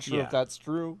 I'm not sure Yeah. if that's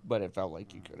true, but it felt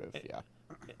like you could have. Yeah.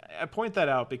 I point that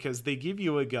out because they give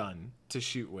you a gun to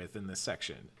shoot with in this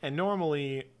section. And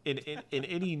normally in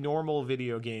any normal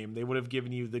video game, they would have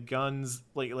given you the guns,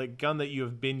 like gun that you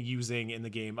have been using in the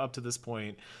game up to this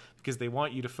point, because they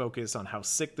want you to focus on how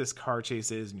sick this car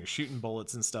chase is and you're shooting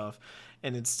bullets and stuff.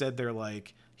 And instead they're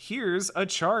like, here's a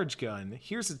charge gun.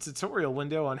 Here's a tutorial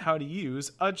window on how to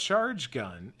use a charge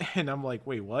gun. And I'm like,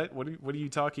 wait, what? What are you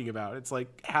talking about? It's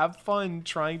like, have fun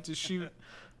trying to shoot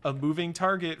a moving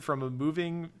target from a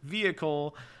moving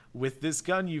vehicle with this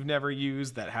gun you've never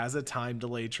used that has a time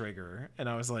delay trigger. And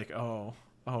I was like, oh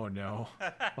no.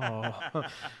 Oh.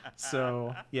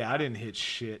 So yeah, I didn't hit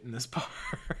shit in this part.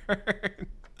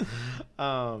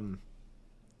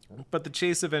 But the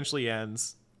chase eventually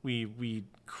ends. We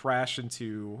crash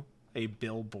into a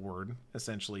billboard,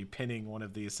 essentially pinning one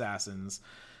of the assassins.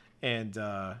 And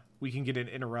we can get an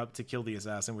interrupt to kill the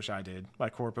assassin, which I did. My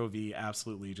Corpo V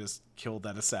absolutely just killed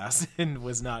that assassin.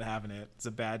 Was not having it. It's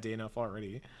a bad day enough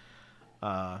already.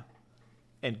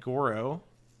 And Goro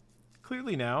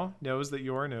clearly now knows that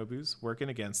Yorinobu's working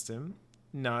against him,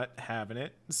 not having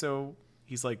it. So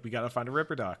he's like, we got to find a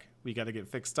Ripper Doc. We got to get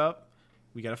fixed up.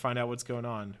 We got to find out what's going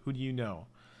on. Who do you know?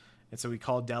 And so we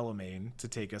called Delamain to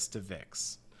take us to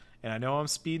Vix. And I know I'm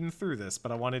speeding through this,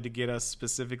 but I wanted to get us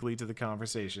specifically to the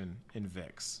conversation in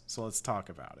Vix. So let's talk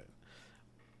about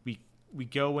it. We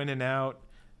go in and out.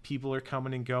 People are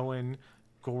coming and going.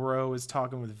 Goro is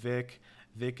talking with Vic.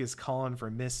 Vic is calling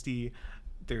for Misty.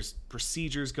 There's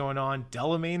procedures going on.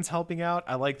 Delamain's helping out.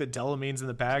 I like that Delamain's in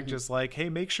the bag, just like, hey,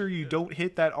 make sure you don't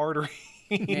hit that artery.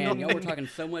 Man, y'all were talking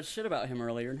so much shit about him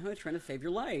earlier, and now he's trying to save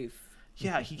your life.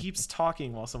 Yeah, he keeps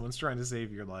talking while someone's trying to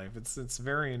save your life. It's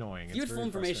very annoying. It's Useful very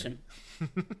information.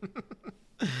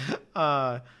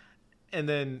 And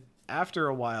then after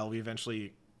a while, we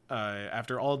eventually,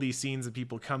 after all these scenes of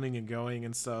people coming and going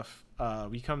and stuff,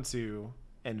 we come to,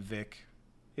 and Vic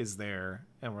is there,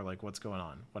 and we're like, what's going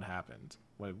on? What happened?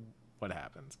 What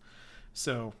happened?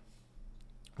 So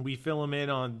we fill him in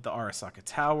on the Arasaka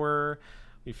Tower.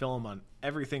 We fill him on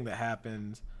everything that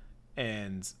happened,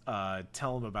 and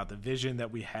tell him about the vision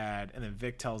that we had. And then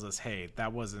Vic tells us, hey,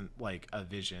 that wasn't like a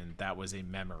vision, that was a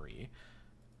memory,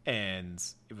 and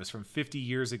it was from 50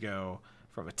 years ago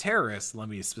from a terrorist. Let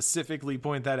me specifically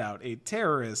point that out. A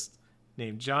terrorist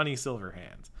named Johnny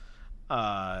Silverhand.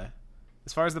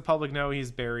 As far as the public know,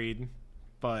 he's buried,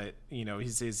 but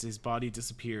his body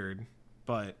disappeared,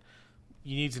 but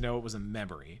you need to know it was a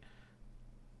memory.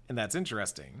 And that's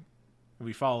interesting. And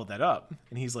we followed that up,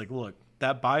 and he's like, look,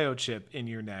 that biochip in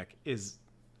your neck is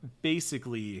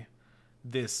basically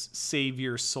this save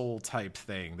your soul type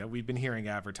thing that we've been hearing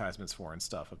advertisements for and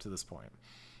stuff up to this point.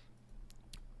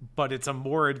 But it's a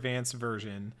more advanced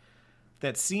version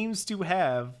that seems to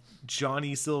have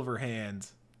Johnny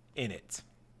Silverhand in it.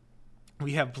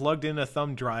 We have plugged in a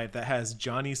thumb drive that has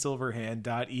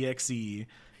johnnysilverhand.exe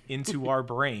into our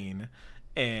brain,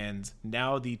 and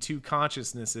now the two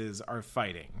consciousnesses are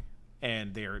fighting,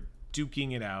 and they're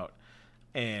duking it out.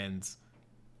 And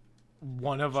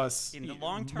one of us, In the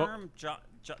long term,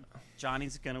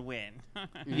 Johnny's gonna win.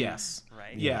 yes,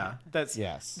 Right. yeah, that's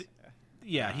Yes.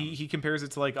 yeah. He compares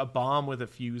it to like a bomb with a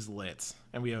fuse lit,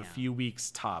 and we have a Yeah. few weeks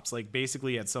tops. Like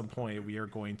basically, at some point, we are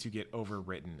going to get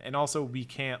overwritten, and also we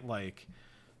can't like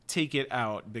take it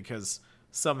out because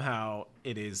somehow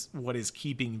it is what is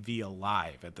keeping V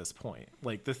alive at this point.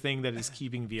 Like the thing that is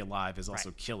keeping V alive is also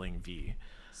Right. killing V.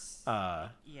 Yeah.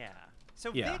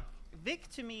 So Yeah. Vic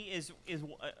to me is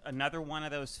another one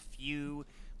of those few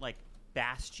like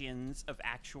bastions of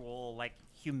actual like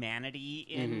humanity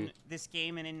in this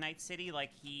game and in Night City.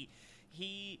 Like he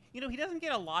he doesn't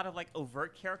get a lot of like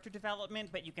overt character development,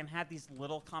 but you can have these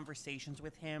little conversations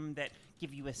with him that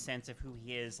give you a sense of who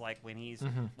he is, like when he's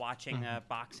watching a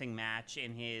boxing match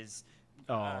in his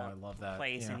I love that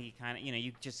place, yeah. and he kind of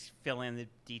you just fill in the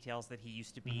details that he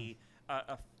used to be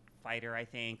a fighter, I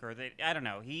think, or that I don't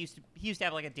know. He used to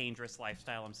have like a dangerous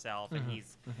lifestyle himself, and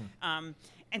he's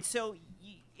and so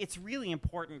it's really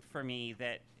important for me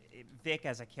that Vic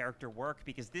as a character work,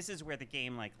 because this is where the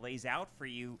game like lays out for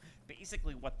you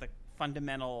basically what the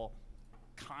fundamental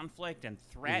conflict and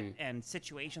threat and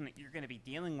situation that you're going to be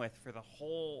dealing with for the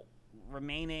whole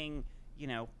remaining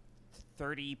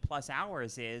 30 plus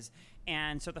hours is.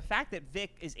 And so the fact that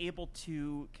Vic is able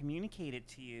to communicate it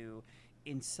to you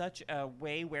in such a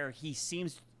way where he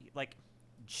seems like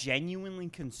genuinely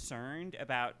concerned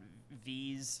about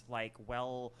V's like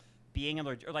well-being,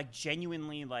 or like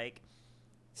genuinely like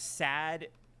sad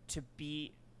to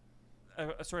be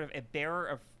a sort of a bearer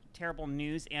of terrible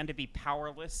news and to be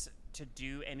powerless to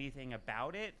do anything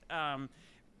about it. To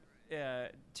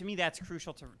me, that's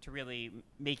crucial to really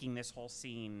making this whole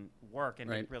scene work and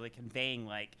Right. really conveying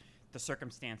like the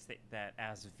circumstance that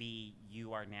as V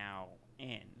you are now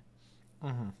in.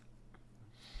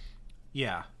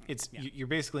 Yeah, you're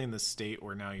basically in the state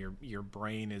where now your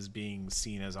brain is being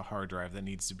seen as a hard drive that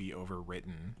needs to be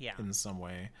overwritten in some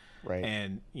way, Right.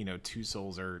 And two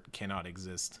souls cannot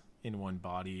exist in one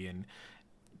body, and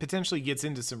potentially gets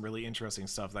into some really interesting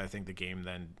stuff that I think the game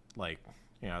then, like,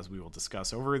 as we will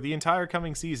discuss over the entire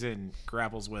coming season,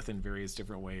 grapples with in various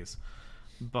different ways.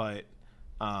 But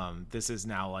this is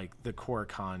now like the core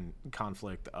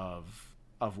conflict of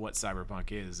what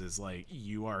Cyberpunk is like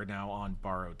you are now on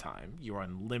borrowed time, you are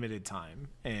on limited time,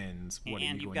 and what are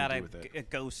you you've going got to do with it? a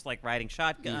ghost like riding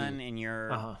shotgun in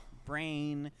your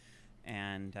brain,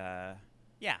 and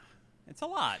it's a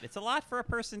lot for a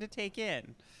person to take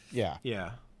in. Yeah,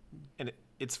 and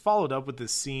it's followed up with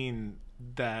this scene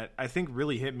that I think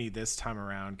really hit me this time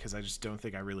around, because I just don't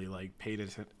think I really like paid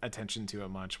attention to it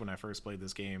much when I first played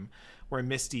this game, where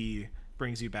Misty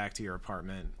brings you back to your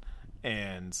apartment,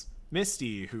 and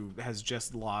Misty, who has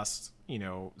just lost,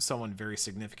 someone very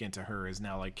significant to her, is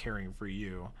now like caring for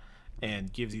you,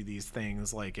 and gives you these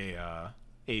things like a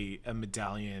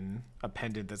medallion, a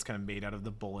pendant that's kind of made out of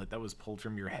the bullet that was pulled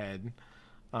from your head,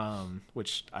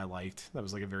 which I liked. That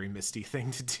was like a very Misty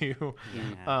thing to do.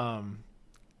 Yeah.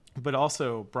 But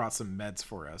also brought some meds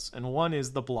for us, and one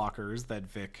is the blockers that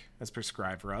Vic has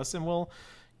prescribed for us, and we'll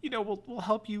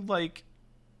help you like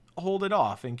hold it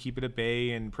off and keep it at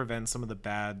bay and prevent some of the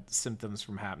bad symptoms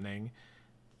from happening.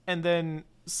 And then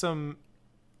some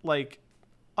like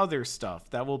other stuff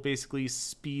that will basically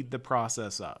speed the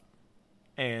process up,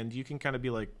 and you can kind of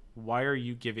be like, why are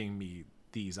you giving me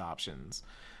these options?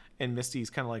 And Misty's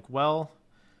kind of like, well,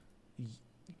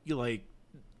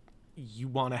 you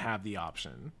want to have the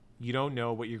option. You don't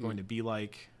know what you're going to be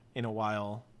like in a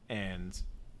while, and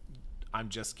I'm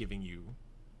just giving you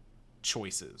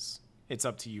choices. It's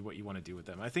up to you what you want to do with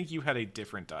them. I think you had a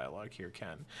different dialogue here,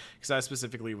 Ken, because I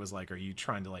specifically was like, are you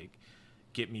trying to like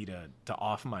get me to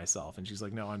off myself? And she's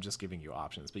like, no, I'm just giving you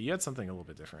options. But you had something a little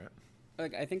bit different.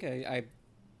 Like, I think I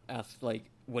asked, like,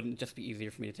 wouldn't it just be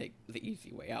easier for me to take the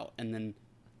easy way out? And then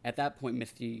at that point,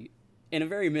 Misty, in a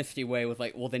very Misty way, was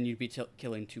like, well, then you'd be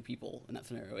killing two people in that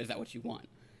scenario. Is that what you want?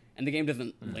 And the game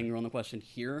doesn't linger on the question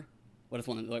here. What is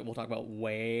one that we'll talk about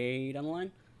way down the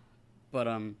line. But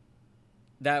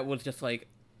that was just like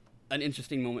an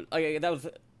interesting moment. That was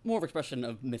more of an expression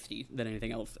of Misty than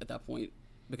anything else at that point,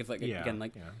 because the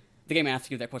game asks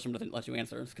you that question but doesn't let you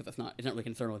answer, because it's not really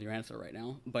concerned with your answer right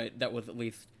now. But that was at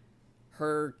least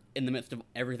her in the midst of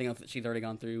everything else that she's already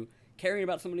gone through, caring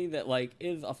about somebody that like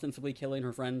is ostensibly killing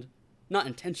her friend, not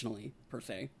intentionally per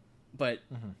se, but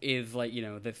is like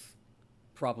this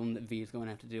problem that V is going to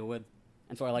have to deal with.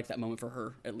 And so I like that moment for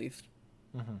her, at least.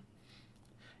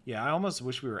 Yeah, I almost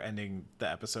wish we were ending the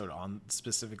episode on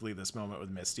specifically this moment with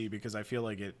Misty, because I feel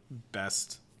like it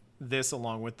best, this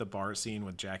along with the bar scene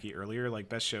with Jackie earlier, like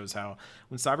best shows how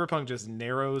when Cyberpunk just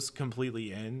narrows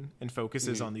completely in and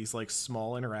focuses on these like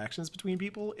small interactions between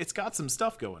people, it's got some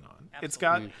stuff going on. Absolutely. It's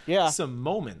got Yeah. some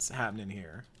moments happening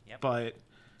here. Yep. But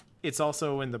it's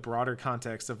also in the broader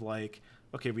context of like,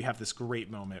 okay, we have this great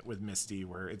moment with Misty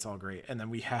where it's all great, and then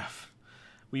we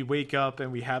wake up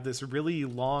and we have this really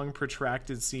long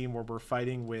protracted scene where we're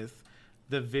fighting with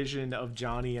the vision of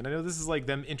Johnny. And I know this is like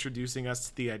them introducing us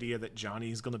to the idea that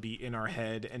Johnny's going to be in our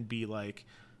head and be like,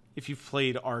 if you've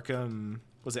played Arkham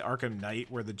was it Arkham Knight,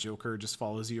 where the Joker just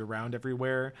follows you around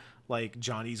everywhere. Like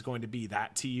Johnny's going to be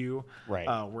that to you, Right.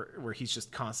 Where he's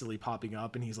just constantly popping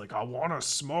up, and he's like, "I want a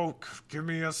smoke. Give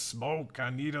me a smoke. I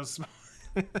need a smoke."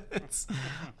 It's,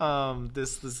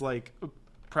 this like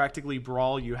practically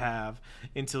brawl you have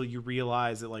until you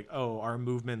realize that like, oh, our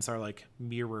movements are like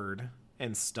mirrored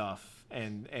and stuff,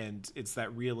 and it's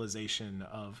that realization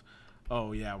of,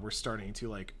 oh yeah, we're starting to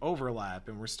like overlap,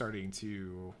 and we're starting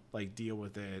to like deal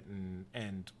with it,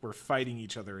 and we're fighting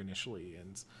each other initially,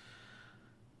 and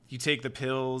you take the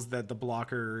pills that the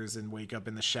blockers and wake up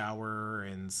in the shower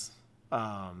and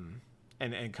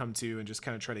come to and just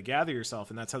kind of try to gather yourself,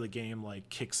 and that's how the game like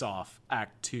kicks off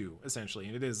Act 2 essentially,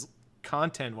 and it is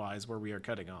content wise where we are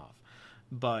cutting off.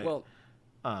 But well,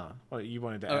 you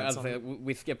wanted to add I was something? saying,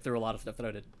 we skipped through a lot of stuff that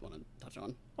I did want to touch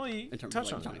on. Well, you in terms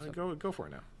touch of, like, on Johnny it. stuff. Go for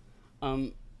it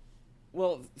now.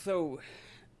 Well, so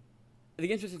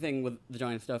the interesting thing with the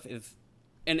Johnny stuff is,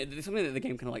 and it's something that the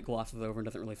game kind of like glosses over and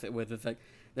doesn't really sit with, is like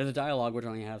there's a dialogue where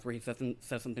Johnny has where he says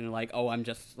something like, "Oh, I'm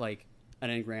just like an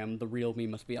engram. The real me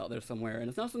must be out there somewhere," and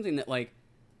it's not something that like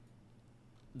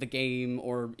the game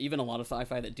or even a lot of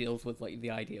sci-fi that deals with like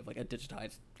the idea of like a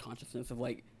digitized consciousness of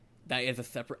like that is a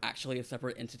separate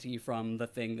entity from the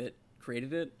thing that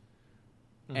created it.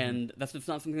 And that's just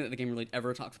not something that the game really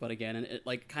ever talks about again, and it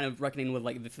like kind of reckoning with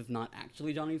like this is not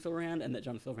actually Johnny Silverhand and that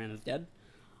Johnny Silverhand is dead.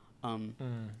 And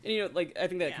you know, like I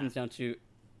think that comes down to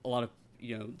a lot of,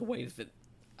 you know, the ways that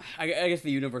I guess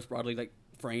the universe broadly like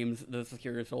frames the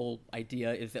secure soul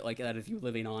idea is that like that is you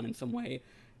living on in some way,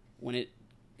 when it,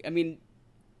 I mean,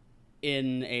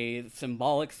 in a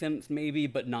symbolic sense maybe,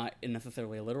 but not in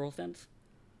necessarily a literal sense.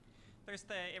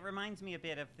 It reminds me a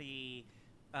bit of the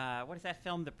what is that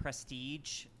film, The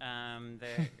Prestige?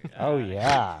 Oh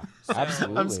yeah, so-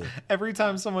 absolutely. Every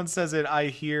time someone says it, I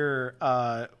hear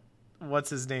what's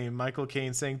his name, Michael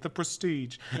Caine saying The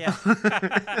Prestige. Yeah.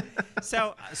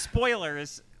 So,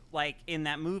 spoilers, like in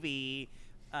that movie,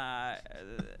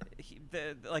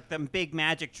 the big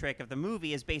magic trick of the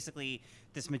movie is basically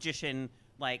this magician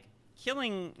like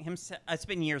killing himself. It's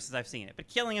been years since I've seen it, but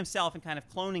killing himself and kind of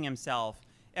cloning himself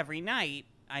every night,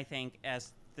 I think,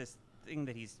 as this thing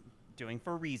that he's doing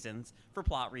for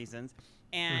plot reasons.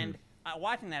 And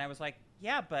watching that, I was like,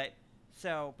 yeah, but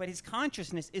his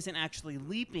consciousness isn't actually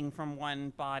leaping from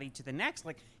one body to the next.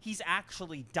 Like, he's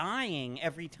actually dying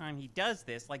every time he does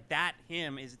this. Like, that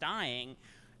him is dying.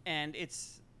 And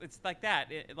it's like that.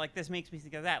 Like, this makes me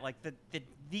think of that. Like,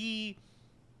 the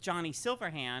Johnny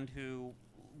Silverhand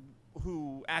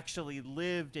who actually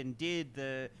lived and did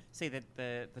the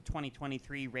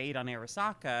 2023 raid on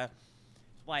Arasaka,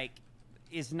 like,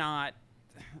 is not,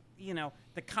 you know,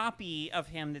 the copy of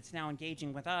him that's now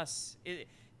engaging with us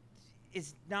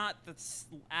is not the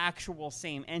actual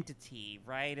same entity,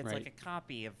 right? It's like a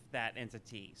copy of that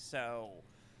entity. So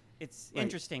it's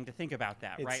interesting to think about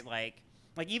that, right? Like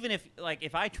even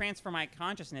if I transfer my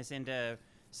consciousness into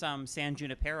some San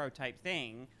Junipero type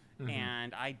thing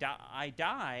and I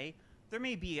die, there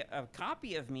may be a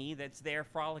copy of me that's there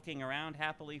frolicking around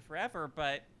happily forever,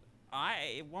 but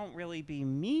it won't really be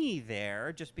me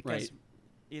there just because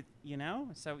it, you know?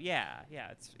 So yeah,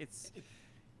 it's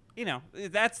you know,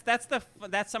 that's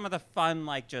some of the fun,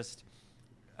 like, just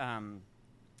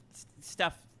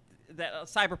stuff that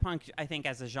Cyberpunk, I think,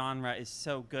 as a genre is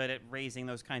so good at raising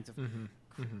those kinds of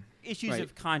issues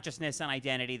of consciousness and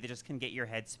identity that just can get your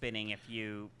head spinning if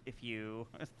you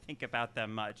think about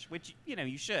them much, which, you know,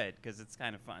 you should, because it's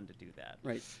kind of fun to do that.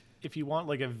 Right. If you want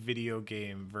like a video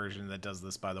game version that does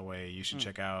this, by the way, you should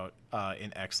check out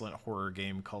an excellent horror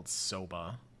game called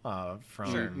Soba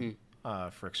from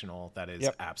Frictional. That is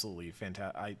absolutely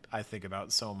fantastic. I think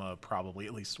about Soma probably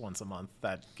at least once a month.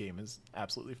 That game is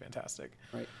absolutely fantastic.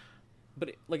 Right.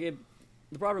 But the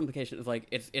broader implication is like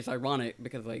it's ironic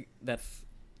because like that's,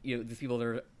 you know, these people that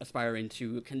are aspiring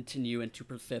to continue and to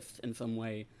persist in some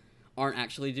way aren't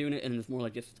actually doing it, and it's more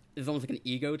like it's almost like an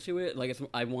ego to it. Like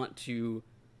I want to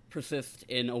persist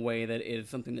in a way that is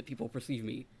something that people perceive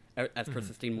me as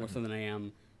persisting more so than I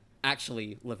am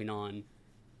actually living on,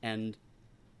 and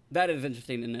that is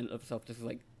interesting in and of itself. Just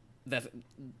like that,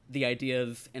 the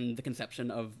ideas and the conception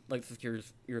of like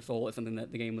secures your soul is something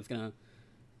that the game was gonna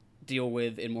deal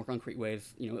with in more concrete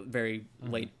ways, you know, very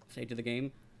late stage of the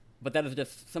game. But that is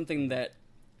just something that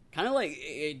kind of like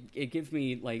it gives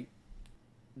me like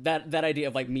that idea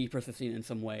of like me persisting in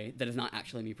some way that is not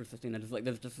actually me persisting. That is like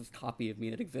there's just this copy of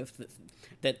me that exists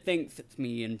that thinks it's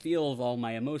me and feels all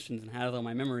my emotions and has all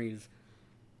my memories.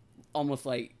 Almost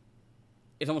like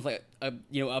it's almost like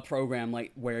a program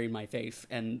like wearing my face,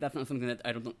 and that's not something that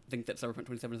I don't think that Cyberpunk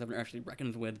 2077 actually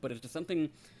reckons with. But it's just something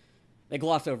they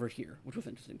gloss over here, which was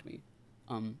interesting to me.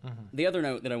 The other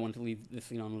note that I wanted to leave this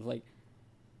scene on was like,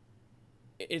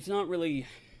 it's not really,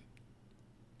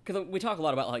 because we talk a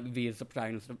lot about like V as the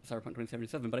protagonist of Cyberpunk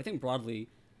 2077, but I think broadly,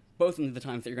 both in the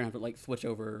times that you're gonna have to like switch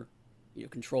over,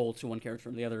 control to one character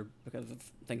or the other because of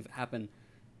things that happen,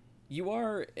 you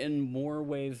are in more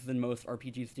ways than most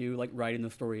RPGs do, like writing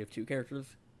the story of two characters.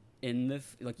 In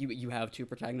this, like you have two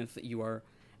protagonists that you are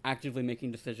actively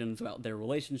making decisions about their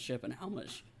relationship and how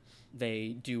much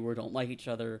they do or don't like each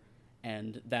other,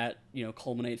 and that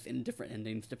culminates in different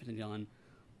endings depending on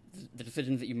the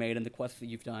decisions that you made and the quests that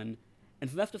you've done. And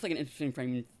so that's just like an interesting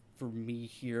frame for me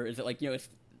here. Is that like it's,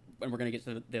 and we're gonna get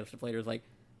to this stuff later. Is like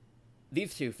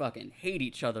these two fucking hate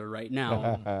each other right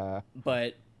now,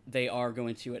 but they are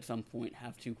going to at some point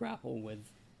have to grapple with.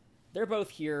 They're both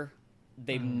here.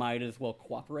 They might as well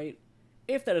cooperate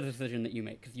if that is a decision that you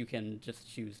make, because you can just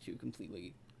choose to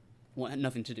completely want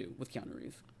nothing to do with Keanu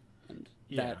Reeves, and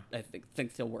that I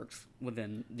think still works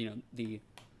within the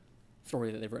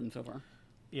story that they've written so far.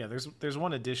 Yeah, there's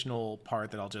one additional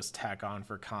part that I'll just tack on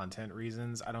for content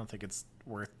reasons. I don't think it's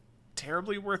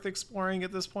terribly worth exploring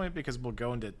at this point because we'll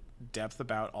go into depth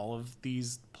about all of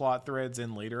these plot threads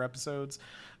in later episodes,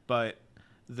 but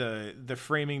the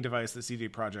framing device that CD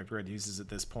Projekt Red uses at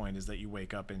this point is that you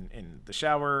wake up in the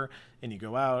shower and you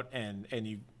go out and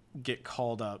you get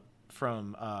called up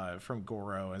from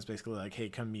Goro, and it's basically like, hey,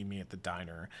 come meet me at the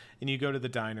diner. And you go to the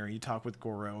diner, you talk with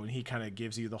Goro, and he kind of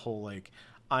gives you the whole like,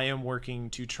 I am working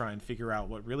to try and figure out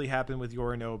what really happened with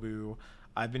Yorinobu.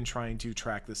 I've been trying to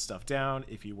track this stuff down.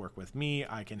 If you work with me,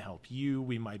 I can help you.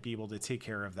 We might be able to take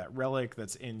care of that relic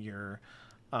that's in your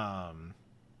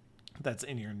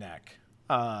neck.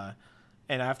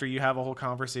 And after you have a whole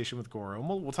conversation with Goro, and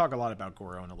we'll talk a lot about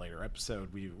Goro in a later episode.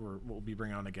 We'll be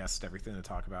bringing on a guest, everything to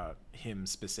talk about him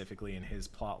specifically and his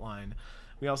plot line.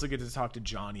 We also get to talk to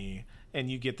Johnny, and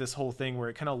you get this whole thing where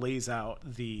it kind of lays out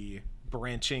the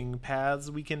branching paths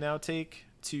we can now take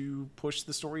to push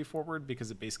the story forward, because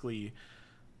it basically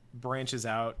branches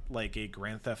out like a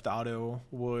Grand Theft Auto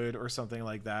would or something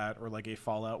like that, or like a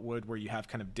Fallout would, where you have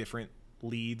kind of different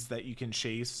leads that you can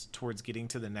chase towards getting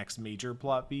to the next major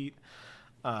plot beat.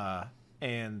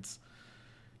 And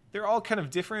they're all kind of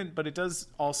different, but it does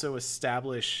also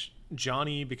establish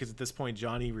Johnny, because at this point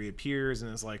Johnny reappears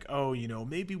and is like, oh,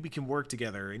 maybe we can work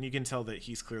together. And you can tell that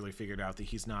he's clearly figured out that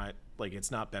he's not, like, it's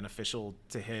not beneficial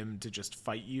to him to just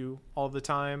fight you all the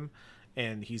time.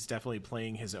 And he's definitely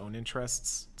playing his own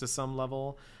interests to some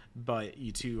level. But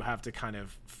you two have to kind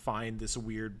of find this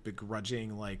weird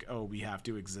begrudging, like, oh, we have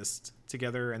to exist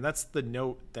together. And that's the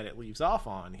note that it leaves off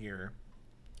on here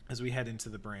as we head into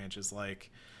the branch, is like,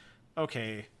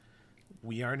 okay,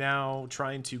 we are now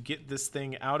trying to get this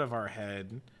thing out of our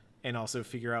head and also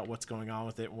figure out what's going on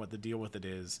with it and what the deal with it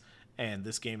is. And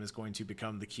this game is going to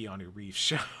become the Keanu Reeves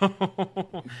show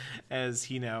as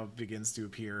he now begins to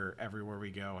appear everywhere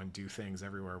we go and do things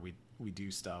everywhere we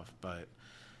do stuff. But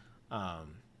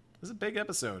this is a big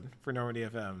episode for Normandy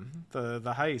FM.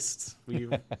 The heist.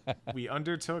 We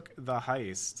undertook the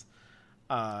heist.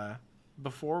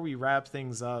 Before we wrap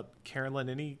things up, Carolyn,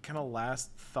 any kind of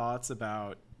last thoughts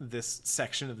about this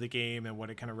section of the game and what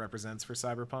it kind of represents for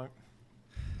Cyberpunk?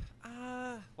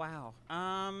 Wow.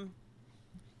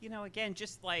 Again,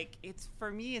 just like, it's,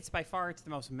 for me, it's by far, it's the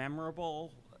most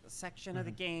memorable section of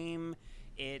the game.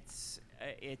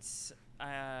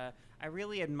 I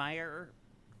really admire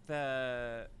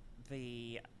the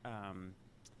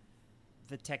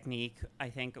technique, I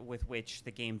think, with which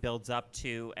the game builds up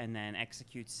to and then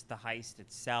executes the heist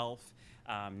itself,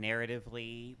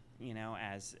 narratively,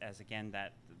 as again,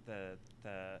 that the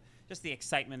just the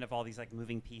excitement of all these like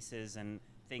moving pieces and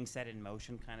things set in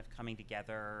motion kind of coming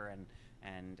together and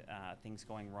things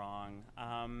going wrong.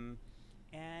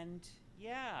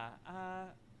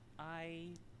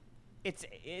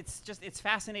 It's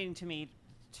fascinating to me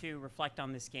to reflect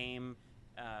on this game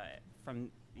from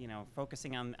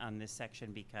focusing on this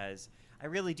section, because I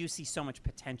really do see so much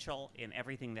potential in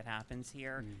everything that happens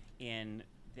here, in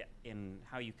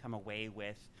how you come away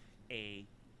with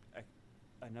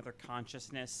another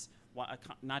consciousness,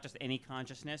 not just any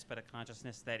consciousness, but a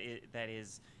consciousness that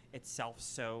is itself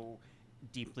so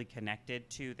deeply connected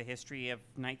to the history of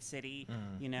Night City.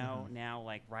 Now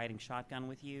like riding shotgun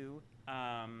with you.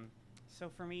 So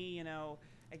for me,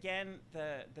 again,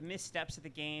 the missteps of the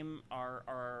game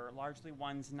are largely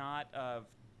ones not of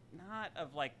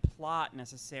like plot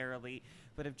necessarily,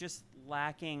 but of just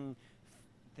lacking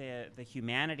the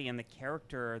humanity and the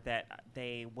character that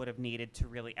they would have needed to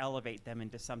really elevate them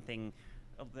into something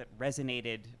that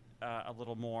resonated a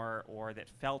little more, or that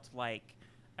felt like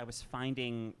I was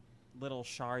finding little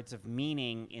shards of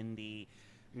meaning in the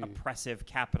oppressive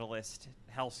capitalist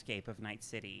hellscape of Night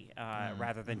City,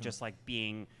 rather than just like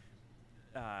being,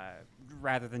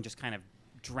 rather than just kind of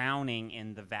drowning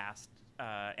in the vast,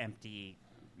 empty,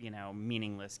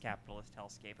 meaningless capitalist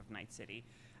hellscape of Night City.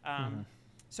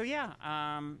 So yeah,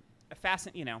 a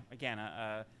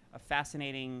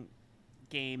fascinating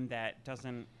game that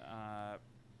doesn't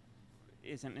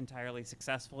isn't entirely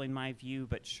successful in my view,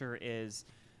 but sure is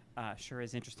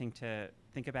interesting to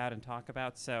think about and talk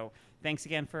about. So thanks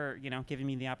again for giving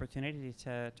me the opportunity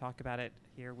to talk about it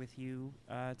here with you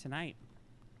tonight.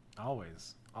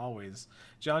 Always.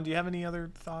 John, do you have any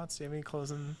other thoughts? Do you have any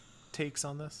closing takes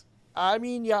on this? I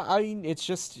mean, it's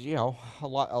just,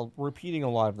 repeating a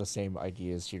lot of the same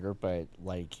ideas here, but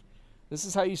like, this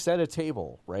is how you set a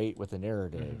table, right? With a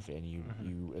narrative, and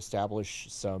you establish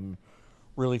some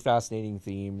really fascinating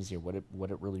themes, what it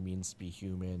really means to be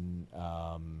human.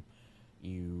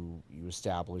 You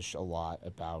establish a lot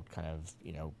about kind of,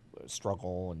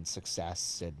 struggle and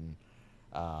success and,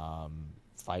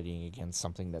 fighting against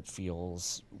something that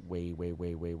feels way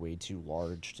too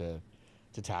large to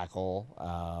tackle.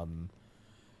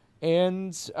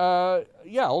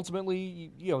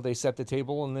 Ultimately, they set the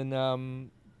table, and then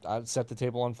I set the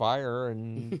table on fire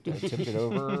and tipped it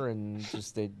over, and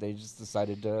they just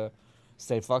decided to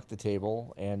say fuck the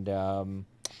table, and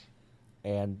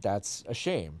that's a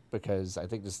shame, because I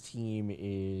think this team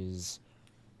is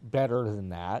better than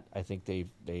that. I think they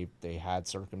had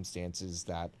circumstances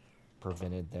that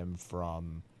prevented them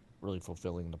from really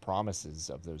fulfilling the promises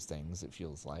of those things, it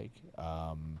feels like.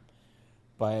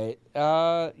 But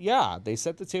they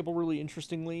set the table really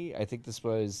interestingly. I think this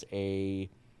was I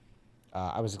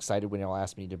was excited when y'all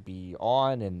asked me to be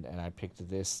on, and I picked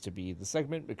this to be the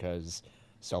segment because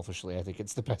selfishly I think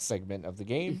it's the best segment of the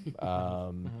game.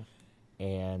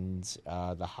 And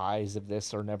the highs of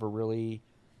this are never really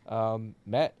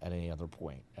met at any other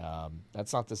point.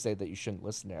 That's not to say that you shouldn't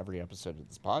listen to every episode of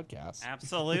this podcast.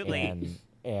 Absolutely.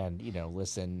 And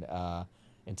listen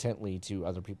intently to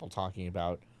other people talking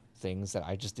about things that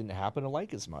I just didn't happen to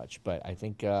like as much. But I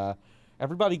think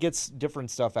everybody gets different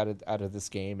stuff out of this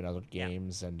game and other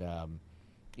games, and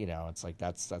it's like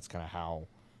that's kind of how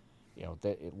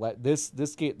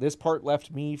this part left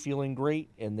me feeling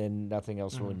great, and then nothing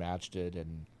else really matched it,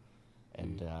 and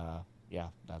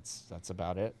that's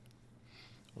about it.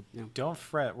 Don't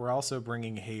fret. We're also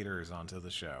bringing haters onto the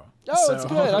show. Oh, it's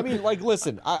good. I mean, like,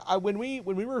 listen, I when we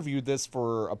reviewed this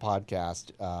for a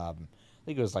podcast, I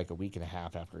think it was like a week and a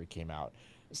half after it came out,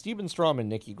 Steven Strom and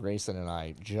Nikki Grayson and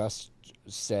I just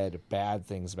said bad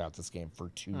things about this game for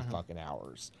 2 fucking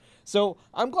hours. So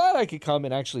I'm glad I could come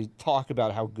and actually talk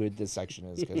about how good this section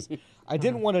is, because I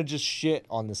didn't want to just shit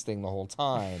on this thing the whole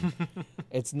time.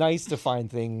 It's nice to find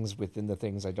things within the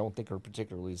things I don't think are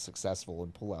particularly successful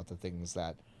and pull out the things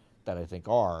that I think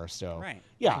are. So,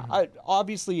 I'm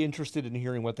obviously interested in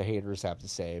hearing what the haters have to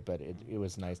say, but it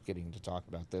was nice getting to talk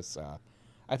about this,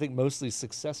 I think, mostly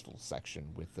successful section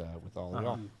with all of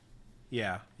y'all.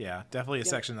 Yeah, definitely a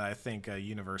section that I think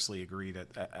universally agreed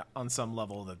on some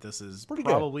level that this is Pretty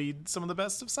probably some of the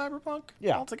best of Cyberpunk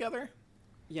altogether.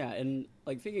 Yeah, and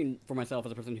like thinking for myself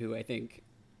as a person who I think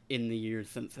in the years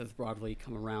since has broadly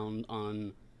come around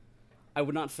on, I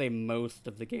would not say most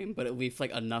of the game, but at least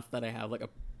like enough that I have like a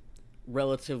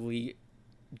relatively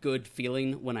good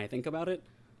feeling when I think about it.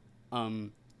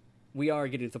 We are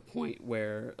getting to the point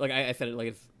where, like I said it like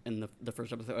it's in the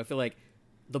first episode, I feel like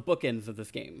the bookends of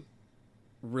this game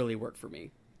really work for me.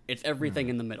 It's everything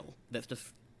in the middle that's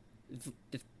just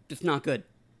not good,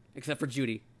 except for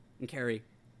Judy and Carrie,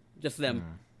 just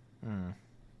them.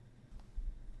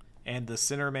 And the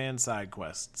Sinnerman side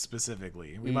quest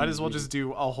specifically. We might as well just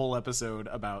do a whole episode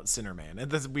about Sinnerman,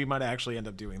 and we might actually end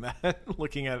up doing that,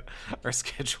 looking at our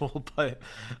schedule. But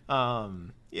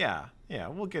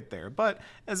we'll get there. But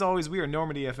as always, we are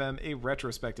Normandy FM, a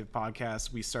retrospective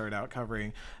podcast. We started out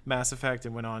covering Mass Effect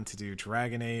and went on to do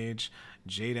Dragon Age,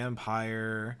 Jade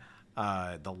Empire,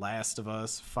 The Last of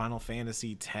Us, Final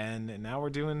Fantasy X, and now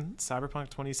we're doing Cyberpunk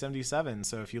 2077.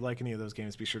 So if you like any of those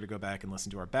games, be sure to go back and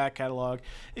listen to our back catalog.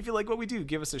 If you like what we do,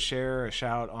 give us a share, a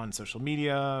shout on social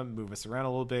media, move us around a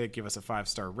little bit, give us a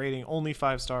 5-star rating, only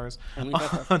 5 stars on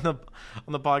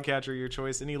the podcatcher of your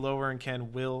choice. Any lower and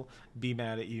Ken will be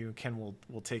mad at you. Ken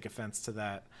will take offense to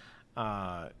that.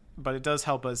 But it does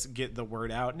help us get the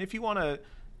word out. And if you want to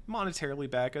monetarily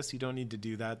back us, you don't need to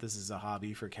do that. This is a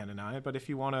hobby for Ken and I. But if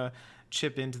you want to be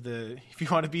chipping in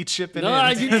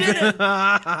You did it!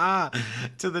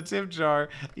 to the tip jar,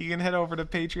 you can head over to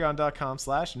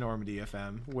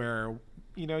patreon.com/NormandyFM, where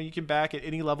you can back at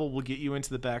any level. We'll get you into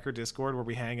the backer Discord, where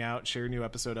we hang out, share new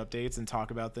episode updates, and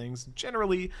talk about things.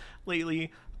 Generally,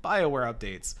 lately, BioWare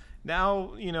updates.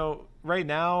 Now, right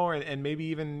now, and maybe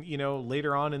even,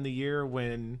 later on in the year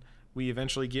when we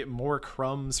eventually get more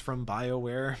crumbs from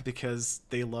BioWare because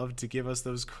they love to give us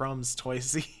those crumbs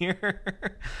twice a year.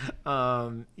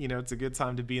 It's a good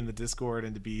time to be in the Discord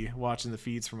and to be watching the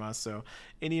feeds from us. So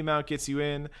any amount gets you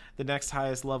in. The next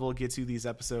highest level gets you these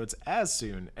episodes as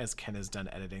soon as Ken is done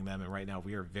editing them. And right now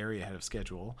we are very ahead of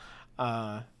schedule.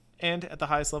 And at the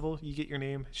highest level, you get your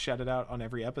name shouted out on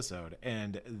every episode.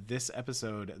 And this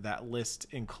episode, that list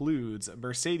includes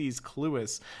Mercedes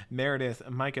Cluis, Meredith,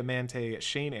 Micah Mante,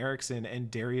 Shane Erickson, and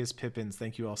Darius Pippins.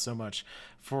 Thank you all so much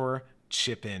for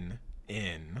chipping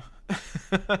in.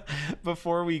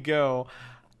 Before we go,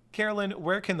 Carolyn,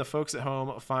 where can the folks at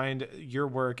home find your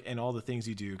work and all the things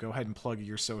you do? Go ahead and plug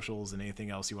your socials and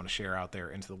anything else you want to share out there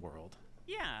into the world.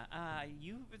 Yeah,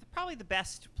 probably the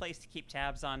best place to keep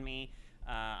tabs on me.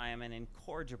 I am an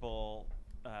incorrigible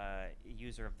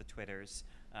user of the Twitters,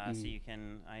 so you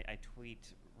can I tweet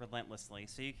relentlessly.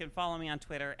 So you can follow me on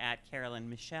Twitter at Carolyn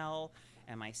Michelle,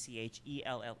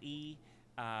 Michelle.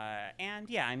 And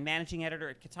yeah, I'm managing editor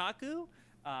at Kotaku.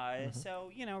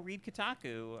 So, read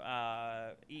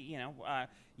Kotaku.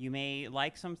 You may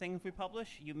like some things we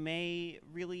publish. You may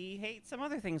really hate some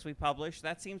other things we publish.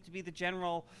 That seems to be the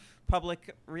general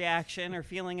public reaction or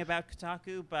feeling about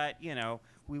Kotaku. But,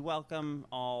 we welcome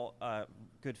all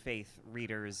good faith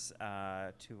readers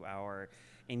to our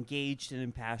engaged and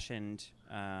impassioned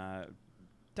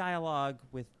dialogue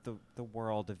with the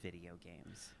world of video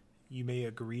games. You may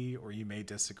agree or you may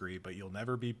disagree, but you'll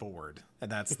never be bored.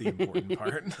 And that's the important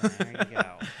part. There you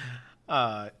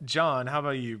go. John, how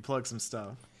about you? Plug some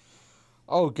stuff.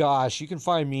 Oh, gosh. You can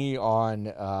find me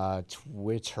on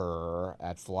Twitter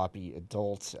at Floppy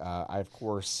Adult. I, of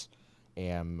course,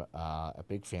 am a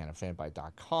big fan of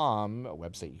fanbyte.com, a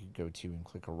website you can go to and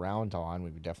click around on.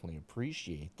 We would definitely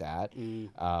appreciate that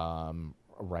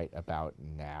right about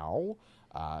now.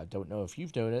 Don't know if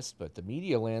you've noticed, but the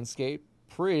media landscape,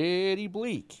 pretty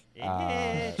bleak.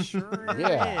 It sure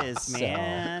is,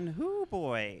 man. Hoo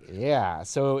boy. Yeah.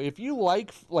 So if you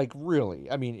like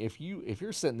really, I mean, if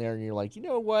you're sitting there and you're like, you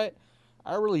know what,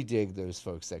 I really dig those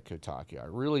folks at Kotaku. I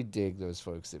really dig those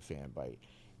folks at Fanbyte.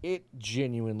 It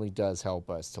genuinely does help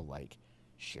us to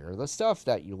share the stuff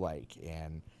that you like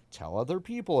and tell other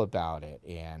people about it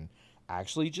and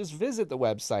actually just visit the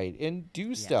website and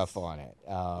do stuff on it.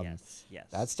 Yes.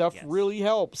 That stuff really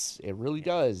helps. It really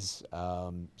does.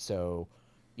 So,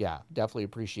 yeah, definitely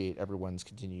appreciate everyone's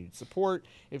continued support.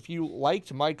 If you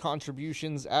liked my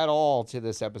contributions at all to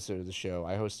this episode of the show,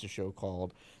 I host a show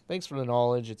called Thanks for the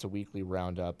Knowledge. It's a weekly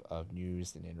roundup of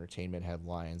news and entertainment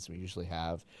headlines. We usually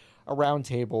have a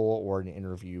roundtable or an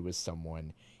interview with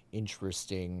someone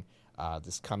interesting.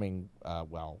 This coming, I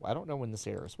don't know when this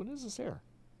airs. When does this air?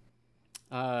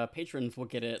 Patrons will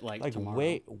get it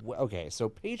tomorrow. Okay, so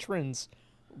patrons,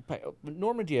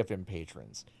 Norman DFM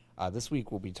patrons, this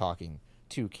week we'll be talking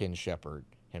to Ken Shepard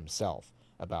himself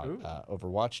about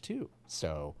Overwatch 2.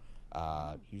 So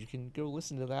you can go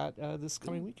listen to that this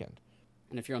coming weekend.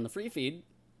 And if you're on the free feed,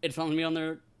 it's on me on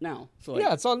there now. So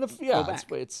it's on the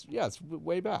it's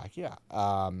way back. Yeah.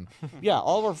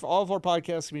 All of our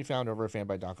podcasts can be found over at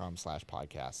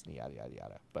fanbyte.com/podcast and yada yada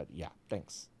yada. But yeah,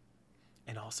 thanks.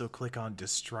 And also click on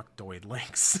Destructoid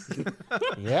links.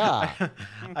 Yeah.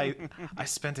 I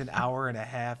spent an hour and a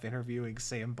half interviewing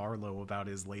Sam Barlow about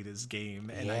his latest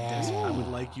game, and I would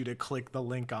like you to click the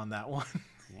link on that one.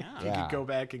 Yeah. You could go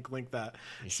back and click that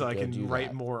so I can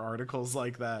write more articles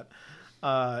like that.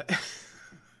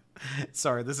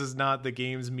 Sorry, this is not the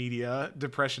games media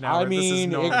depression hour. I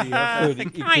mean,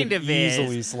 it kind of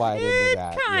easily slide into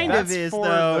that. Kind That's of is, for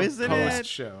though, the isn't post it?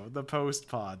 show, the post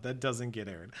pod that doesn't get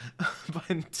aired. But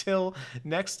until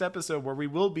next episode, where we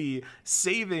will be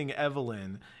saving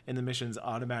Evelyn in the mission's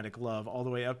Automatic Love all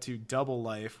the way up to Double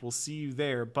Life, we'll see you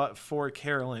there. But for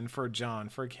Carolyn, for John,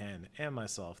 for Ken, and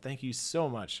myself, thank you so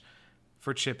much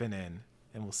for chipping in,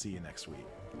 and we'll see you next week.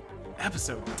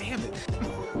 Damn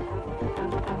it.